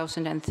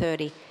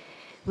 2030,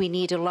 we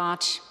need a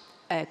large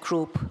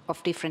group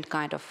of different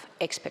kind of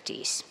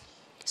expertise.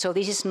 So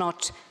this is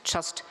not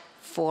just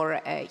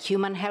for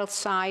human health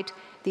side,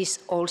 this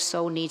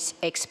also needs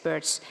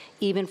experts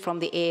even from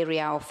the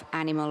area of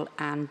animal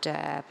and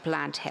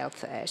plant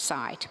health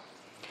side.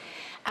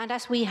 And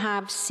as we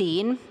have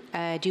seen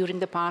during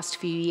the past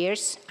few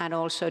years and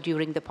also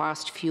during the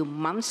past few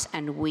months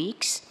and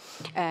weeks,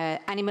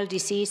 animal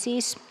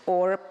diseases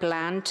or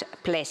plant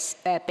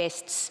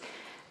pests,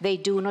 they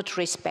do not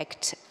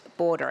respect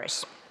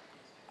borders.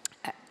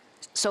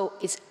 So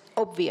it's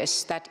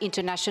obvious that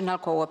international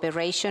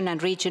cooperation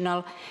and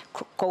regional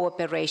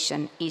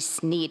cooperation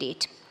is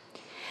needed.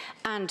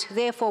 And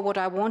therefore, what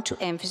I want to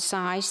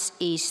emphasize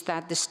is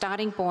that the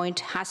starting point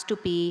has to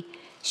be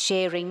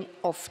sharing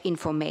of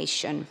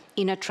information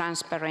in a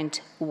transparent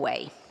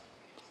way.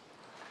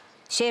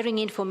 Sharing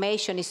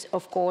information is,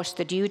 of course,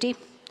 the duty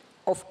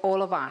of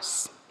all of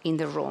us in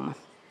the room,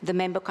 the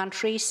member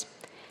countries,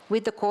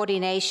 with the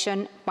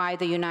coordination by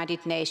the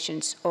United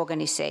Nations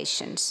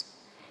organizations,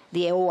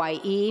 the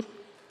OIE,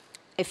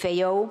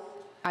 FAO,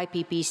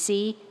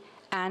 IPPC,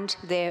 and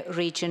their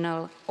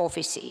regional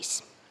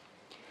offices.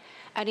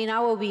 And in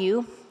our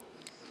view,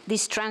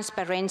 this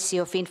transparency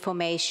of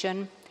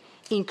information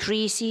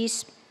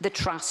increases the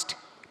trust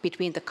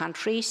between the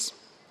countries.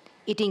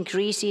 It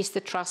increases the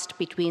trust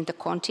between the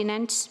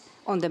continents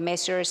on the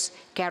measures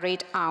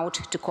carried out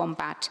to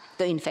combat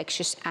the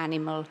infectious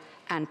animal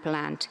and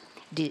plant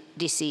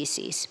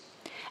diseases.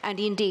 And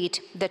indeed,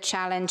 the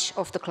challenge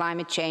of the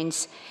climate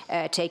change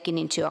taken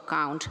into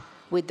account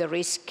with the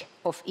risk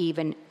of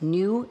even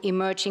new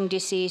emerging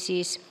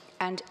diseases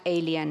and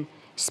alien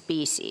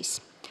species.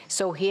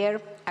 So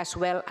here, as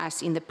well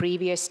as in the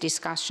previous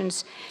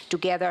discussions,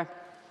 together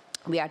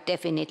we are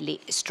definitely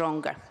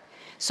stronger.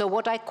 So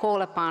what I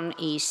call upon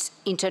is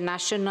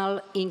international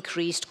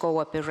increased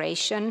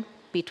cooperation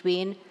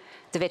between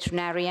the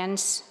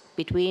veterinarians,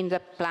 between the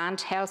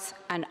plant health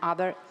and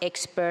other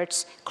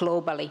experts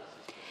globally,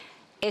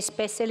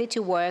 especially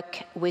to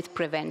work with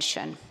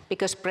prevention,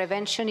 because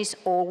prevention is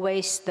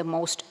always the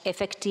most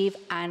effective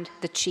and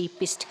the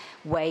cheapest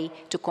way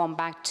to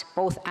combat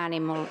both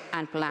animal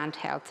and plant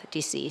health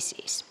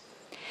diseases.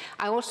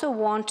 I also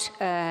want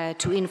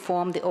to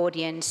inform the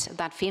audience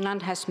that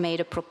Finland has made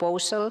a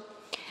proposal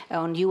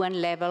on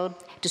UN level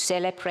to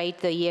celebrate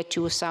the year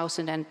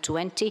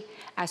 2020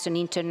 as an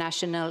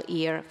international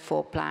year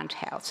for plant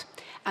health.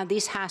 And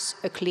this has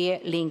a clear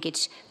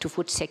linkage to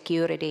food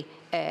security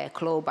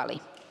globally.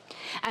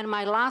 And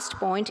my last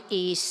point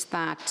is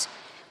that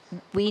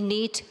we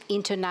need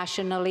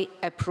internationally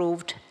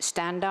approved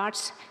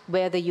standards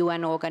where the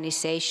UN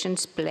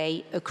organizations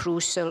play a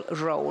crucial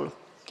role.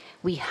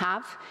 We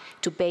have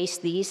to base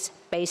these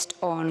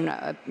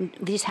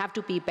have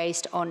to be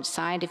based on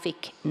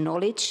scientific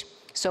knowledge.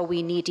 So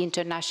we need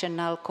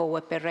international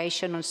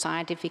cooperation on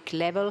scientific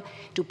level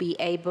to be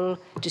able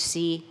to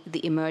see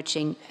the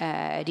emerging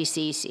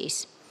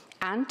diseases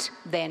and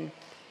then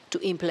to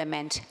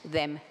implement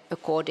them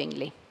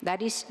accordingly.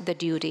 That is the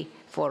duty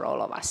for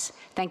all of us.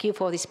 Thank you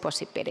for this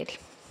possibility.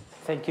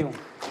 Thank you.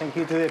 Thank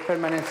you to the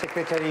Permanent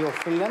Secretary of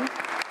Finland.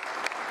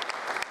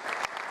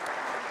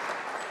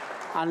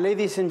 And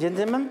ladies and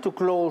gentlemen, to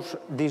close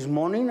this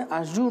morning,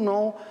 as you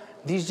know,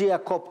 this year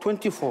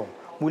COP24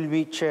 will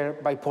be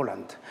chaired by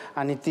Poland.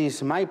 And it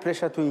is my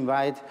pleasure to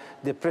invite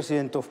the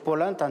President of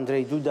Poland,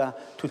 Andrzej Duda,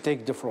 to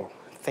take the floor.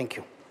 Thank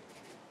you.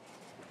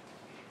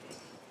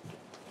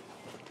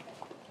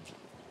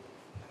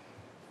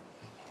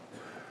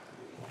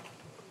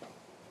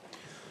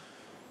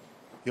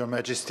 Your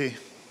Majesty,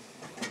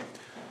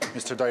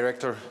 Mr.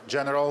 Director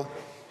General,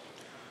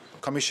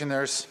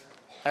 Commissioners,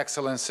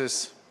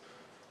 Excellencies,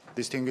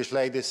 distinguished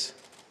ladies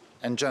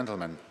and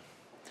gentlemen.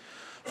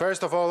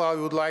 First of all, I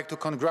would like to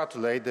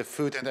congratulate the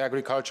Food and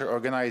Agriculture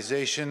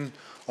Organization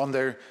on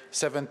their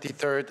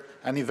 73rd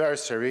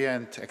anniversary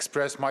and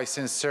express my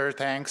sincere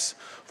thanks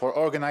for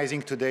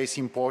organizing today's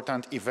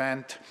important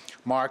event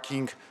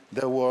marking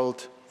the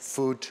World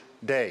Food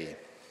Day.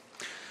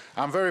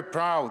 I'm very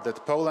proud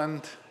that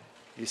Poland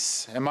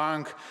is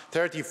among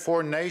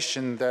 34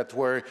 nations that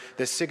were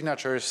the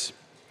signatories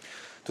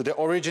to the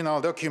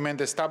original document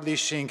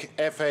establishing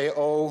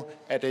FAO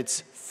at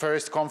its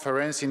first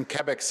conference in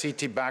Quebec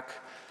City back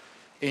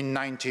in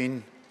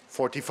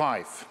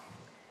 1945.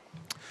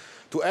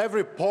 To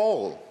every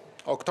Pole,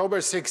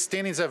 October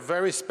 16 is a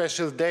very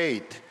special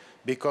date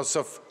because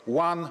of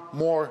one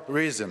more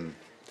reason.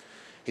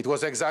 It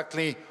was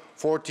exactly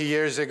 40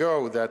 years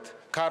ago that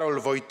Karol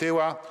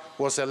Wojtyła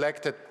was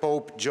elected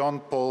Pope John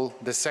Paul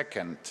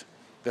II.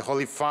 The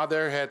Holy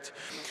Father had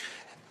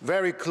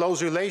very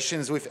close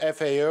relations with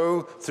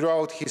FAO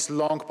throughout his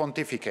long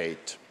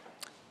pontificate.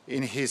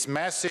 In his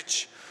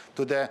message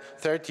to the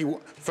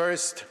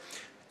 31st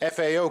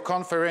FAO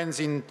conference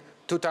in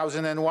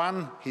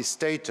 2001, he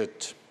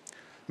stated,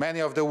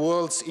 Many of the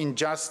world's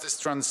injustices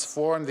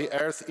transform the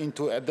earth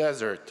into a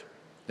desert.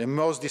 The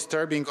most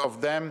disturbing of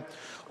them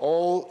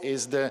all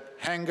is the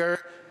hunger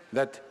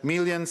that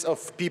millions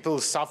of people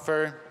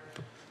suffer,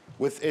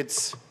 with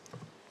its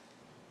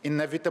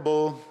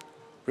inevitable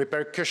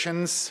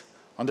repercussions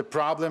on the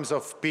problems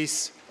of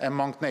peace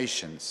among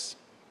nations.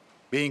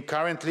 Being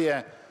currently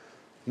a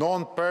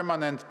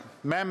non-permanent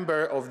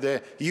member of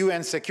the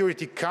UN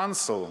Security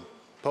Council,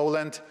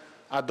 Poland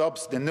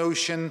adopts the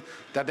notion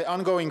that the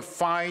ongoing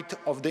fight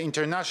of the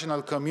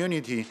international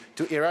community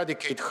to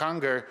eradicate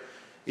hunger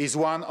is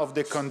one of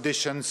the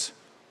conditions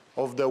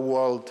of the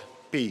world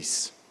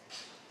peace.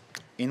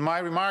 In my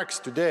remarks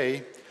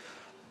today,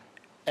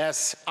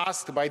 as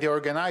asked by the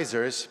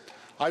organizers,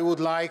 I would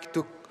like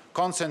to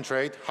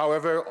concentrate,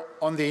 however,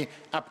 on the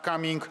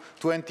upcoming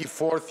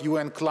 24th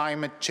UN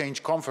Climate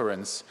Change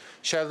Conference,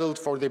 scheduled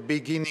for the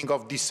beginning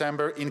of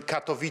December in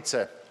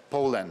Katowice,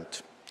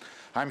 Poland.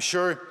 I'm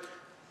sure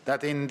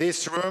that in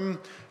this room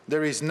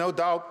there is no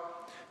doubt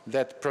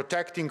that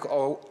protecting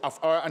of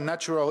our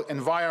natural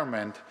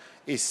environment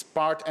is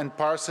part and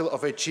parcel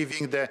of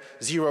achieving the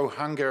zero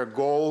hunger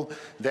goal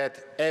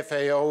that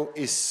FAO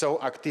is so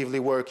actively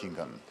working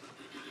on.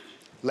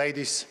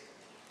 Ladies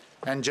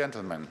and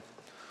gentlemen,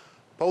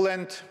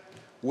 Poland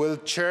will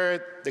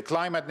chair the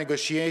climate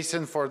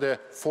negotiation for the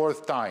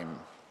 4th time.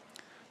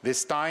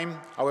 This time,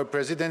 our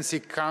presidency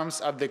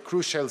comes at the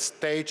crucial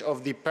stage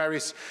of the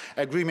Paris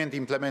Agreement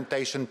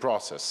implementation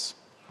process.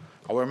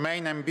 Our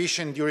main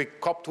ambition during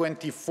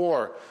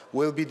COP24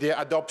 will be the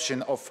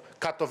adoption of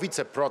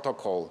Katowice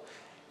Protocol,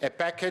 a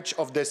package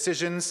of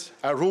decisions,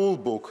 a rule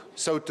book,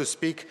 so to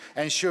speak,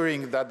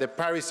 ensuring that the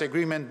Paris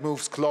Agreement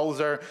moves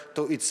closer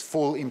to its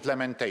full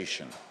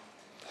implementation.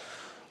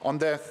 On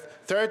the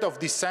 3rd of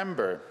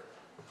December,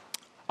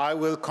 I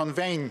will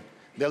convene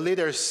the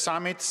Leaders'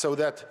 Summit so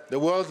that the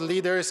world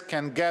leaders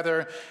can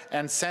gather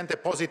and send a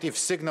positive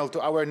signal to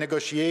our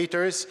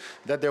negotiators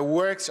that the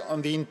works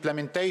on the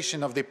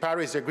implementation of the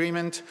Paris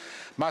Agreement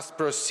must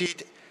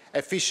proceed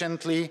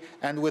efficiently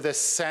and with a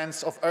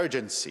sense of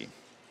urgency.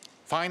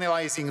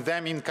 Finalizing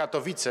them in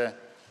Katowice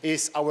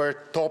is our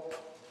top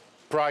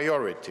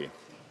priority.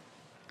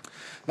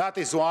 That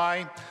is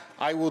why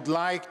I would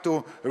like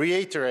to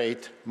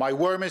reiterate my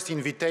warmest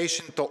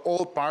invitation to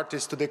all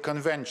parties to the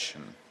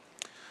Convention.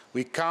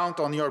 We count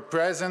on your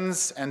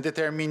presence and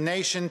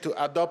determination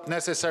to adopt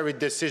necessary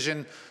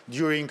decisions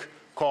during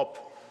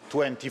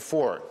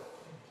COP24.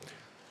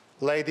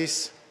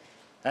 Ladies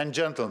and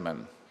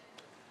gentlemen,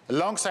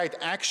 alongside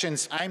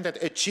actions aimed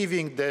at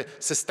achieving the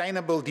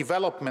Sustainable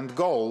Development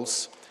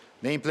Goals,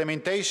 the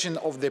implementation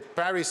of the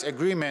Paris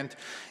Agreement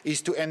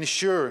is to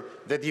ensure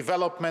the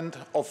development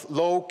of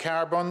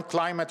low-carbon,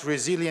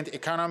 climate-resilient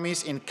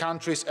economies in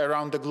countries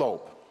around the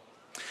globe.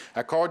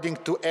 According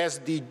to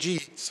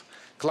SDGs,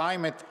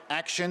 climate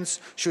actions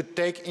should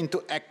take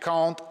into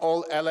account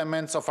all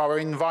elements of our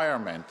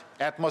environment: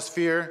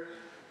 atmosphere,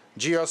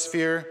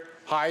 geosphere,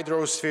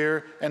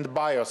 hydrosphere, and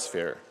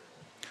biosphere.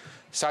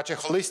 Such a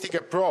holistic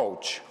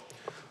approach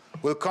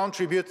will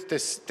contribute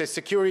to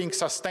securing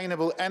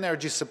sustainable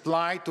energy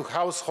supply to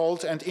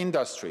households and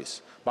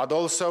industries, but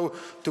also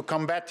to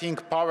combating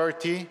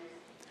poverty,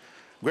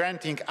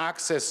 granting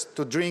access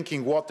to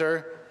drinking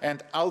water,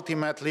 and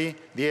ultimately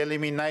the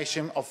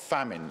elimination of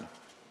famine.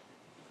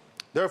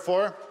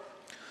 Therefore,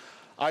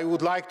 I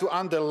would like to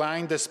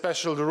underline the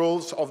special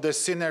rules of the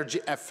synergy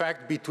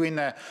effect between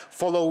the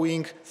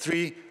following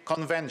 3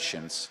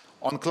 conventions: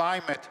 on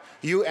climate,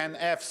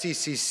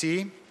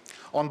 UNFCCC;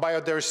 on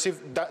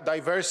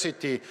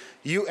biodiversity,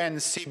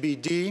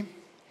 UNCBD;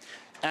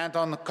 and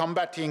on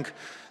combating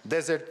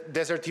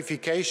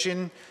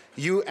desertification,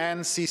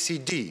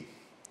 UNCCD.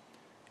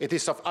 It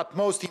is of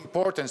utmost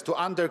importance to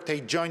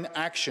undertake joint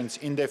actions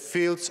in the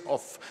fields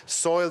of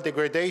soil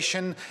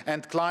degradation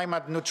and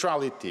climate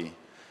neutrality,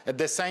 at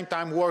the same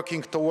time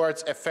working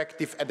towards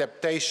effective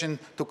adaptation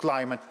to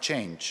climate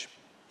change.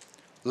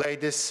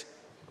 Ladies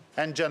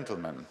and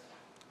gentlemen,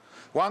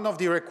 one of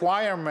the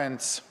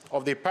requirements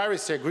of the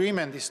Paris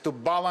Agreement is to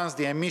balance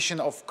the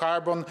emission of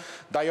carbon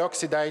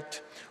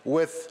dioxide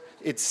with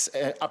its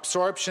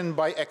absorption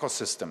by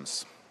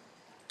ecosystems.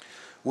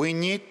 We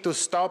need to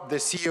stop the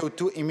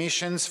CO2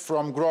 emissions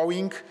from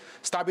growing,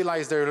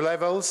 stabilize their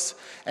levels,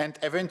 and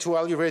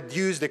eventually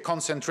reduce the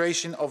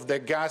concentration of the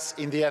gas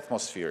in the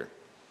atmosphere.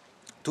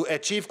 To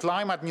achieve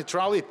climate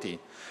neutrality,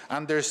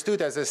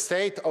 understood as a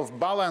state of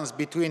balance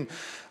between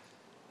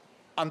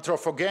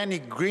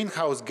anthropogenic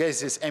greenhouse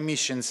gases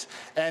emissions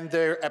and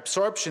their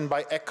absorption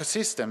by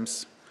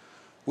ecosystems,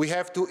 we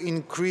have to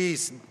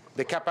increase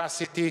the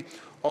capacity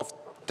of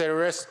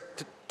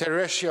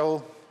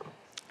terrestrial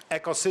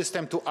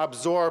ecosystem to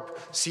absorb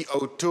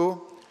CO2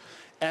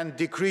 and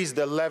decrease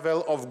the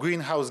level of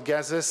greenhouse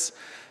gases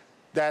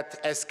that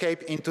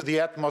escape into the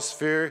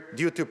atmosphere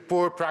due to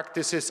poor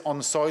practices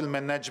on soil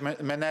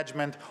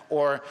management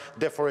or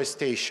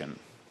deforestation.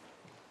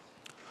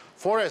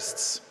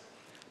 Forests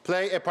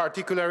play a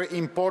particularly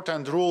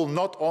important role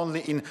not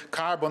only in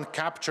carbon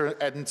capture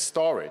and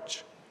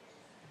storage.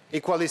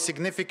 Equally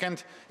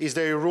significant is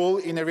their role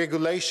in a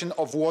regulation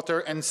of water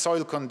and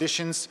soil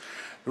conditions,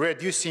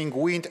 reducing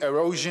wind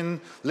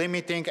erosion,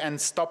 limiting and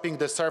stopping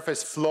the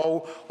surface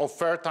flow of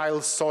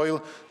fertile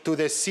soil to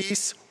the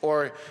seas,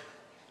 or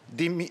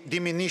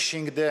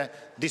diminishing the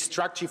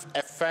destructive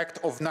effect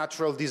of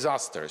natural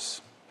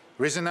disasters.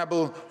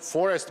 Reasonable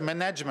forest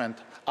management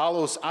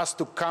allows us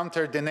to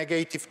counter the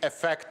negative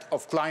effect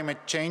of climate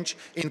change,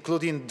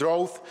 including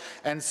drought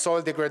and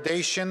soil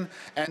degradation,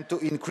 and to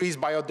increase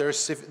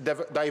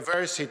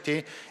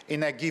biodiversity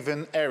in a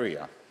given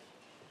area.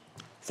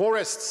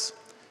 Forests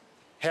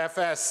have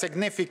a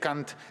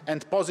significant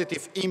and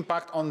positive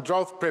impact on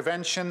drought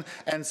prevention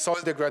and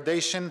soil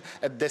degradation,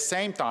 at the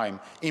same time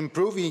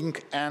improving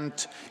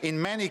and,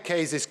 in many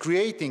cases,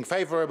 creating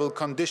favorable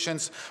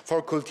conditions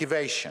for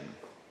cultivation.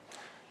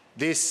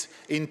 This,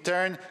 in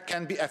turn,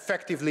 can be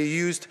effectively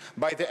used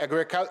by the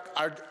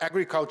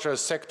agricultural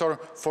sector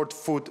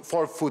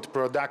for food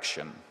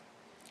production.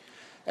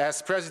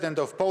 As President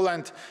of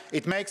Poland,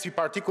 it makes me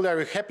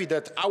particularly happy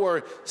that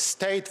our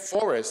state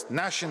forest,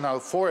 National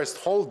Forest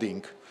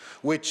Holding,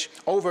 which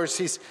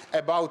oversees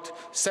about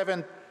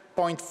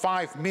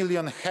 7.5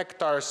 million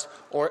hectares,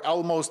 or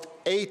almost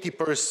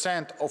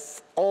 80%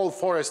 of all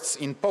forests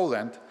in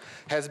Poland,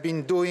 has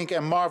been doing a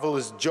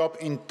marvelous job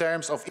in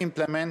terms of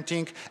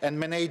implementing and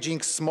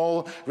managing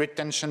small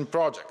retention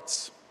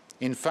projects.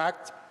 In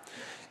fact,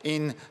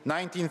 in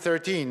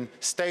 1913,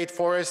 State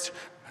Forest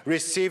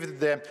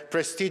received the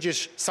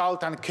prestigious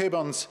Sultan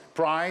Kebon's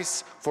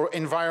Prize for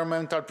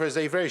Environmental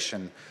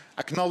Preservation,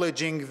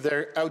 acknowledging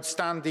their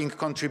outstanding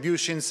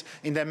contributions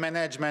in the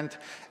management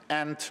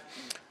and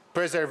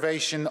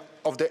preservation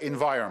of the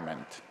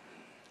environment.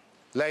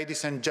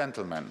 Ladies and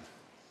gentlemen,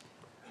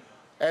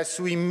 as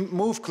we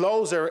move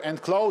closer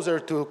and closer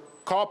to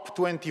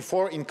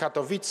COP24 in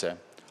Katowice,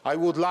 I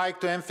would like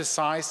to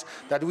emphasize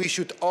that we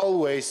should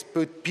always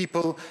put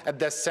people at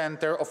the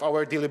center of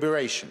our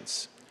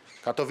deliberations.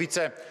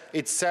 Katowice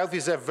itself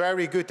is a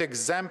very good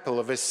example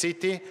of a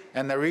city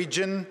and a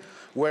region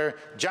where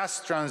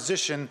just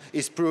transition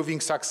is proving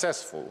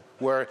successful,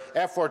 where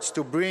efforts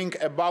to bring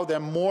about a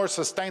more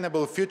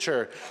sustainable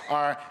future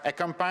are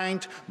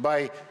accompanied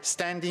by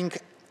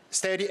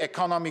steady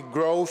economic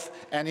growth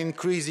and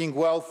increasing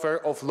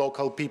welfare of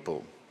local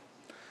people.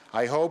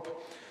 I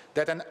hope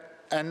that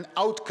an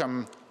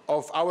outcome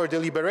of our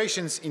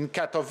deliberations in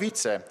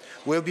Katowice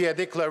will be a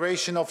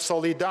declaration of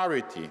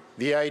solidarity,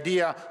 the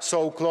idea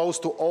so close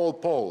to all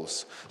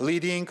Poles,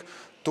 leading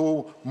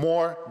to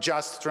more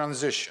just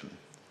transition.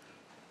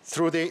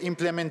 Through the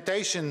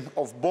implementation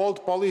of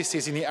bold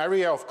policies in the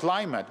area of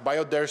climate,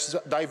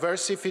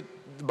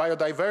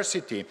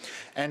 biodiversity,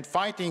 and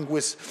fighting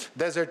with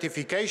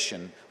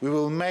desertification, we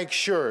will make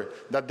sure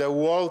that the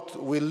world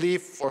we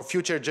leave for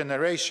future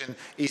generations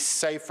is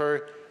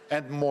safer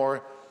and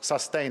more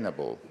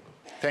sustainable.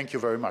 Thank you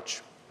very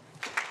much.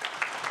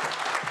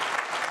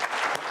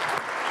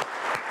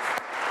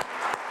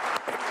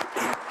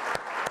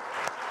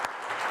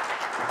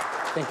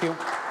 Thank you.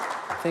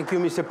 Thank you,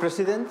 Mr.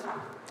 President.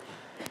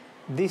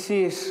 This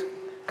is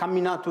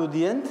coming now to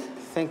the end.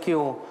 Thank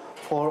you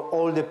for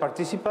all the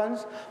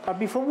participants. But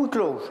before we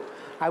close,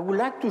 I would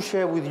like to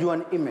share with you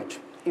an image.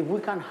 If we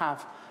can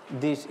have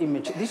this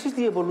image. This is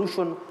the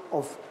evolution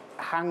of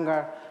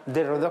hunger,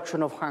 the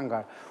reduction of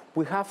hunger.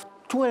 We have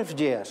 12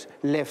 years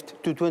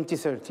left to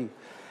 2030.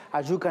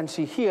 As you can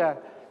see here,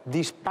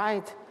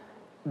 despite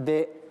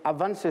the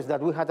advances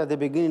that we had at the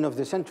beginning of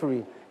the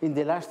century, in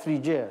the last 3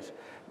 years,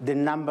 the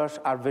numbers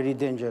are very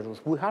dangerous.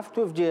 We have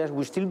 12 years.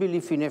 We still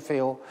believe in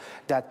FAO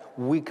that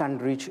we can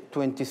reach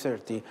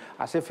 2030.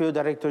 As FAO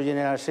Director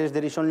General says,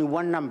 there is only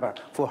one number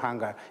for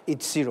hunger.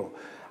 It's 0.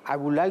 I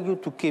would like you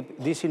to keep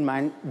this in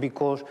mind,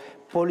 because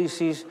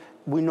policies,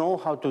 we know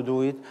how to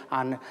do it,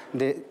 and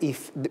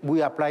if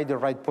we apply the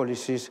right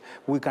policies,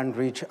 we can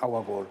reach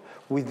our goal.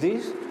 With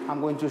this, I'm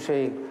going to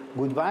say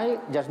goodbye.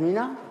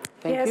 Jasmina,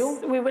 thank you.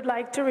 Yes, we would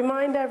like to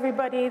remind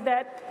everybody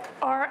that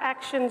our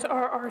actions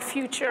are our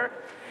future.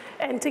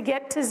 And to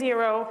get to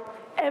 0,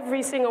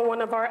 every single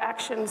one of our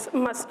actions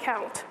must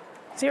count.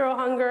 0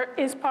 hunger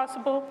is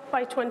possible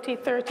by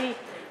 2030.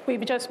 We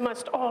just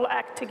must all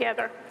act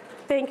together.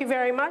 Thank you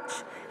very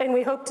much, and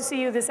we hope to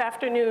see you this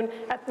afternoon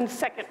at the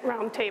second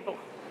round table.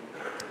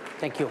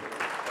 Thank you.